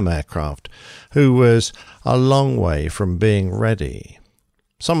KLM aircraft, who was a long way from being ready.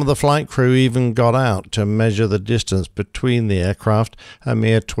 Some of the flight crew even got out to measure the distance between the aircraft, a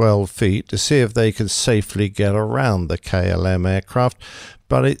mere 12 feet, to see if they could safely get around the KLM aircraft,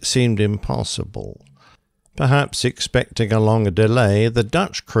 but it seemed impossible. Perhaps expecting a longer delay, the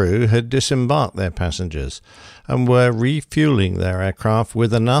Dutch crew had disembarked their passengers and were refueling their aircraft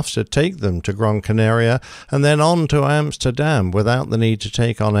with enough to take them to Gran Canaria and then on to Amsterdam without the need to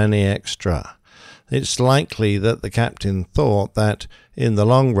take on any extra. It's likely that the captain thought that, in the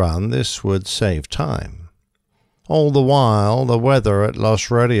long run, this would save time. All the while, the weather at Los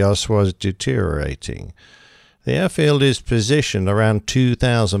Rodios was deteriorating. The airfield is positioned around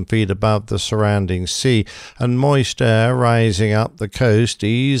 2,000 feet above the surrounding sea, and moist air rising up the coast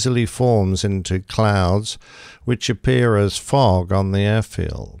easily forms into clouds, which appear as fog on the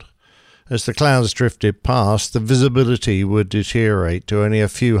airfield. As the clouds drifted past, the visibility would deteriorate to only a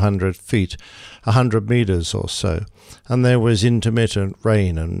few hundred feet, 100 meters or so, and there was intermittent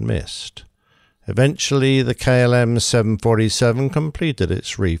rain and mist. Eventually, the KLM 747 completed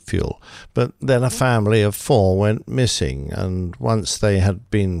its refuel, but then a family of 4 went missing, and once they had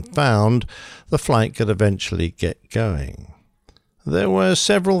been found, the flight could eventually get going. There were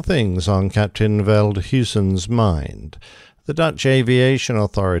several things on Captain Veldhuizen's mind. The Dutch aviation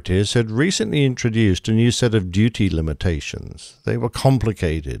authorities had recently introduced a new set of duty limitations. They were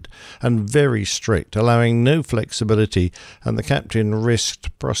complicated and very strict, allowing no flexibility, and the captain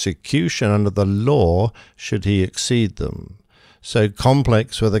risked prosecution under the law should he exceed them. So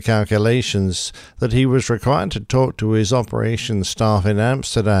complex were the calculations that he was required to talk to his operations staff in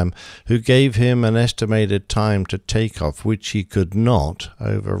Amsterdam, who gave him an estimated time to take off which he could not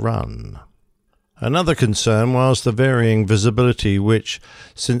overrun. Another concern was the varying visibility which,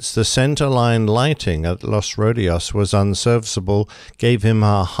 since the centre-line lighting at Los Rodios was unserviceable, gave him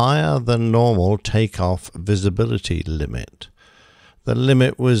a higher than normal take-off visibility limit. The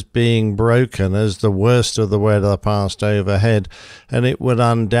limit was being broken as the worst of the weather passed overhead, and it would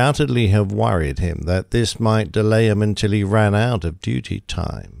undoubtedly have worried him that this might delay him until he ran out of duty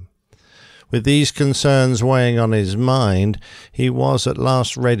time. With these concerns weighing on his mind, he was at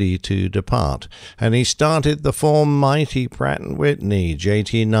last ready to depart, and he started the 4 mighty Pratt & Whitney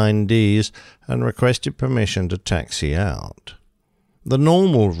JT9Ds and requested permission to taxi out. The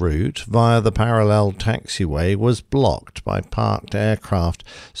normal route via the parallel taxiway was blocked by parked aircraft,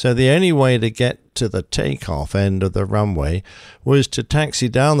 so the only way to get to the takeoff end of the runway was to taxi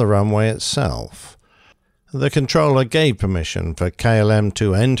down the runway itself. The controller gave permission for KLM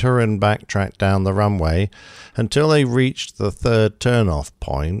to enter and backtrack down the runway until they reached the 3rd turn-off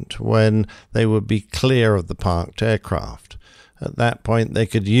point, when they would be clear of the parked aircraft. At that point, they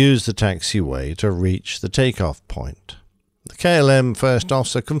could use the taxiway to reach the takeoff point. The KLM first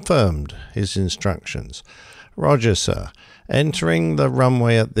officer confirmed his instructions. "Roger, sir. Entering the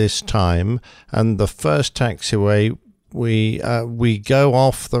runway at this time, and the first taxiway we go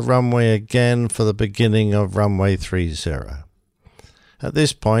off the runway again for the beginning of runway 30. At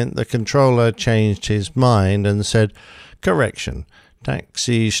this point, the controller changed his mind and said, "Correction,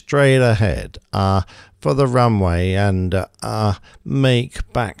 taxi straight ahead, for the runway and,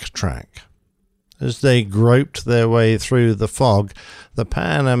 make backtrack." As they groped their way through the fog, the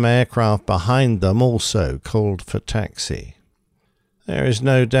Pan Am aircraft behind them also called for taxi. There is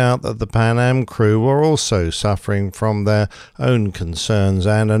no doubt that the Pan Am crew were also suffering from their own concerns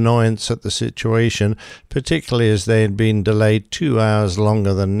and annoyance at the situation, particularly as they had been delayed 2 hours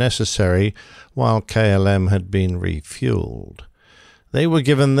longer than necessary while KLM had been refueled. They were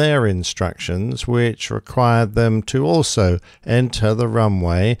given their instructions, which required them to also enter the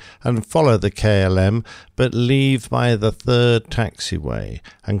runway and follow the KLM, but leave by the third taxiway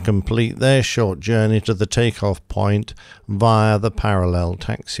and complete their short journey to the takeoff point via the parallel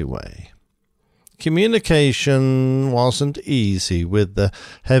taxiway. Communication wasn't easy with the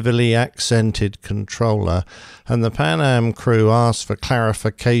heavily accented controller, and the Pan Am crew asked for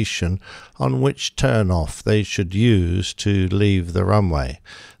clarification on which turn-off they should use to leave the runway.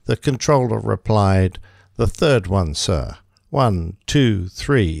 The controller replied, "The third one, sir. 1, 2,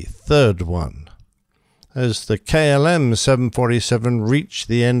 3, third one." As the KLM 747 reached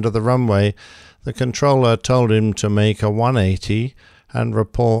the end of the runway, the controller told him to make a 180 and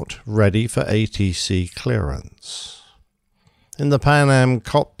report ready for ATC clearance. In the Pan Am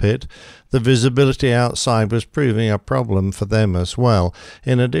cockpit, the visibility outside was proving a problem for them as well.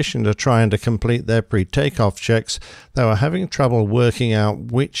 In addition to trying to complete their pre-takeoff checks, they were having trouble working out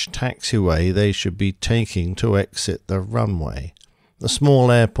which taxiway they should be taking to exit the runway. The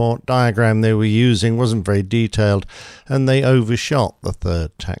small airport diagram they were using wasn't very detailed, and they overshot the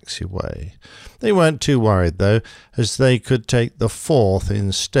third taxiway. They weren't too worried, though, as they could take the fourth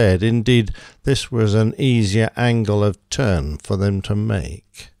instead. Indeed, this was an easier angle of turn for them to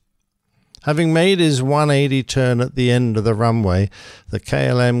make. Having made his 180 turn at the end of the runway, the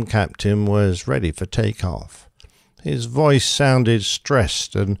KLM captain was ready for takeoff. His voice sounded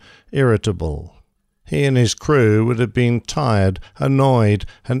stressed and irritable. He and his crew would have been tired, annoyed,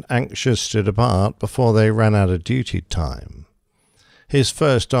 and anxious to depart before they ran out of duty time. His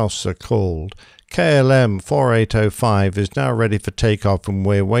first officer called, "KLM 4805 is now ready for takeoff and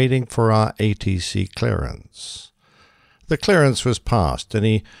we're waiting for our ATC clearance." The clearance was passed and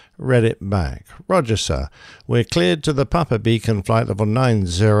he read it back. "Roger, sir. We're cleared to the Papa Beacon flight level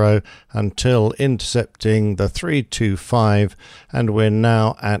 90 until intercepting the 325 and we're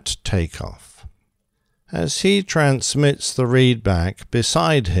now at takeoff." As he transmits the readback,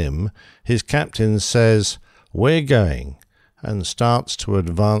 beside him, his captain says, "We're going," and starts to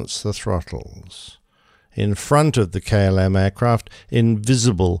advance the throttles. In front of the KLM aircraft,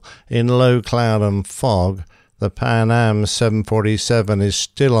 invisible in low cloud and fog, the Pan Am 747 is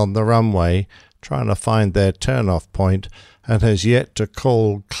still on the runway, trying to find their turn-off point, and has yet to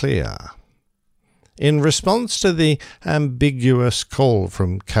call clear. In response to the ambiguous call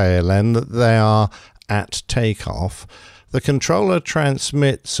from KLM that they are at takeoff, the controller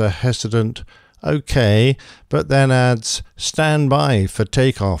transmits a hesitant "okay," but then adds "stand by for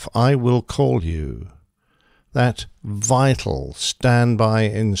takeoff, I will call you." That vital standby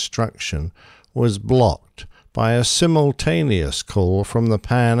instruction was blocked by a simultaneous call from the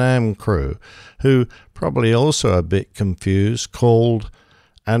Pan Am crew, who, probably also a bit confused, called,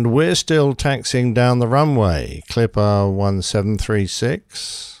 "And we're still taxiing down the runway, Clipper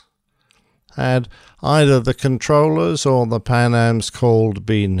 1736. Had either the controllers or the Pan Am's call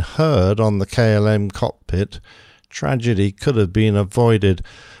been heard on the KLM cockpit, tragedy could have been avoided,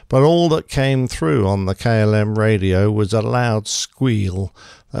 but all that came through on the KLM radio was a loud squeal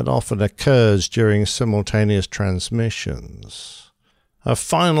that often occurs during simultaneous transmissions. A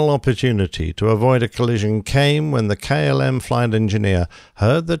final opportunity to avoid a collision came when the KLM flight engineer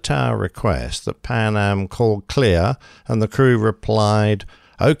heard the tower request that Pan Am call clear, and the crew replied,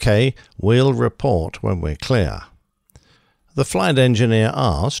 "Okay, we'll report when we're clear." The flight engineer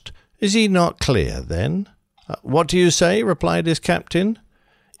asked, "Is he not clear then?" "What do you say?" replied his captain.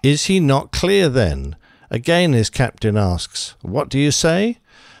 "Is he not clear then?" Again his captain asks, "What do you say?"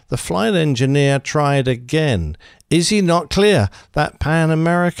 The flight engineer tried again. "Is he not clear, that Pan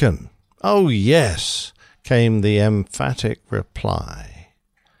American?" "Oh, yes," came the emphatic reply.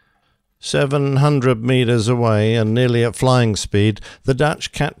 700 meters away and nearly at flying speed, the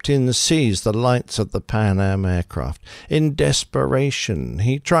Dutch captain sees the lights of the Pan Am aircraft. In desperation,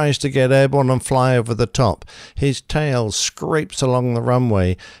 he tries to get airborne and fly over the top. His tail scrapes along the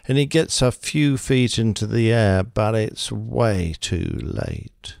runway, and he gets a few feet into the air, but it's way too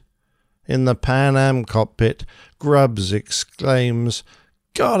late. In the Pan Am cockpit, Grubbs exclaims,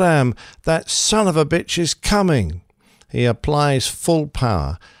 "Goddamn, that son of a bitch is coming!" He applies full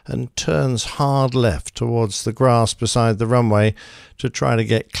power and turns hard left towards the grass beside the runway to try to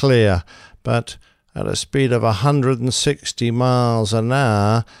get clear, but at a speed of 160 miles an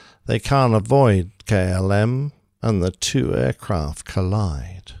hour, They can't avoid KLM, and the two aircraft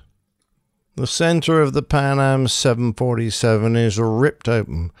collide. The center of the Pan Am 747 is ripped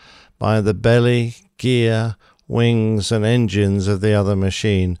open by the belly, gear, wings and engines of the other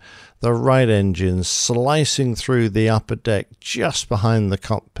machine, the right engine slicing through the upper deck just behind the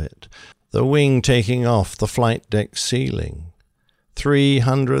cockpit, the wing taking off the flight deck ceiling.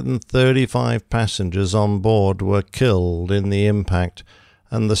 335 passengers on board were killed in the impact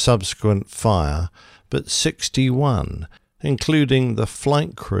and the subsequent fire, but 61, including the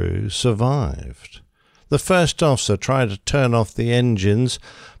flight crew, survived. The first officer tried to turn off the engines,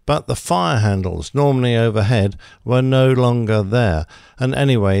 but the fire handles, normally overhead, were no longer there, and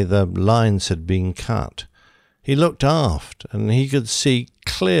anyway the lines had been cut. He looked aft, and he could see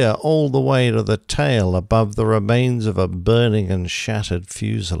clear all the way to the tail above the remains of a burning and shattered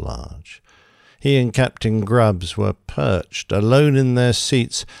fuselage. He and Captain Grubbs were perched, alone in their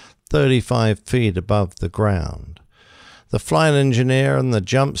seats, 35 feet above the ground. The flight engineer and the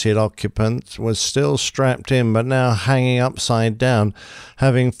jump seat occupant was still strapped in, but now hanging upside down,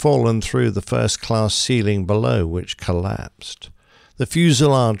 having fallen through the first-class ceiling below, which collapsed. The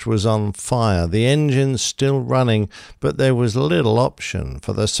fuselage was on fire, the engines still running, but there was little option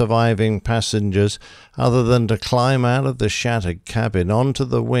for the surviving passengers other than to climb out of the shattered cabin onto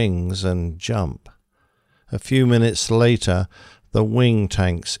the wings and jump. A few minutes later, the wing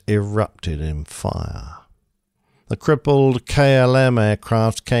tanks erupted in fire. The crippled KLM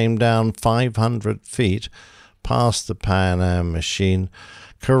aircraft came down 500 feet past the Pan Am machine,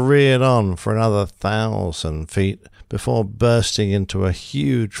 careered on for another 1,000 feet before bursting into a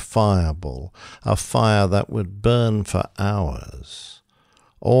huge fireball, a fire that would burn for hours.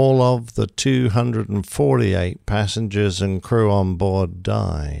 All of the 248 passengers and crew on board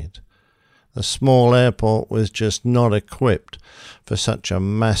died. The small airport was just not equipped for such a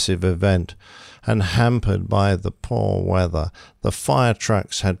massive event, and hampered by the poor weather, the fire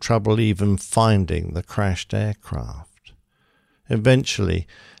trucks had trouble even finding the crashed aircraft. Eventually,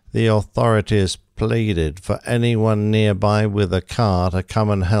 the authorities pleaded for anyone nearby with a car to come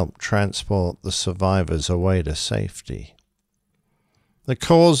and help transport the survivors away to safety. The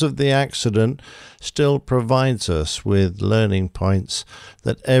cause of the accident still provides us with learning points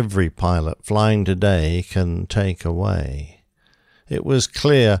that every pilot flying today can take away. It was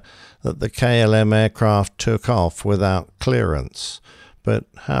clear that the KLM aircraft took off without clearance, but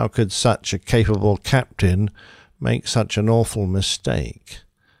how could such a capable captain make such an awful mistake?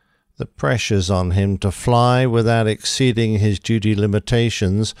 The pressures on him to fly without exceeding his duty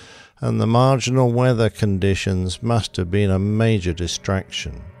limitations and the marginal weather conditions must have been a major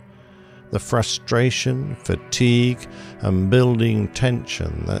distraction. The frustration, fatigue, and building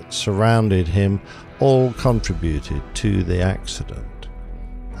tension that surrounded him all contributed to the accident.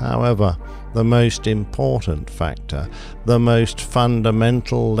 However, the most important factor, the most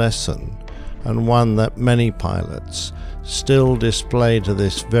fundamental lesson, and one that many pilots still display to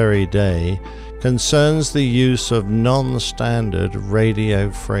this very day, concerns the use of non-standard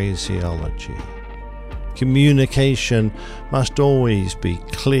radio phraseology. Communication must always be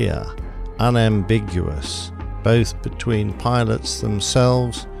clear, unambiguous, both between pilots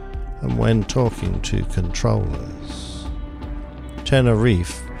themselves and when talking to controllers.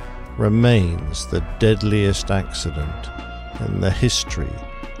 Tenerife remains the deadliest accident in the history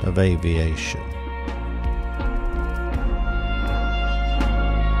of aviation.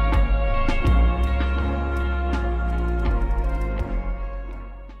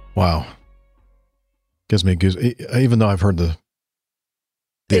 Wow. Gives me goose. Even though I've heard the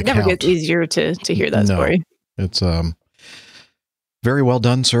it account. Never gets easier to hear that story. It's very well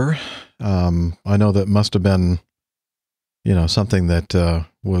done, sir. I know that must have been, something that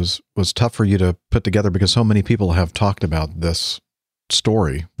was tough for you to put together because so many people have talked about this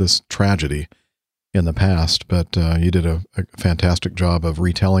story, this tragedy in the past, but you did a fantastic job of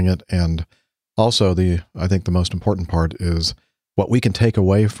retelling it. And also I think the most important part is what we can take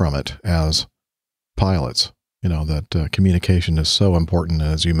away from it as pilots, that communication is so important.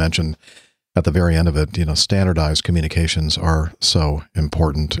 As you mentioned at the very end of it, standardized communications are so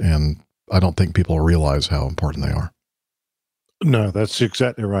important. And I don't think people realize how important they are. No, that's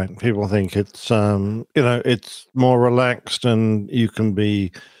exactly right. People think it's, it's more relaxed and you can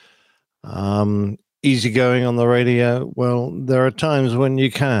be easygoing on the radio. Well, there are times when you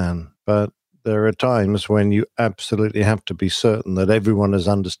can, but there are times when you absolutely have to be certain that everyone has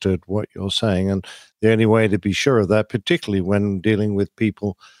understood what you're saying. And the only way to be sure of that, particularly when dealing with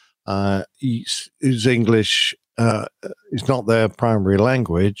people whose English is not their primary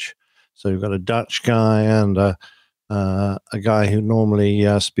language. So you've got a Dutch guy and a a guy who normally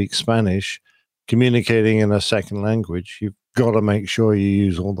speaks Spanish communicating in a second language. You've got to make sure you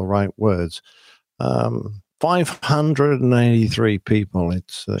use all the right words. 583 people.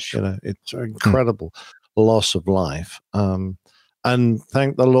 It's it's an incredible loss of life. And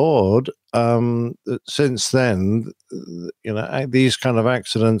thank the Lord, that since then, these kind of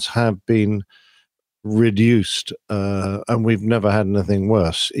accidents have been reduced, and we've never had anything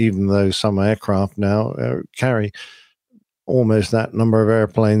worse, even though some aircraft now carry almost that number of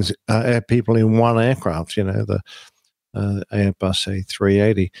airplanes, people in one aircraft, the Airbus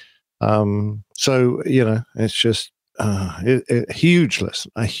A380. So, it's just a huge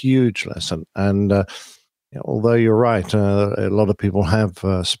lesson. And although you're right, a lot of people have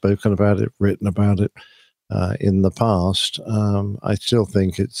spoken about it, written about it in the past. I still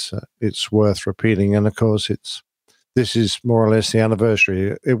think it's worth repeating. And of course, this is more or less the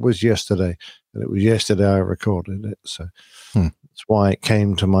anniversary. It was yesterday, and it was yesterday I recorded it. So that's why it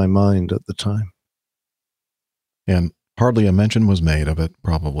came to my mind at the time. And hardly a mention was made of it,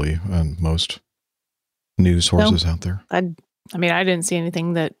 probably, on most news sources out there. I didn't see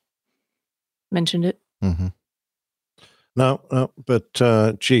anything that mentioned it. Mm-hmm. No, but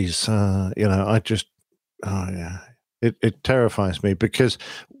geez, I just, it terrifies me, because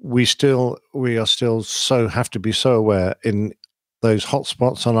we are still have to be so aware in those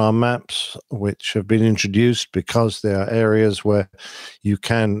hotspots on our maps, which have been introduced because there are areas where you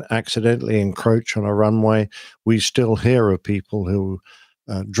can accidentally encroach on a runway. We still hear of people who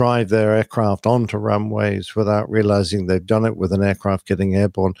drive their aircraft onto runways without realizing they've done it, with an aircraft getting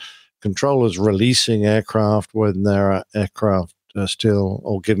airborne. Controllers releasing aircraft when their aircraft are still,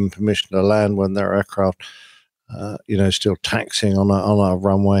 or given permission to land when their aircraft, still taxiing on a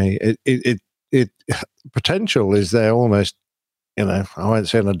runway. It potential is there almost, I won't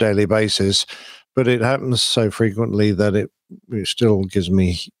say on a daily basis, but it happens so frequently that it still gives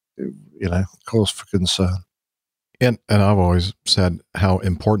me, cause for concern. And I've always said how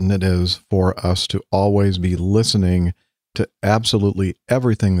important it is for us to always be listening to absolutely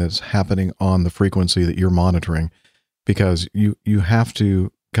everything that's happening on the frequency that you're monitoring, because you have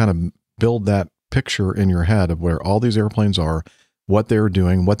to kind of build that picture in your head of where all these airplanes are, what they're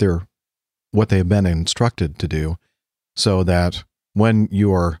doing, what they've been instructed to do, so that when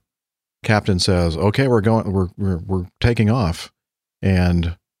your captain says, "Okay, we're taking off,"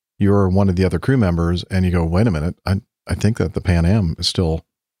 and you're one of the other crew members, and you go, "Wait a minute, I think that the Pan Am is still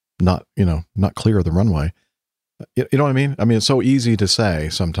not clear of the runway." You know what I mean? I mean, it's so easy to say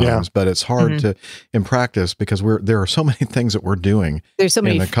sometimes, but it's hard to in practice, because there are so many things that we're doing. There's so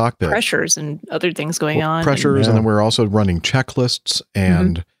many in the cockpit. Pressures and other things going on. Pressures, and then we're also running checklists,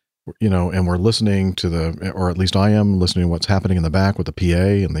 and and we're listening to or at least I am listening to what's happening in the back with the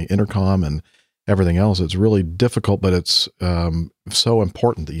PA and the intercom and everything else. It's really difficult, but it's so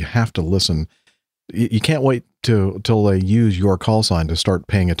important that you have to listen. You can't wait till they use your call sign to start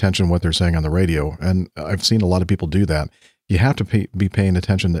paying attention to what they're saying on the radio. And I've seen a lot of people do that. You have to be paying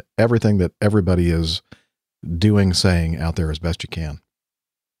attention to everything that everybody is doing, saying out there as best you can.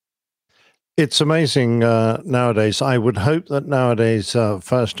 It's amazing nowadays. I would hope that nowadays,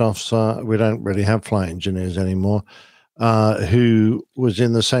 first off, we don't really have flight engineers anymore, who was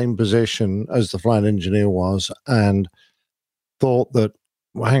in the same position as the flight engineer was and thought that,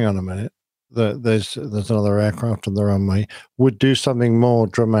 well, hang on a minute, there's another aircraft on the runway, would do something more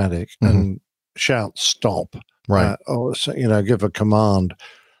dramatic and shout stop, right? Or give a command,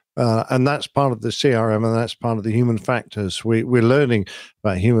 and that's part of the CRM, and that's part of the human factors. We're learning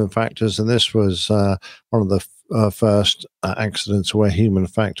about human factors, and this was one of the first accidents where human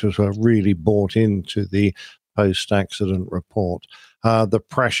factors were really brought into the post-accident report. The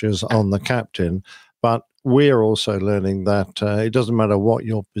pressures on the captain, but we're also learning that it doesn't matter what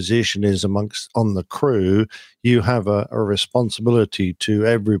your position is on the crew, you have a responsibility to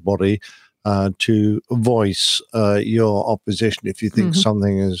everybody to voice your opposition if you think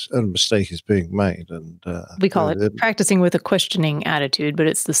a mistake is being made. And we call it practicing with a questioning attitude, but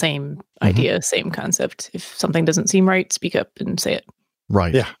it's the same idea, same concept. If something doesn't seem right, speak up and say it.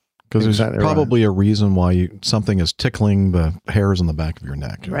 Right. Yeah. Because there's probably a reason why something is tickling the hairs on the back of your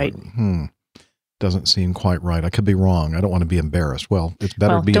neck. Right. Doesn't seem quite right. I could be wrong. I don't want to be embarrassed. Well, it's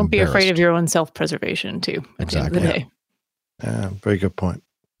better to be don't embarrassed. Be afraid of your own self-preservation too, at the end of the day. Yeah, very good point.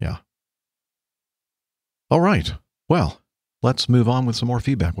 Yeah. All right. Well, let's move on with some more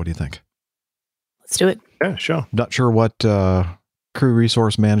feedback. What do you think? Let's do it. Yeah, sure. Not sure what crew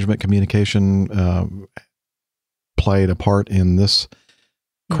resource management communication played a part in this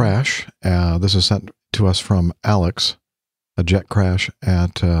crash. This is sent to us from Alex, a jet crash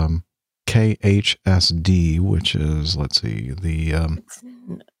at KHSD, which is, let's see, It's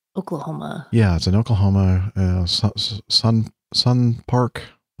in Oklahoma. Yeah, it's in Oklahoma, Sun Park.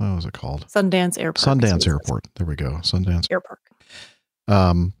 What was it called? Sundance Airport. Sundance Airport. There we go. Sundance Airport.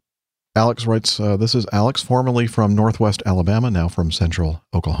 Alex writes, this is Alex, formerly from Northwest Alabama, now from Central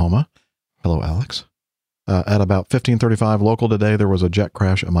Oklahoma. Hello, Alex. At about 15:35 local today, there was a jet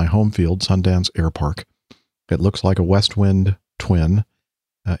crash at my home field, Sundance Air Park. It looks like a Westwind twin,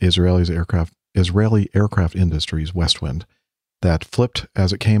 Israeli Aircraft Industries Westwind, that flipped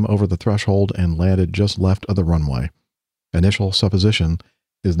as it came over the threshold and landed just left of the runway. Initial supposition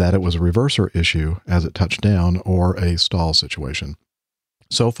is that it was a reverser issue as it touched down or a stall situation.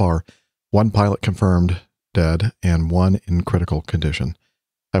 So far, one pilot confirmed dead and one in critical condition.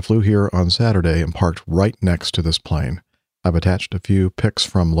 I flew here on Saturday and parked right next to this plane. I've attached a few pics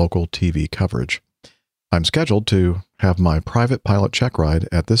from local TV coverage. I'm scheduled to have my private pilot check ride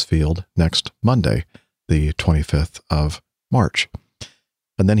at this field next Monday, the 25th of March.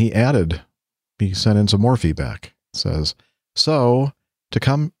 And then he sent in some more feedback. It says, so to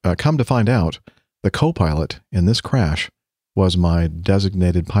come to find out, the co-pilot in this crash was my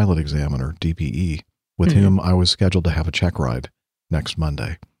designated pilot examiner, DPE, with whom I was scheduled to have a check ride next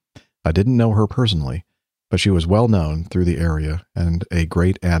Monday. I didn't know her personally, but she was well known through the area and a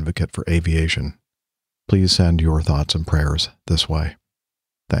great advocate for aviation. Please send your thoughts and prayers this way.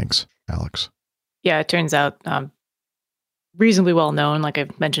 Thanks, Alex. Yeah, it turns out reasonably well known. Like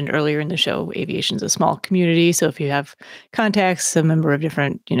I've mentioned earlier in the show, aviation is a small community. So if you have contacts, a member of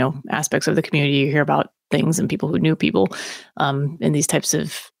different, aspects of the community, you hear about things and people who knew people in these types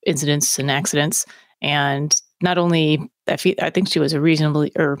of incidents and accidents. And not only, I think she was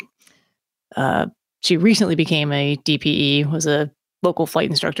she recently became a DPE, was a local flight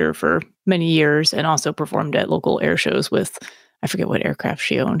instructor for many years, and also performed at local air shows with, I forget what aircraft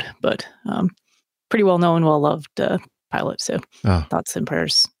she owned, but pretty well known, well loved pilot. So thoughts and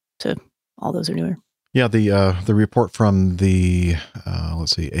prayers to all those who knew her. Yeah, the report from the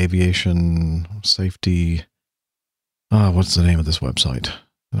aviation safety. What's the name of this website?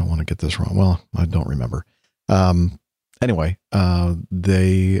 I don't want to get this wrong. Well, I don't remember. Anyway,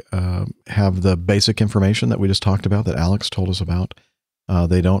 they have the basic information that we just talked about that Alex told us about.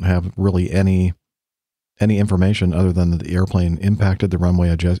 They don't have really any information other than that the airplane impacted the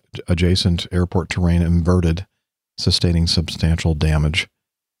runway adjacent airport terrain, inverted, sustaining substantial damage,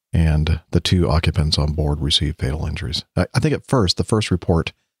 and the two occupants on board received fatal injuries. I think at first, the first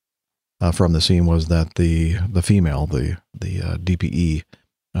report from the scene was that the female, the DPE,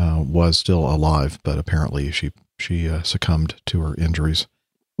 was still alive, but apparently she succumbed to her injuries.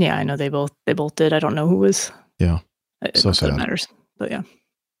 Yeah, I know they both did. I don't know who was. Yeah, so sad. It matters, but yeah.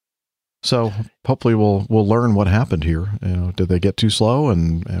 So hopefully we'll learn what happened here. Did they get too slow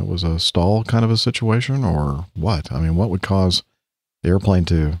and it was a stall kind of a situation, or what? I mean, what would cause the airplane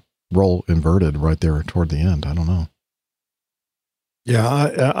to roll inverted right there toward the end? I don't know. Yeah,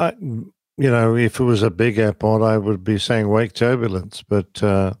 I if it was a big airport, I would be saying wake turbulence, but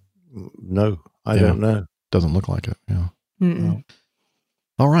no, I don't know. Doesn't look like it. Yeah. No.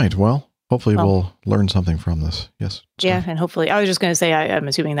 All right. Well, hopefully we'll learn something from this. Yes. Yeah, and hopefully, I was just going to say, I'm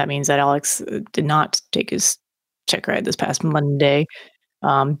assuming that means that Alex did not take his check ride this past Monday.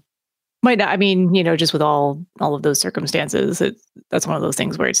 Might not. I mean, just with all of those circumstances, that's one of those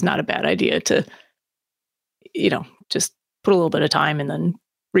things where it's not a bad idea to, just put a little bit of time and then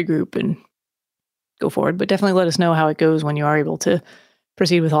regroup and go forward. But definitely let us know how it goes when you are able to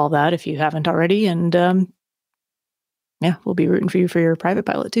proceed with all that if you haven't already. And we'll be rooting for you for your private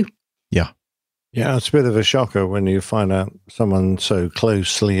pilot too. Yeah. Yeah, it's a bit of a shocker when you find out someone so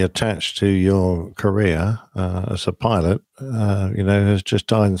closely attached to your career as a pilot, has just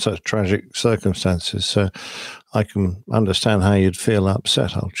died in such tragic circumstances. So I can understand how you'd feel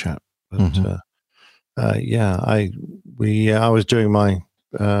upset, old chap. But I was doing my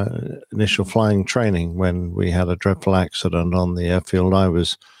initial flying training when we had a dreadful accident on the airfield I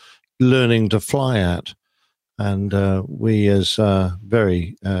was learning to fly at. And we, as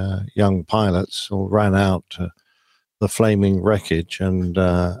very young pilots, all ran out to the flaming wreckage. And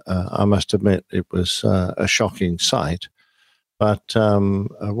I must admit, it was a shocking sight. But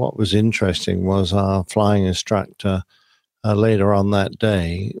what was interesting was our flying instructor later on that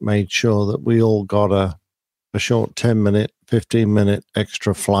day made sure that we all got a short 10-minute, 15-minute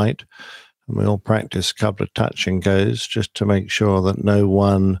extra flight. And we all practiced a couple of touch and goes just to make sure that no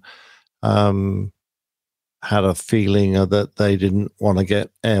one had a feeling that they didn't want to get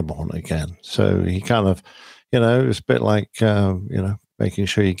airborne again. So he kind of, it was a bit like, making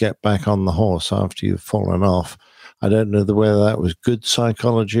sure you get back on the horse after you've fallen off. I don't know whether that was good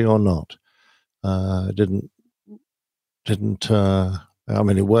psychology or not, Didn't. I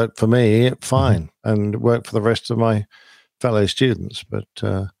mean, it worked for me fine, and it worked for the rest of my fellow students. But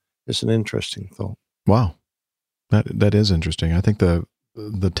it's an interesting thought. Wow, that is interesting. I think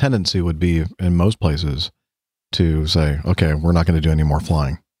the tendency would be in most places to say, okay, we're not going to do any more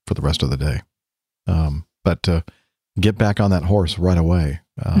flying for the rest of the day. But to get back on that horse right away,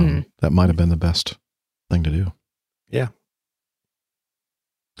 that might have been the best thing to do. Yeah.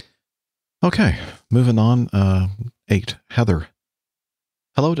 Okay, moving on. 8, Heather.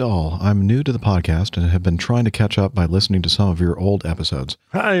 Hello to all. I'm new to the podcast and have been trying to catch up by listening to some of your old episodes.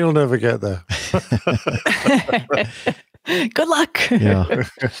 You'll never get there. Good luck. Yeah.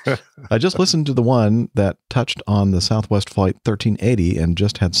 I just listened to the one that touched on the Southwest Flight 1380 and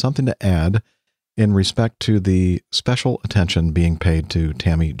just had something to add in respect to the special attention being paid to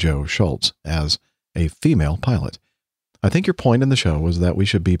Tammy Jo Schultz as a female pilot. I think your point in the show was that we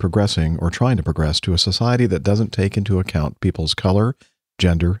should be progressing or trying to progress to a society that doesn't take into account people's color,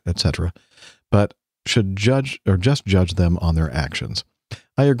 gender, etc., but should judge or just judge them on their actions.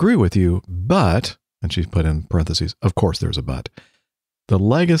 I agree with you, but, and she's put in parentheses, of course there's a but, the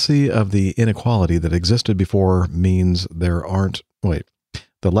legacy of the inequality that existed before means there aren't,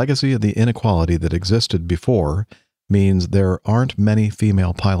 the legacy of the inequality that existed before means there aren't many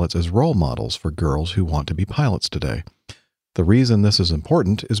female pilots as role models for girls who want to be pilots today. The reason this is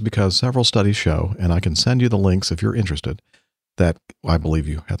important is because several studies show, and I can send you the links if you're interested, that, I believe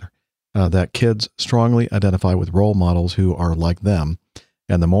you, Heather, that kids strongly identify with role models who are like them,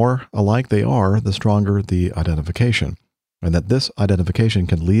 and the more alike they are, the stronger the identification, and that this identification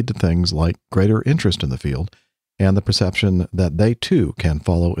can lead to things like greater interest in the field and the perception that they too can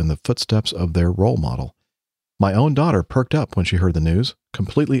follow in the footsteps of their role model. My own daughter perked up when she heard the news,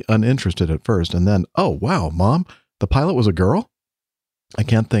 completely uninterested at first, and then, oh, wow, Mom, the pilot was a girl? I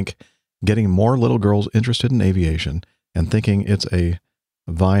can't think getting more little girls interested in aviation and thinking it's a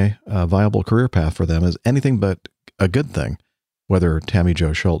viable career path for them is anything but a good thing, whether Tammy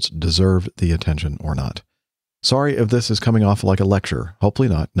Jo Schultz deserved the attention or not. Sorry if this is coming off like a lecture. Hopefully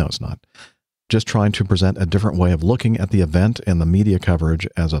not. No, it's not. Just trying to present a different way of looking at the event and the media coverage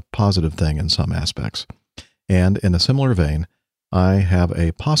as a positive thing in some aspects. And in a similar vein, I have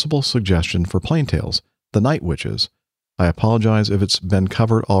a possible suggestion for Plain Tales, The Night Witches. I apologize if it's been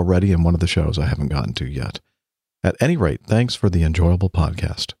covered already in one of the shows I haven't gotten to yet. At any rate, thanks for the enjoyable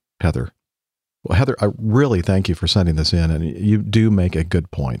podcast, Heather. Well, Heather, I really thank you for sending this in, and you do make a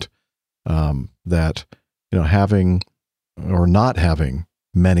good point that, having or not having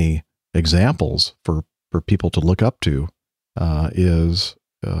many examples for people to look up to is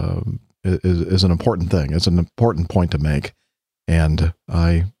an important thing. It's an important point to make, and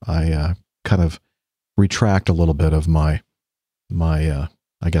I kind of retract a little bit of my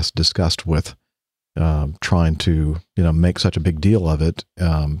I guess disgust with trying to make such a big deal of it,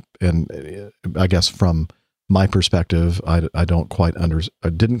 and I guess from my perspective, I didn't quite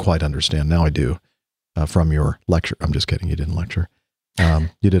understand. Now I do from your lecture. I'm just kidding. You didn't lecture.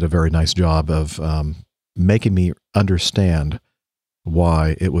 You did a very nice job of making me understand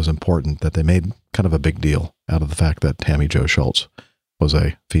why it was important that they made kind of a big deal out of the fact that Tammy Jo Schultz was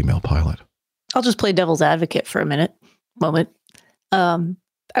a female pilot. I'll just play devil's advocate for a moment.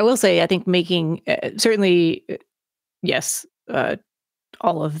 I will say, I think making, certainly, yes,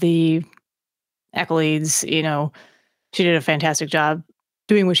 all of the accolades, she did a fantastic job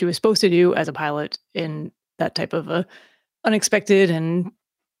doing what she was supposed to do as a pilot in that type of a unexpected and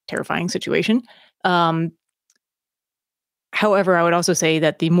terrifying situation. However, I would also say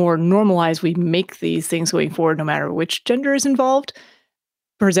that the more normalized we make these things going forward, no matter which gender is involved,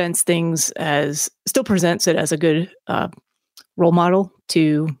 still presents it as a good role model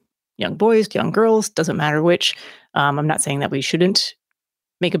to young boys, young girls, doesn't matter which. I'm not saying that we shouldn't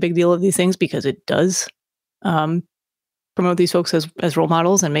make a big deal of these things, because it does promote these folks as role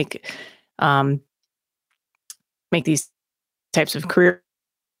models and make these types of career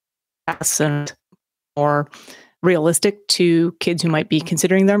paths and more realistic to kids who might be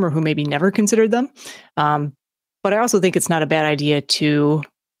considering them or who maybe never considered them. But I also think it's not a bad idea to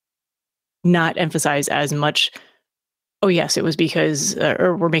not emphasize as much, oh yes, it was because,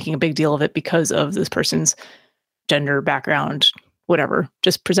 or we're making a big deal of it because of this person's gender, background, whatever.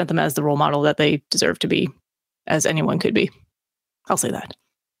 Just present them as the role model that they deserve to be, as anyone could be. I'll say that.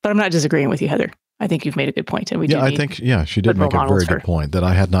 But I'm not disagreeing with you, Heather. I think you've made a good point. And I think she did make a very good point that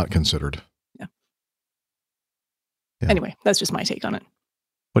I had not considered. Yeah. Anyway, that's just my take on it.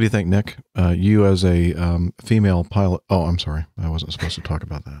 What do you think, Nick? You as a female pilot. Oh, I'm sorry. I wasn't supposed to talk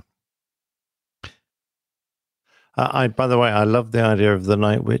about that. By the way, I love the idea of the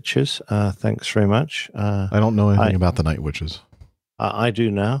Night Witches. Thanks very much. I don't know anything about the Night Witches. I do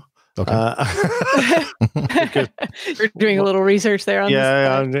now. Okay. You're doing a little research there on this.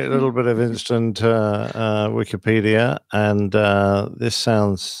 I'm doing a little bit of instant Wikipedia, and this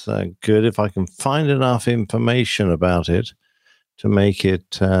sounds good. If I can find enough information about it to make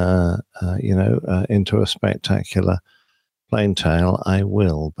it, into a spectacular plain tale, I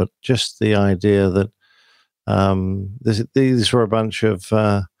will. But just the idea that these were a bunch of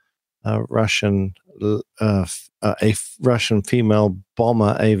Russian, a Russian female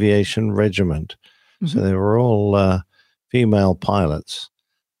bomber aviation regiment. Mm-hmm. So they were all female pilots,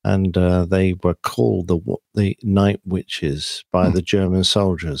 and they were called the Night Witches by the German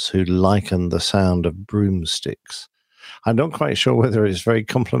soldiers, who likened the sound of broomsticks. I'm not quite sure whether it's very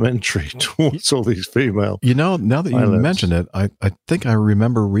complimentary towards all these female. Now that pilots. You mention it, I think I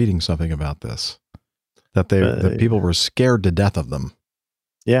remember reading something about this, that that people were scared to death of them.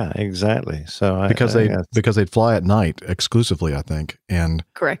 Yeah, exactly. So because they'd fly at night exclusively, I think, and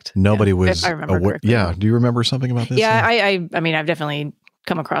correct. Nobody was. I remember correctly. Yeah. Do you remember something about this? Yeah, I mean, I've definitely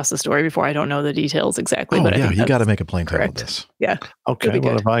come across the story before. I don't know the details exactly, but I think you got to make a plain tale of this. Yeah. Okay.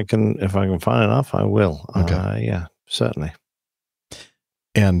 Well, if I can find enough, I will. Okay. Yeah, certainly.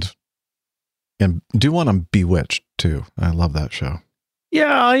 And do one on Bewitched too. I love that show.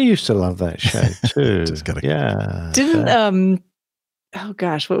 Yeah, I used to love that show too. Just gotta, yeah. Didn't oh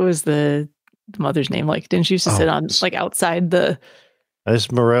gosh, what was the mother's name? Like, didn't she used to sit on like outside the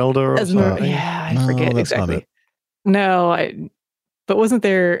Esmeralda or something? Yeah, I forget exactly. No, but wasn't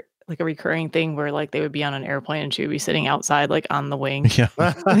there like a recurring thing where like they would be on an airplane and she would be sitting outside like on the wing? Yeah.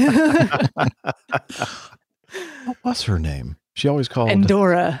 What was her name? She always called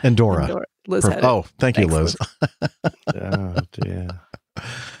Endora. Liz had it. Thank you, Liz. Oh dear.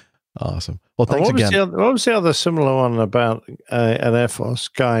 Awesome. Well, thanks again. What was the other similar one about an Air Force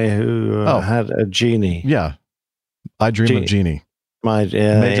guy who had a genie? Yeah. I Dream of Jeannie.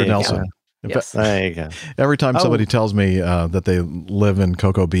 Major Nelson. Yes. There you go. Every time somebody tells me that they live in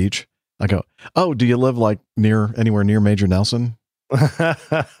Cocoa Beach, I go, "Oh, do you live like anywhere near Major Nelson?"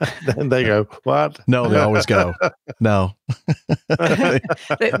 Then they go, "What?" No, they always go, "No."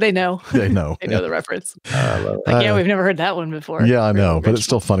 They know. They know. They know the reference. We've never heard that one before. Yeah, I know, but it's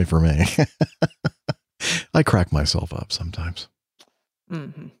still funny for me. I crack myself up sometimes.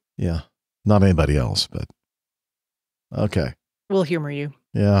 Mm-hmm. Yeah, not anybody else, but okay. We'll humor you.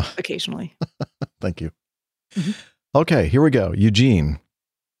 Yeah, occasionally. Thank you. Mm-hmm. Okay, here we go. Eugene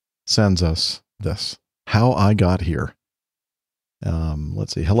sends us this. How I got here.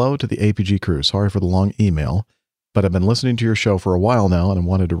 Let's see. Hello to the APG crew. Sorry for the long email, but I've been listening to your show for a while now and I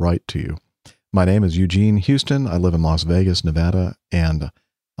wanted to write to you. My name is Eugene Houston. I live in Las Vegas, Nevada, and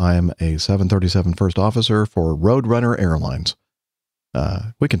I am a 737 first officer for Roadrunner Airlines.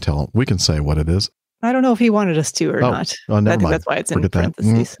 We can say what it is. I don't know if he wanted us to or not. Oh, never I think mind. that's why it's Forget in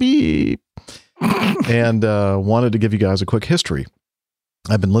parentheses. Beep. And wanted to give you guys a quick history.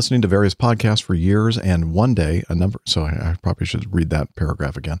 I've been listening to various podcasts for years, and one day so I probably should read that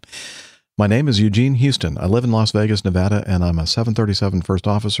paragraph again. My name is Eugene Houston. I live in Las Vegas, Nevada, and I'm a 737 first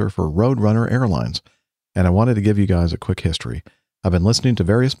officer for Roadrunner Airlines. And I wanted to give you guys a quick history. I've been listening to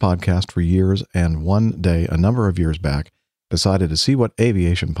various podcasts for years, and one day, a number of years back, decided to see what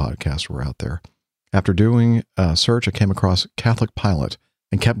aviation podcasts were out there. After doing a search, I came across Catholic Pilot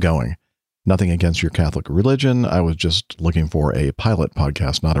and kept going. Nothing against your Catholic religion. I was just looking for a pilot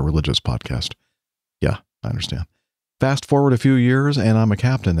podcast, not a religious podcast. Yeah, I understand. Fast forward a few years, and I'm a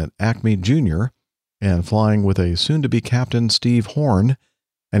captain at Acme Junior and flying with a soon-to-be captain, Steve Horn,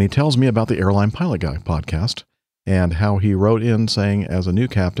 and he tells me about the Airline Pilot Guy podcast and how he wrote in saying, as a new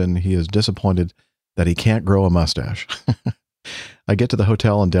captain, he is disappointed that he can't grow a mustache. I get to the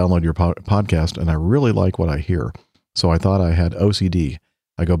hotel and download your podcast, and I really like what I hear, so I thought I had OCD.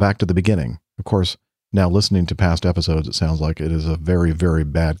 I go back to the beginning. Of course, now listening to past episodes, it sounds like it is a very, very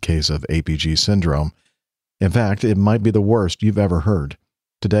bad case of APG syndrome. In fact, it might be the worst you've ever heard.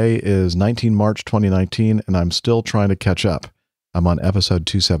 Today is 19 March 2019, and I'm still trying to catch up. I'm on episode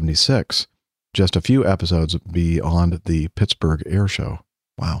 276, just a few episodes beyond the Pittsburgh Air Show.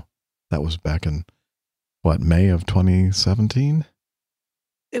 Wow. That was back in, May of 2017?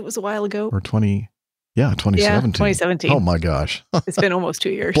 It was a while ago. Or 2017. Yeah, 2017. Oh my gosh. It's been almost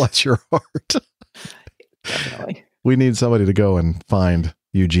 2 years. Bless your heart. Definitely. We need somebody to go and find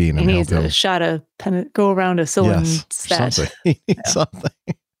Eugene. He needs a shot of go around a cylinder stat. Something. He needs something.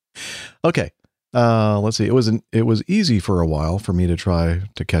 Okay. Let's see. It was easy for a while for me to try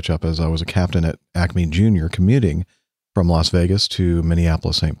to catch up, as I was a captain at Acme Junior commuting from Las Vegas to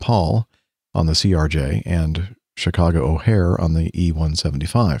Minneapolis, St. Paul on the CRJ, and Chicago O'Hare on the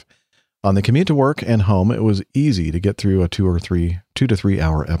E-175. On the commute to work and home, it was easy to get through a 2 to 3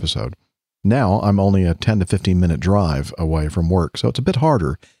 hour episode. Now I'm only a 10 to 15 minute drive away from work, so it's a bit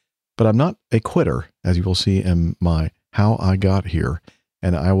harder, but I'm not a quitter, as you will see in my How I Got Here,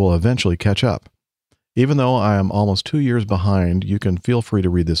 and I will eventually catch up. Even though I am almost 2 years behind, you can feel free to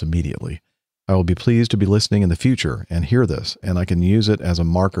read this immediately. I will be pleased to be listening in the future and hear this, and I can use it as a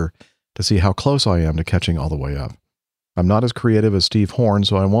marker to see how close I am to catching all the way up. I'm not as creative as Steve Horn,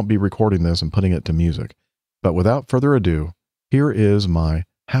 so I won't be recording this and putting it to music. But without further ado, here is my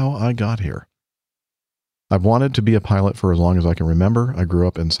How I Got Here. I've wanted to be a pilot for as long as I can remember. I grew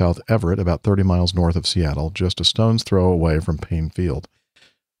up in South Everett, about 30 miles north of Seattle, just a stone's throw away from Payne Field.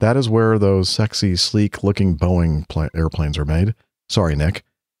 That is where those sexy, sleek-looking Boeing airplanes are made. Sorry, Nick,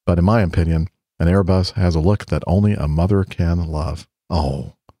 but in my opinion, an Airbus has a look that only a mother can love.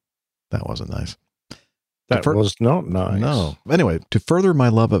 Oh, that wasn't nice. That was not nice. No. Anyway, to further my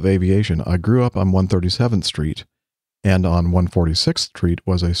love of aviation, I grew up on 137th Street, and on 146th Street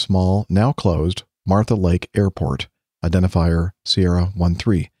was a small, now closed, Martha Lake Airport, identifier Sierra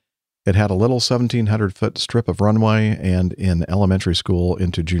 13. It had a little 1,700-foot strip of runway, and in elementary school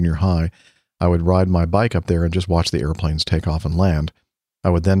into junior high, I would ride my bike up there and just watch the airplanes take off and land. I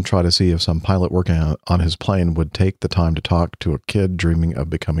would then try to see if some pilot working on his plane would take the time to talk to a kid dreaming of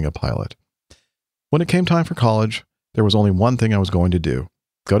becoming a pilot. When it came time for college, there was only one thing I was going to do: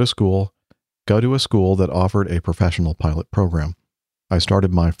 go to a school that offered a professional pilot program. I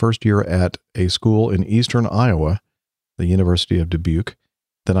started my first year at a school in eastern Iowa, the University of Dubuque.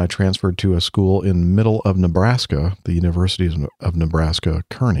 Then I transferred to a school in middle of Nebraska, the University of Nebraska,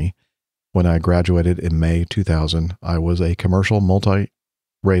 Kearney. When I graduated in May 2000, I was a commercial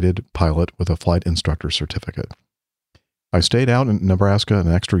multi-rated pilot with a flight instructor certificate. I stayed out in Nebraska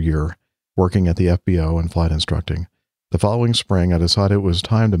an extra year, working at the FBO and flight instructing. The following spring, I decided it was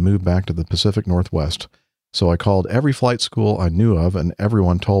time to move back to the Pacific Northwest, so I called every flight school I knew of, and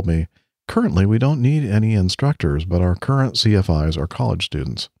everyone told me, "Currently, we don't need any instructors, but our current CFIs are college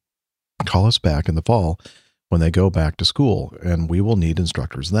students. Call us back in the fall when they go back to school, and we will need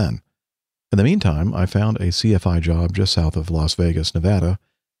instructors then." In the meantime, I found a CFI job just south of Las Vegas, Nevada,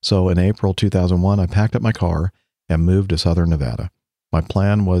 so in April 2001, I packed up my car and moved to southern Nevada. My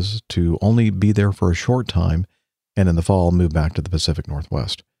plan was to only be there for a short time, and in the fall, move back to the Pacific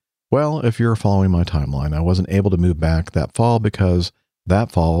Northwest. Well, if you're following my timeline, I wasn't able to move back that fall because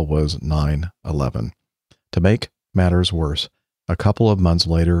that fall was 9/11. To make matters worse, a couple of months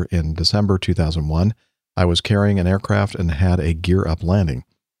later, in December 2001, I was carrying an aircraft and had a gear-up landing.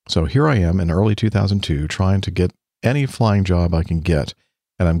 So here I am in early 2002 trying to get any flying job I can get,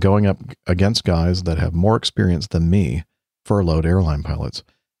 and I'm going up against guys that have more experience than me, furloughed airline pilots.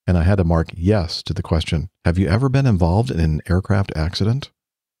 And I had to mark yes to the question, have you ever been involved in an aircraft accident?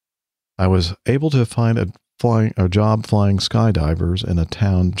 I was able to find a job flying skydivers in a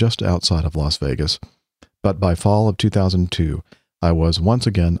town just outside of Las Vegas, but by fall of 2002, I was once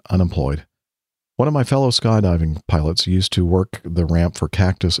again unemployed. One of my fellow skydiving pilots used to work the ramp for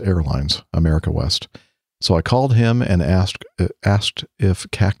Cactus Airlines, America West, so I called him and asked if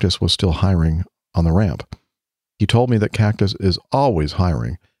Cactus was still hiring on the ramp. He told me that Cactus is always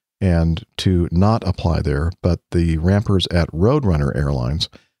hiring and to not apply there, but the rampers at Roadrunner Airlines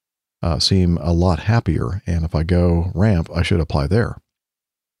seem a lot happier, and if I go ramp, I should apply there.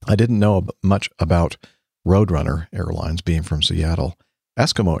 I didn't know much about Roadrunner Airlines, being from Seattle.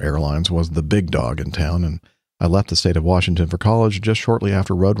 Eskimo Airlines was the big dog in town, and I left the state of Washington for college just shortly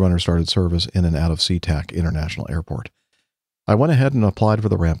after Roadrunner started service in and out of SeaTac International Airport. I went ahead and applied for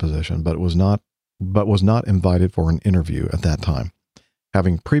the ramp position, but was not invited for an interview at that time.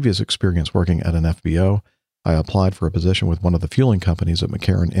 Having previous experience working at an FBO, I applied for a position with one of the fueling companies at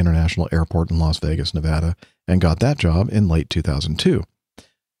McCarran International Airport in Las Vegas, Nevada, and got that job in late 2002.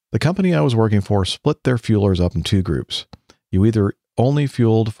 The company I was working for split their fuelers up in two groups. You either only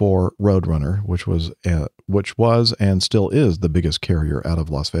fueled for Roadrunner, which was and still is the biggest carrier out of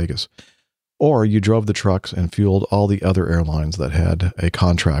Las Vegas, or you drove the trucks and fueled all the other airlines that had a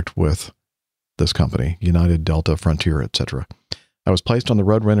contract with this company, United, Delta, Frontier, etc. I was placed on the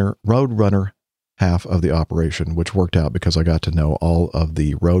Roadrunner half of the operation, which worked out because I got to know all of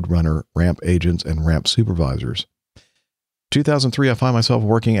the Roadrunner ramp agents and ramp supervisors. 2003, I find myself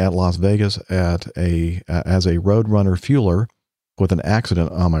working at Las Vegas as a Roadrunner fueler with an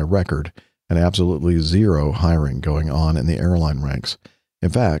accident on my record and absolutely zero hiring going on in the airline ranks. In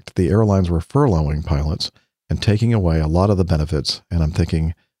fact, the airlines were furloughing pilots and taking away a lot of the benefits, and I'm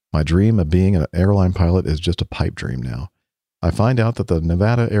thinking, my dream of being an airline pilot is just a pipe dream now. I find out that the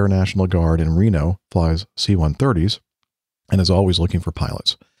Nevada Air National Guard in Reno flies C-130s and is always looking for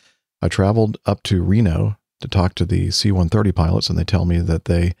pilots. I traveled up to Reno to talk to the C-130 pilots, and they tell me that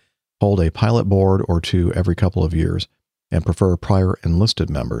they hold a pilot board or two every couple of years and prefer prior enlisted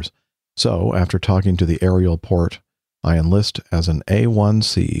members. So, after talking to the aerial port, I enlist as an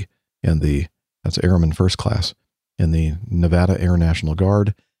A1C that's Airman First Class, in the Nevada Air National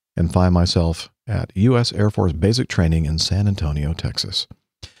Guard, and find myself at U.S. Air Force Basic Training in San Antonio, Texas.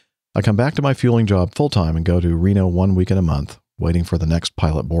 I come back to my fueling job full-time and go to Reno 1 week in a month, waiting for the next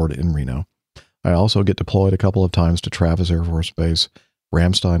pilot board in Reno. I also get deployed a couple of times to Travis Air Force Base,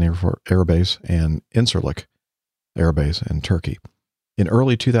 Ramstein Air Base, and Incirlik Air Base in Turkey. In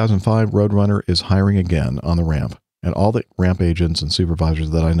early 2005, Roadrunner is hiring again on the ramp, and all the ramp agents and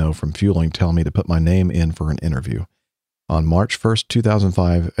supervisors that I know from fueling tell me to put my name in for an interview. On March 1st,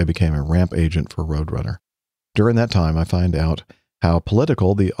 2005, I became a ramp agent for Roadrunner. During that time, I find out how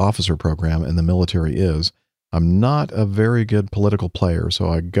political the officer program in the military is. I'm not a very good political player, so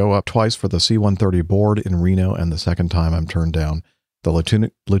I go up twice for the C-130 board in Reno, and the second time I'm turned down.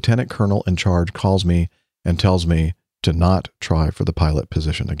 The lieutenant colonel in charge calls me and tells me to not try for the pilot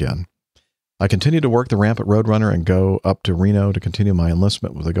position again. I continue to work the ramp at Roadrunner and go up to Reno to continue my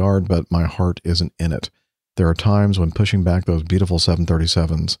enlistment with the Guard, but my heart isn't in it. There are times when pushing back those beautiful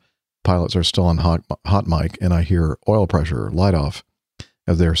 737s, pilots are still on hot mic, and I hear oil pressure light off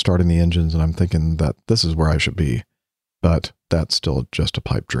as they're starting the engines, and I'm thinking that this is where I should be, but that's still just a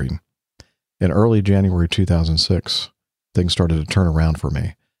pipe dream. In early January 2006, things started to turn around for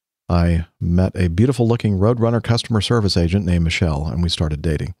me. I met a beautiful-looking Roadrunner customer service agent named Michelle, and we started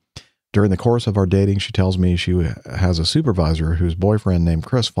dating. During the course of our dating, she tells me she has a supervisor whose boyfriend named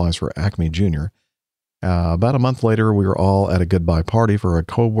Chris flies for Acme Jr. About a month later, we were all at a goodbye party for a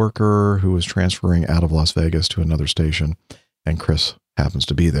co-worker who was transferring out of Las Vegas to another station, and Chris happens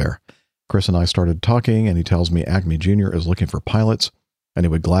to be there. Chris and I started talking, and he tells me Acme Jr. is looking for pilots, and he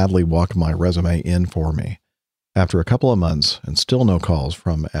would gladly walk my resume in for me. After a couple of months, and still no calls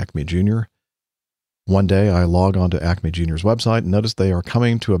from Acme Jr., one day I log onto Acme Jr.'s website and notice they are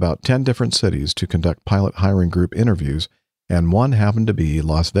coming to about 10 different cities to conduct pilot hiring group interviews, and one happened to be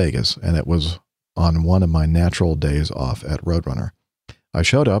Las Vegas, and it was on one of my natural days off at Roadrunner. I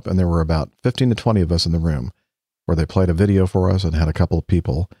showed up, and there were about 15 to 20 of us in the room, where they played a video for us and had a couple of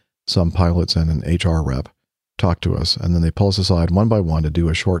people, some pilots and an HR rep, talk to us, and then they pull us aside one by one to do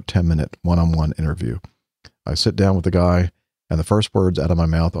a short 10-minute one-on-one interview. I sit down with the guy, and the first words out of my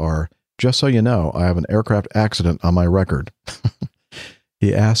mouth are, "Just so you know, I have an aircraft accident on my record."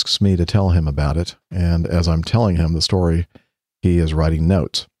 He asks me to tell him about it, and as I'm telling him the story, he is writing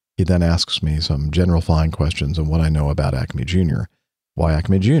notes. He then asks me some general flying questions on what I know about Acme Jr., why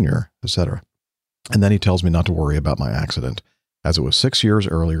Acme Jr., etc. And then he tells me not to worry about my accident, as it was 6 years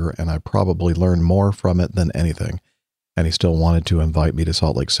earlier, and I probably learned more from it than anything, and he still wanted to invite me to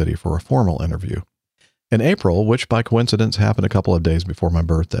Salt Lake City for a formal interview. In April, which by coincidence happened a couple of days before my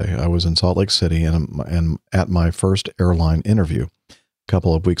birthday, I was in Salt Lake City and at my first airline interview. A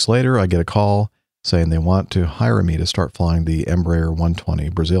couple of weeks later, I get a call saying they want to hire me to start flying the Embraer 120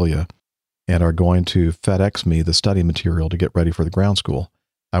 Brasilia and are going to FedEx me the study material to get ready for the ground school.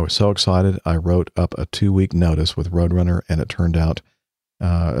 I was so excited, I wrote up a 2-week notice with Roadrunner, and it turned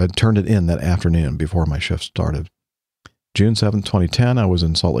it in that afternoon before my shift started. June 7th, 2010, I was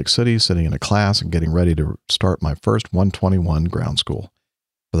in Salt Lake City sitting in a class and getting ready to start my first 121 ground school.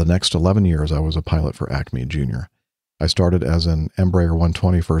 For the next 11 years, I was a pilot for Acme Jr. I started as an Embraer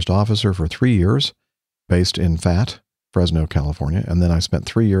 120 first officer for 3 years, based in FAT, Fresno, California, and then I spent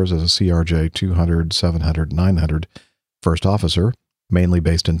 3 years as a CRJ 200, 700, 900 first officer, mainly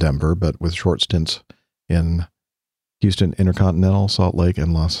based in Denver, but with short stints in Houston Intercontinental, Salt Lake,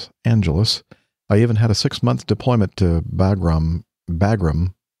 and Los Angeles. I even had a 6-month deployment to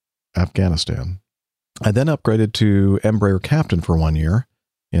Bagram, Afghanistan. I then upgraded to Embraer captain for 1 year,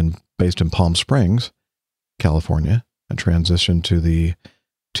 based in Palm Springs, California, and transitioned to the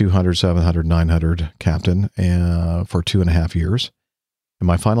 200, 700, 900 captain for 2.5 years. And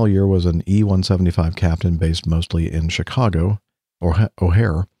my final year was an E-175 captain based mostly in Chicago,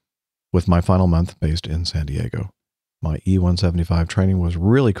 O'Hare, with my final month based in San Diego. My E-175 training was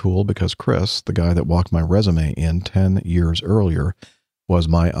really cool because Chris, the guy that walked my resume in 10 years earlier, was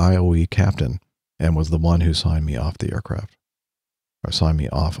my IOE captain and was the one who signed me off the aircraft, or signed me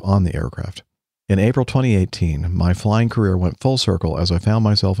off on the aircraft. In April 2018, my flying career went full circle as I found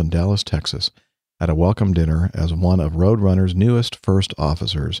myself in Dallas, Texas, at a welcome dinner as one of Roadrunner's newest first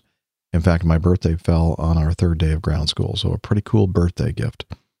officers. In fact, my birthday fell on our 3rd day of ground school, so a pretty cool birthday gift.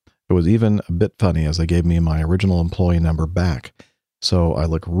 It was even a bit funny as they gave me my original employee number back. So I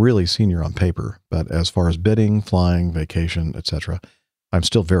look really senior on paper, but as far as bidding, flying, vacation, etc., I'm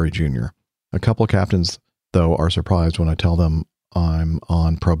still very junior. A couple captains, though, are surprised when I tell them I'm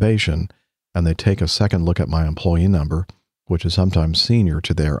on probation, and they take a second look at my employee number, which is sometimes senior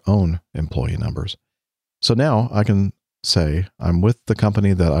to their own employee numbers. So now I can say I'm with the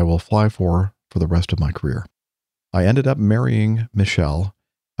company that I will fly for the rest of my career. I ended up marrying Michelle.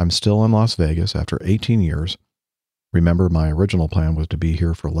 I'm still in Las Vegas after 18 years. Remember, my original plan was to be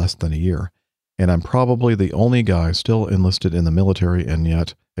here for less than a year, and I'm probably the only guy still enlisted in the military and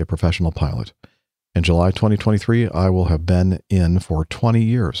yet a professional pilot. In July 2023, I will have been in for 20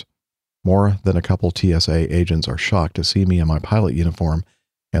 years. More than a couple TSA agents are shocked to see me in my pilot uniform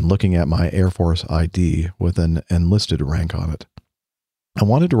and looking at my Air Force ID with an enlisted rank on it. I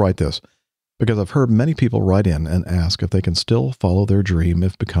wanted to write this because I've heard many people write in and ask if they can still follow their dream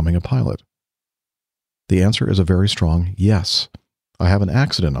of becoming a pilot. The answer is a very strong yes. I have an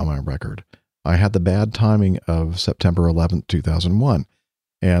accident on my record. I had the bad timing of September 11th, 2001,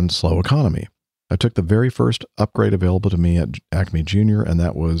 and slow economy. I took the very first upgrade available to me at Acme Junior, and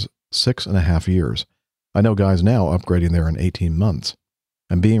that was 6.5 years. I know guys now upgrading there in 18 months.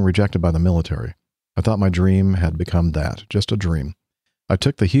 I'm being rejected by the military. I thought my dream had become that, just a dream. I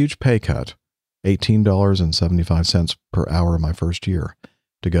took the huge pay cut, $18.75 per hour my first year,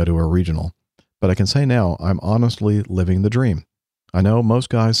 to go to a regional. But I can say now I'm honestly living the dream. I know most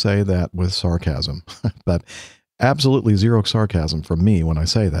guys say that with sarcasm, but absolutely zero sarcasm from me when I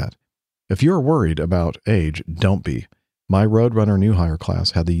say that. If you're worried about age, don't be. My Roadrunner new hire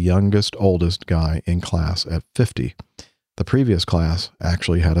class had the youngest, oldest guy in class at 50. The previous class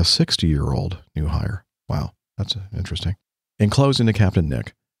actually had a 60-year-old new hire. Wow, that's interesting. In closing to Captain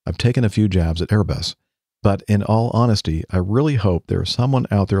Nick, I've taken a few jabs at Airbus, but in all honesty, I really hope there's someone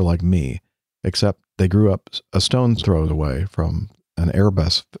out there like me, except they grew up a stone's throw away from an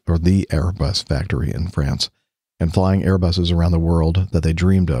Airbus or the Airbus factory in France and flying Airbuses around the world that they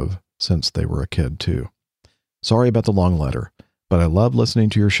dreamed of since they were a kid too. Sorry about the long letter, but I love listening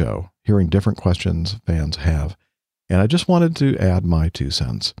to your show, hearing different questions fans have, and I just wanted to add my 2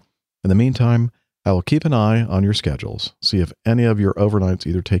 cents. In the meantime, I will keep an eye on your schedules, see if any of your overnights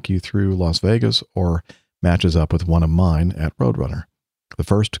either take you through Las Vegas or matches up with one of mine at Roadrunner. The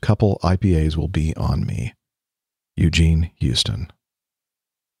first couple IPAs will be on me. Eugene Houston.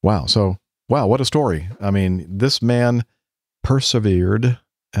 Wow. So, wow, what a story. I mean, this man persevered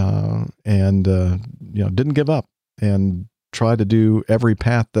and didn't give up and tried to do every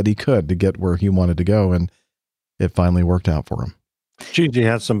path that he could to get where he wanted to go. And it finally worked out for him. Gigi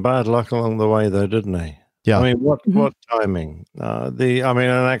had some bad luck along the way, though, didn't he? Yeah. I mean, what timing? An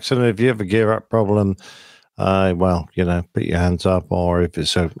accident, if you have a gear up problem, put your hands up, or if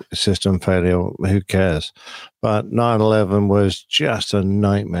it's a system failure, who cares? But 9/11 was just a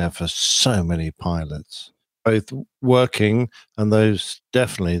nightmare for so many pilots, both working and those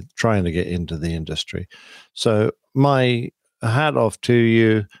definitely trying to get into the industry. So my hat off to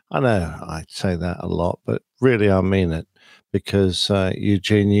you. I know I say that a lot, but really I mean it, because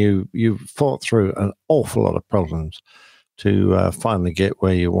Eugene, you fought through an awful lot of problems to finally get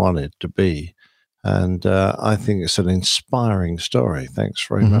where you wanted to be. And I think it's an inspiring story. Thanks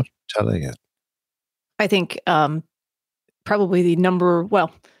very much for telling it. I think probably the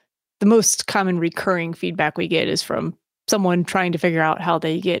most common recurring feedback we get is from someone trying to figure out how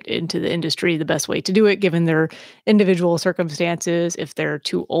they get into the industry, the best way to do it, given their individual circumstances. If they're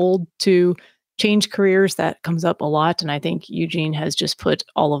too old to change careers, that comes up a lot. And I think Eugene has just put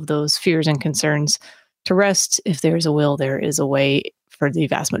all of those fears and concerns to rest. If there's a will, there is a way for the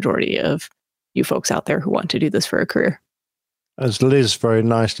vast majority of you folks out there who want to do this for a career. As Liz very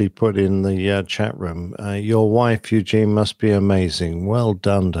nicely put in the chat room, your wife, Eugene, must be amazing. Well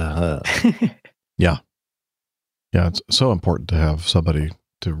done to her. Yeah. Yeah, it's so important to have somebody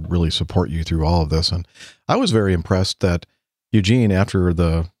to really support you through all of this. And I was very impressed that Eugene, after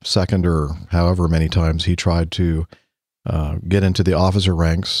the second or however many times he tried to get into the officer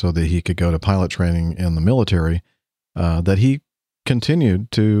ranks so that he could go to pilot training in the military, that he continued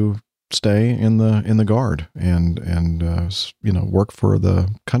to stay in the Guard and work for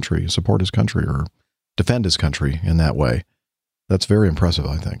the country, support his country, or defend his country in that way. That's very impressive,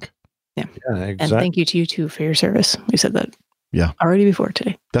 I think. Yeah, exactly. And thank you to you too for your service. We said that already before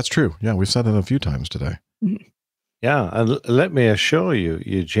today. That's true. Yeah, we've said it a few times today. Mm-hmm. Yeah, and let me assure you,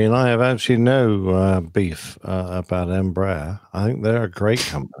 Eugene, I have actually no beef about Embraer. I think they're a great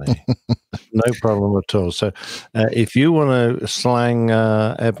company. No problem at all. So if you want to slang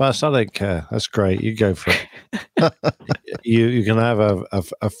Airbus, I don't care. That's great. You go for it. You can have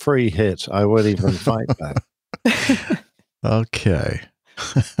a free hit. I would even fight that. Okay.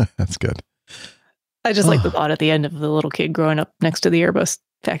 That's good. I just like the thought at the end of the little kid growing up next to the Airbus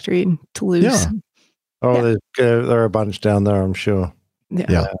factory in Toulouse. Yeah. Oh, there are a bunch down there, I'm sure.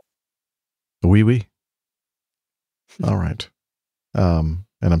 Yeah. Oui. All right. And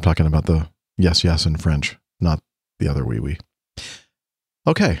I'm talking about the yes in French, not the other oui.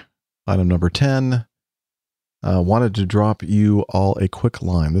 Okay. Item number 10. Wanted to drop you all a quick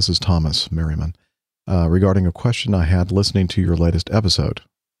line. This is Thomas Merriman. Regarding a question I had listening to your latest episode.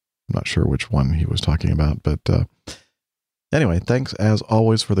 I'm not sure which one he was talking about, but anyway, thanks as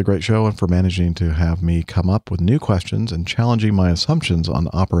always for the great show and for managing to have me come up with new questions and challenging my assumptions on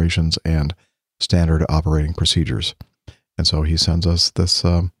operations and standard operating procedures. And so he sends us this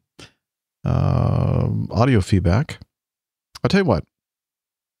audio feedback. I'll tell you what,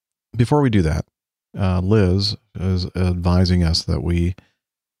 before we do that, Liz is advising us that we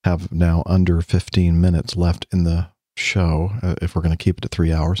have now under 15 minutes left in the show, if we're going to keep it to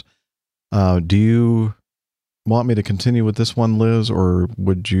 3 hours. Do you want me to continue with this one, Liz, or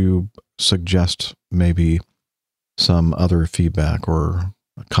would you suggest maybe some other feedback or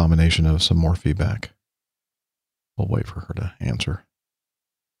a combination of some more feedback? We'll wait for her to answer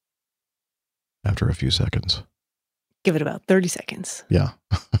after a few seconds. Give it about 30 seconds. Yeah.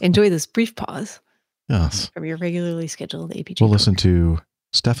 Enjoy this brief pause. Yes. From your regularly scheduled APG. We'll listen to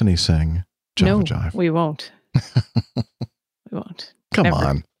Stephanie sing Java Jive. We won't. We won't. Come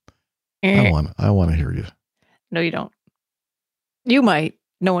on. I want to hear you. No, you don't. You might.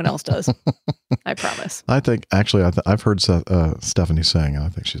 No one else does. I promise. I think, actually, I've heard Stephanie sing, and I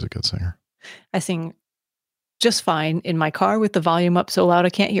think she's a good singer. I sing just fine in my car with the volume up so loud I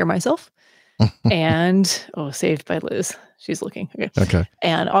can't hear myself. And, saved by Liz. She's looking. Okay.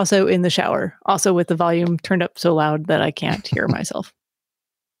 And also in the shower, also with the volume turned up so loud that I can't hear myself.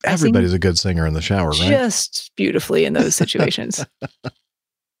 Everybody's a good singer in the shower, right? Just beautifully in those situations.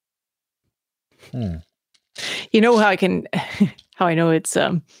 You know how I know it's,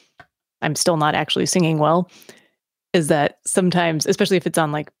 I'm still not actually singing well, is that sometimes, especially if it's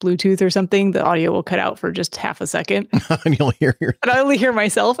on like Bluetooth or something, the audio will cut out for just half a second. And you'll hear and I only hear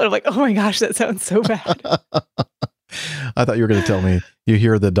myself and I'm like, oh my gosh, that sounds so bad. I thought you were going to tell me you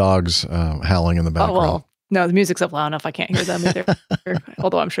hear the dogs howling in the background. Oh, well, no, the music's up loud enough. I can't hear them either.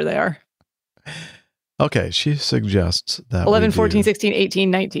 Although I'm sure they are. Okay. She suggests that 11, 14, 16,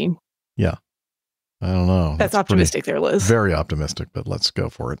 18, 19. Yeah. I don't know. That's optimistic there, Liz. Very optimistic, but let's go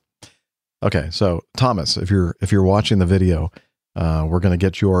for it. Okay. So Thomas, if you're watching the video, we're going to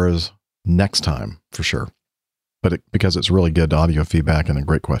get yours next time for sure. But because it's really good audio feedback and a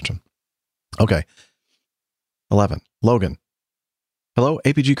great question. Okay. 11. Logan. Hello,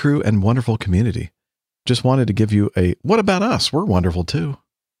 APG crew and wonderful community. Just wanted to give you what about us? We're wonderful too.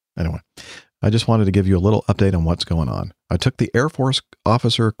 Anyway, I just wanted to give you a little update on what's going on. I took the Air Force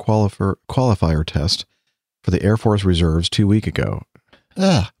Officer Qualifier test for the Air Force Reserves 2 weeks ago.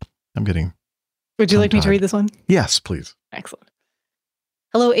 I'm getting... Would you like me to read this one? Yes, please. Excellent.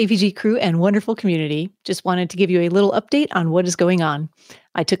 Hello, APG crew and wonderful community. Just wanted to give you a little update on what is going on.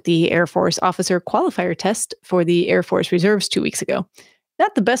 I took the Air Force Officer Qualifier test for the Air Force Reserves 2 weeks ago.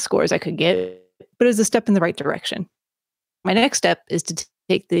 Not the best scores I could get, but it's a step in the right direction. My next step is to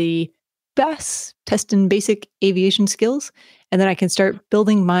take the BAS test in basic aviation skills, and then I can start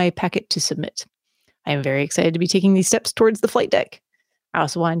building my packet to submit. I am very excited to be taking these steps towards the flight deck. I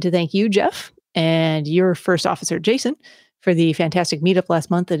also wanted to thank you, Jeff, and your first officer, Jason, for the fantastic meetup last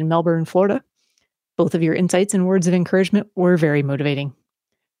month in Melbourne, Florida. Both of your insights and words of encouragement were very motivating.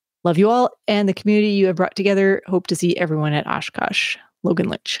 Love you all and the community you have brought together. Hope to see everyone at Oshkosh. Logan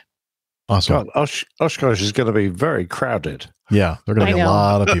Lynch. Awesome. God, Oshkosh is going to be very crowded. Yeah, there are going to be a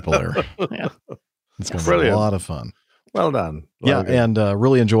lot of people there. Yeah. It's going to be a lot of fun. Well done. Logan. Yeah, and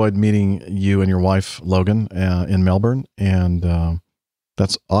really enjoyed meeting you and your wife, Logan, in Melbourne. And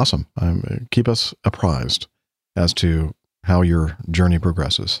that's awesome. Keep us apprised as to how your journey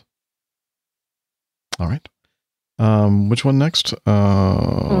progresses. All right. Which one next?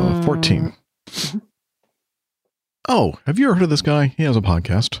 14. Oh, have you ever heard of this guy? He has a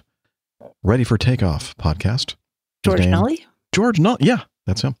podcast. Ready for Takeoff podcast. George Nolly? George Nolly. Yeah,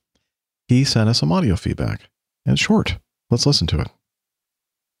 that's him. He sent us some audio feedback. And it's short. Let's listen to it.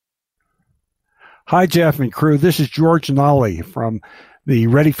 Hi, Jeff and crew. This is George Nolly from the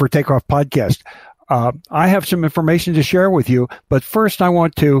Ready for Takeoff podcast. I have some information to share with you, but first I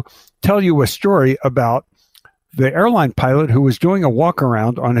want to tell you a story about the airline pilot who was doing a walk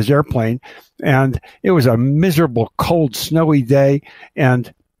around on his airplane, and it was a miserable, cold, snowy day,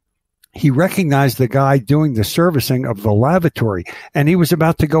 and he recognized the guy doing the servicing of the lavatory, and he was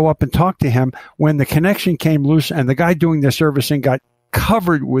about to go up and talk to him when the connection came loose, and the guy doing the servicing got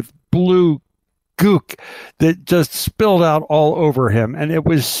covered with blue gook that just spilled out all over him, and it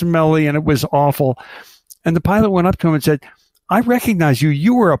was smelly and it was awful. And the pilot went up to him and said, "I recognize you.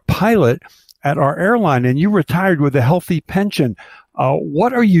 You were a pilot at our airline, and you retired with a healthy pension.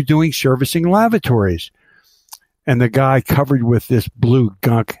 What are you doing servicing lavatories?" And the guy covered with this blue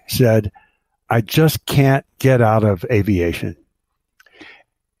gunk said, "I just can't get out of aviation."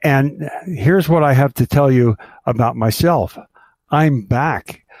 And here's what I have to tell you about myself. I'm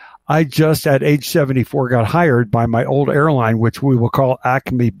back. I just at age 74 got hired by my old airline, which we will call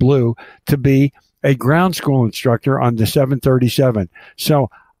Acme Blue, to be a ground school instructor on the 737. So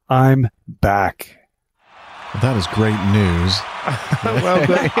I'm back. That is great news. Well,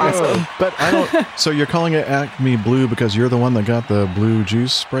 but I don't. So you're calling it Acme Blue because you're the one that got the blue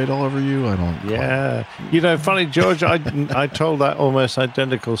juice sprayed all over you? I don't. Yeah, funny, George. I told that almost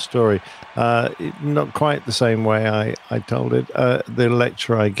identical story. Not quite the same way I told it. The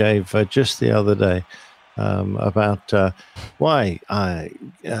lecture I gave just the other day about why I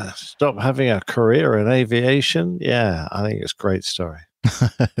stopped having a career in aviation. Yeah, I think it's a great story.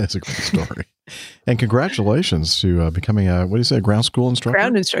 It's a great story. And congratulations to becoming a ground school instructor?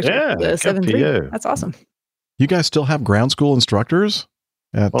 Ground instructor. Yeah, the 7-3. That's awesome. You guys still have ground school instructors?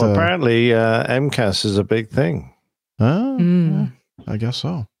 Well, apparently MCAS is a big thing. Yeah, I guess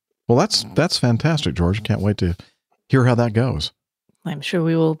so. Well, that's fantastic, George. Can't wait to hear how that goes. I'm sure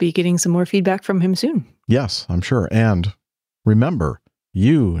we will be getting some more feedback from him soon. Yes, I'm sure. And remember,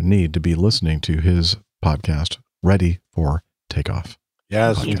 you need to be listening to his podcast, Ready for Takeoff.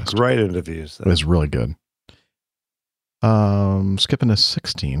 Yeah, some great interviews. It was really good. Skipping to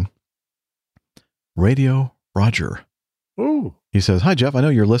 16. Radio Roger. Ooh. He says, "Hi, Jeff. I know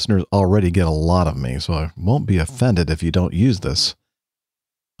your listeners already get a lot of me, so I won't be offended if you don't use this."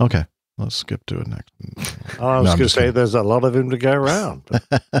 Okay, let's skip to it next. I was going to say there's a lot of him to go around.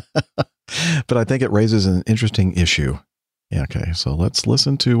 But I think it raises an interesting issue. Yeah, okay, so let's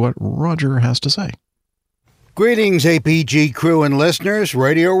listen to what Roger has to say. Greetings, APG crew and listeners.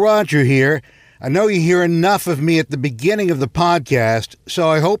 Radio Roger here. I know you hear enough of me at the beginning of the podcast, so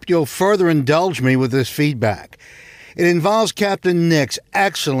I hope you'll further indulge me with this feedback. It involves Captain Nick's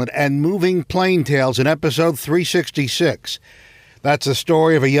excellent and moving plane tales in episode 366. That's the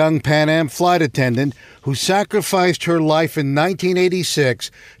story of a young Pan Am flight attendant who sacrificed her life in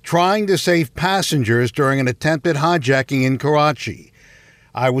 1986 trying to save passengers during an attempted hijacking in Karachi.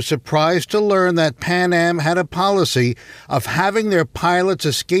 I was surprised to learn that Pan Am had a policy of having their pilots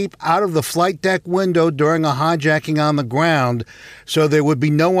escape out of the flight deck window during a hijacking on the ground so there would be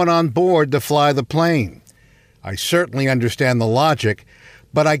no one on board to fly the plane. I certainly understand the logic,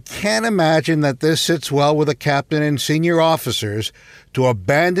 but I can't imagine that this sits well with a captain and senior officers to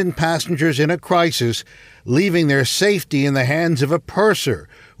abandon passengers in a crisis, leaving their safety in the hands of a purser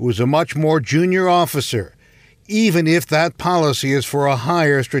who is a much more junior officer, even if that policy is for a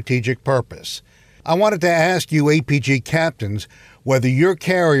higher strategic purpose. I wanted to ask you APG captains whether your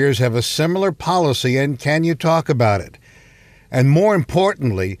carriers have a similar policy, and can you talk about it? And more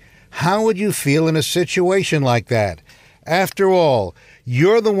importantly, how would you feel in a situation like that? After all,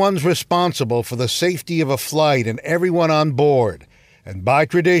 you're the ones responsible for the safety of a flight and everyone on board. And by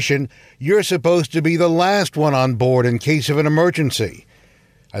tradition, you're supposed to be the last one on board in case of an emergency.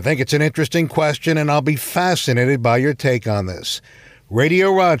 I think it's an interesting question, and I'll be fascinated by your take on this.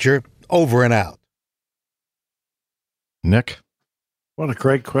 Radio Roger, over and out. Nick? What a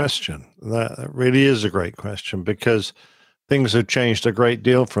great question. That really is a great question because things have changed a great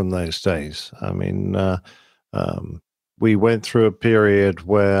deal from those days. I mean, we went through a period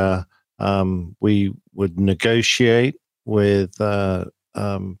where we would negotiate with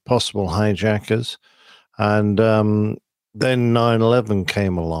possible hijackers, and then 9/11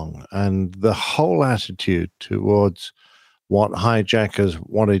 came along, and the whole attitude towards what hijackers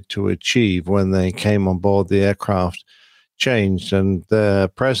wanted to achieve when they came on board the aircraft changed, and their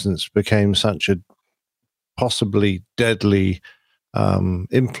presence became such a possibly deadly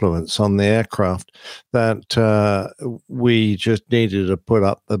influence on the aircraft that we just needed to put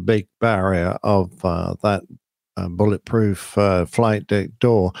up the big barrier of that bulletproof flight deck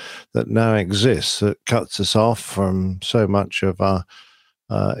door that now exists, that cuts us off from so much of our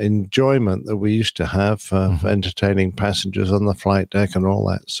enjoyment that we used to have of entertaining passengers on the flight deck and all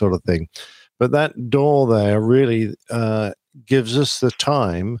that sort of thing. But that door there really gives us the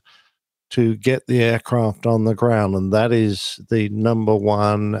time to get the aircraft on the ground, and that is the number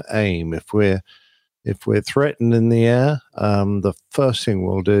one aim. If we're threatened in the air, the first thing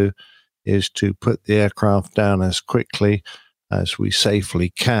we'll do is to put the aircraft down as quickly as we safely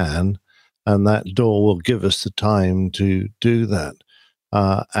can, and that door will give us the time to do that.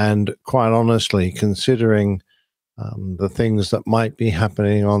 And quite honestly, considering the things that might be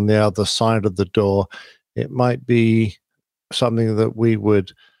happening on the other side of the door, it might be something that we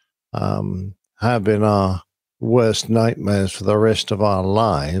would have in our worst nightmares for the rest of our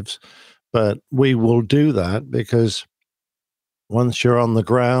lives. But we will do that because once you're on the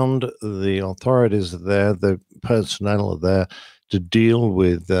ground, the authorities are there, the personnel are there to deal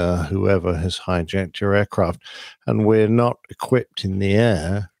with whoever has hijacked your aircraft, and we're not equipped in the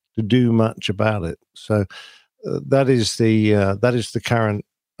air to do much about it. So that is the current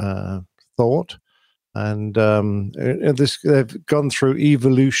thought, and they've gone through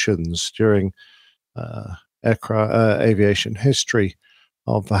evolutions during aviation history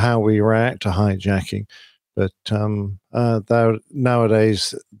of how we react to hijacking. But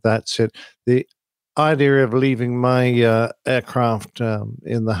nowadays, that's it. The idea of leaving my aircraft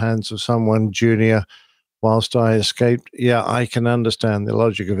in the hands of someone junior whilst I escaped, yeah, I can understand the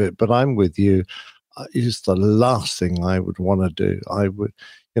logic of it, but I'm with you. It's the last thing I would want to do. I would,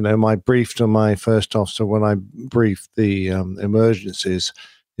 my brief to my first officer when I briefed the emergencies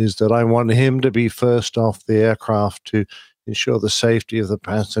is that I want him to be first off the aircraft to ensure the safety of the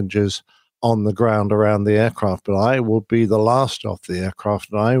passengers on the ground around the aircraft, but I will be the last off the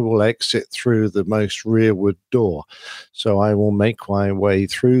aircraft, and I will exit through the most rearward door. So I will make my way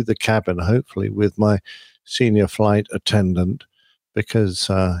through the cabin, hopefully with my senior flight attendant, because,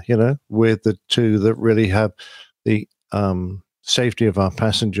 we're the two that really have the safety of our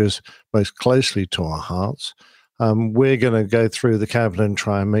passengers most closely to our hearts. We're going to go through the cabin and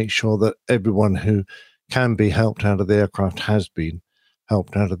try and make sure that everyone who can be helped out of the aircraft has been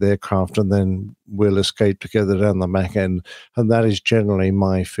helped out of the aircraft, and then we'll escape together down the back end. And that is generally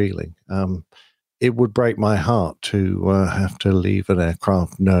my feeling. It would break my heart to have to leave an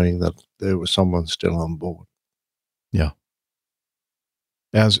aircraft knowing that there was someone still on board. Yeah.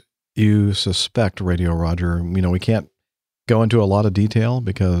 As you suspect, Radio Roger, we can't go into a lot of detail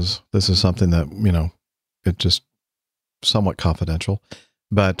because this is something that, it's just somewhat confidential.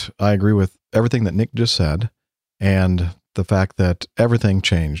 But I agree with everything that Nick just said, and the fact that everything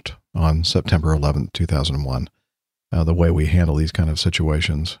changed on September 11th, 2001, the way we handle these kind of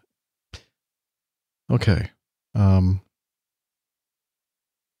situations. Okay. Haven't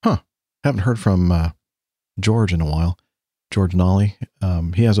heard from George in a while. George Nolly.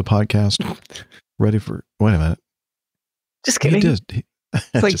 He has a podcast ready for, wait a minute. Just kidding. He did.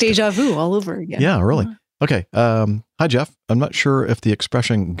 It's like deja vu all over again. Yeah, really. Okay. Hi, Jeff. I'm not sure if the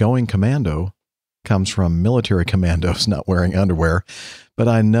expression going commando comes from military commandos not wearing underwear, but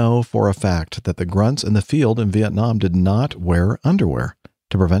I know for a fact that the grunts in the field in Vietnam did not wear underwear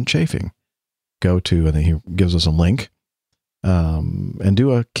to prevent chafing. Go to, and then he gives us a link, and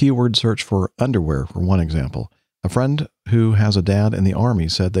do a keyword search for underwear, for one example. A friend who has a dad in the Army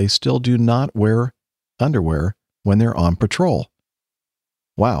said they still do not wear underwear when they're on patrol.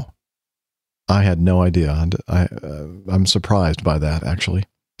 Wow. I had no idea. And I'm surprised by that, actually.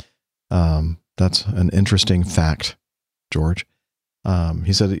 That's an interesting fact, George.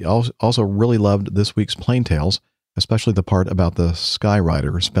 He said he also really loved this week's Plain Tales, especially the part about the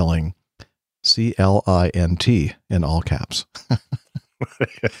Skyrider spelling CLINT in all caps.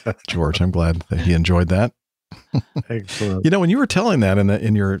 George, I'm glad that he enjoyed that. Excellent. When you were telling that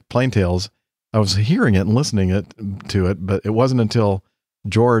in your Plain Tales, I was hearing it and listening to it, but it wasn't until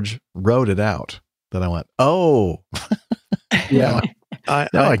George wrote it out that I went, oh, yeah.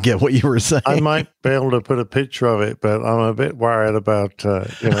 I get what you were saying. I might be able to put a picture of it, but I'm a bit worried about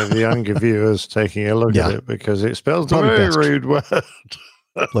the younger viewers taking a look at it because it spells a very rude word.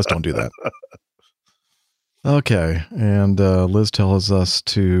 Let's don't do that. Okay, and Liz tells us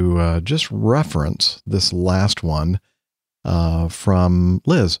to just reference this last one from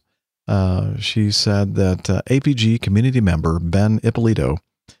Liz. She said that APG community member Ben Ippolito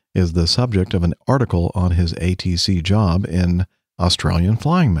is the subject of an article on his ATC job in Australian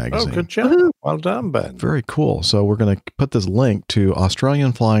Flying Magazine. Oh, good job. Well done, Ben. Very cool. So we're going to put this link to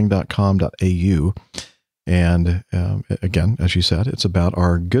australianflying.com.au. And again, as you said, it's about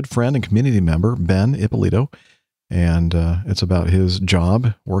our good friend and community member, Ben Ippolito. And it's about his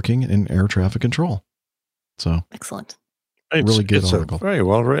job working in air traffic control. So excellent. Really good it's article. A very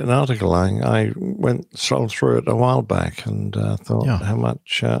well written article. I went through it a while back and thought how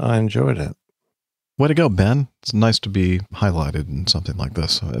much I enjoyed it. Way to go, Ben. It's nice to be highlighted in something like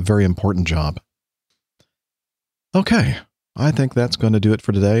this. A very important job. Okay. I think that's going to do it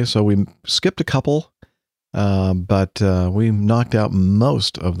for today. So we skipped a couple but we knocked out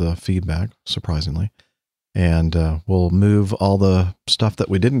most of the feedback, surprisingly. And we'll move all the stuff that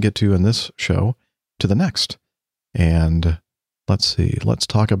we didn't get to in this show to the next. And let's see. Let's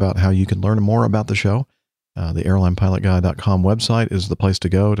talk about how you can learn more about the show. The airlinepilotguy.com website is the place to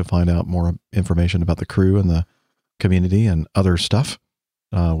go to find out more information about the crew and the community and other stuff.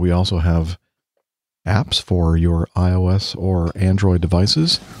 We also have apps for your iOS or Android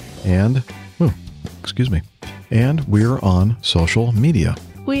devices. And, and we're on social media.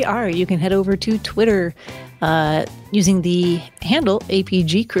 We are. You can head over to Twitter using the handle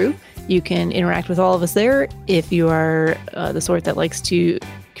APG Crew. You can interact with all of us there if you are the sort that likes to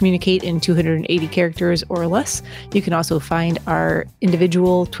communicate in 280 characters or less. You can also find our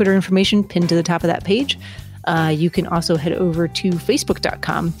individual Twitter information pinned to the top of that page. You can also head over to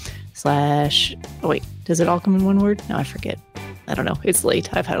facebook.com/ oh wait, does it all come in one word? No, I forget. I don't know. It's late.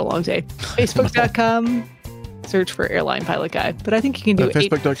 I've had a long day. Facebook.com. Search for Airline Pilot Guy, but I think you can do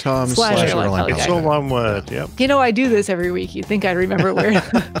Facebook.com/Airline Pilot Guy. It's all one word. Yep. You know, I do this every week. You'd think I'd remember where the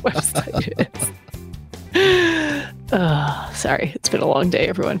website is. Sorry, it's been a long day,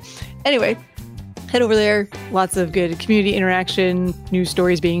 everyone. Anyway, head over there. Lots of good community interaction, news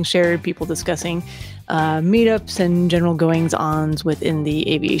stories being shared, people discussing meetups and general goings-ons within the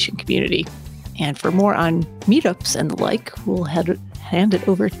aviation community. And for more on meetups and the like, we'll hand it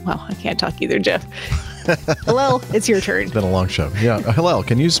over. Wow, I can't talk either, Jeff. Hillel, it's your turn. It's been a long show. Yeah, Hillel,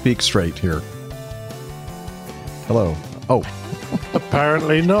 can you speak straight here? Hello. Oh.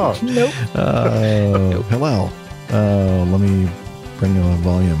 Apparently not. Nope. Nope. Hillel, let me bring the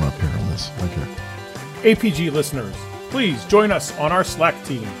volume up here on this. Okay. APG listeners, please join us on our Slack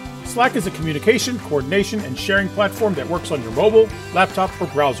team. Slack is a communication, coordination, and sharing platform that works on your mobile, laptop, or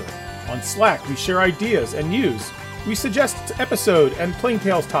browser. On Slack, we share ideas and news. We suggest episode and Plain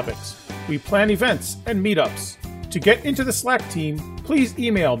Tales topics. We plan events and meetups. To get into the Slack team, please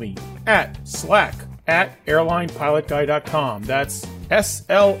email me at slack@airlinepilotguy.com. That's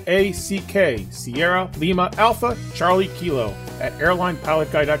SLACK, Sierra Lima Alpha Charlie Kilo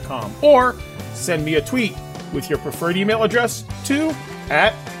 @airlinepilotguy.com. Or send me a tweet with your preferred email address to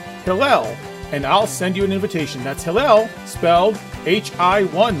 @Hillel, and I'll send you an invitation. That's Hillel, spelled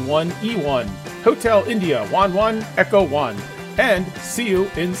HI11E1, Hotel India 11 Echo 1. And see you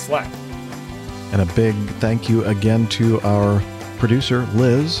in Slack. And a big thank you again to our producer,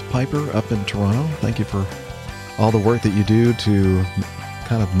 Liz Piper, up in Toronto. Thank you for all the work that you do to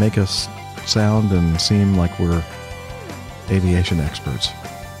kind of make us sound and seem like we're aviation experts.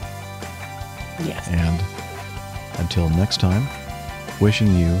 Yes. And until next time,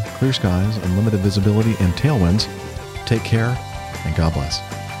 wishing you clear skies, unlimited visibility, and tailwinds. Take care, and God bless.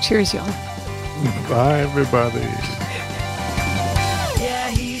 Cheers, y'all. Bye, everybody. Yeah,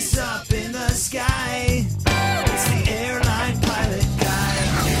 he's up in the sky. It's the Airline Pilot Guy.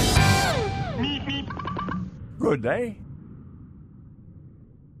 Good day.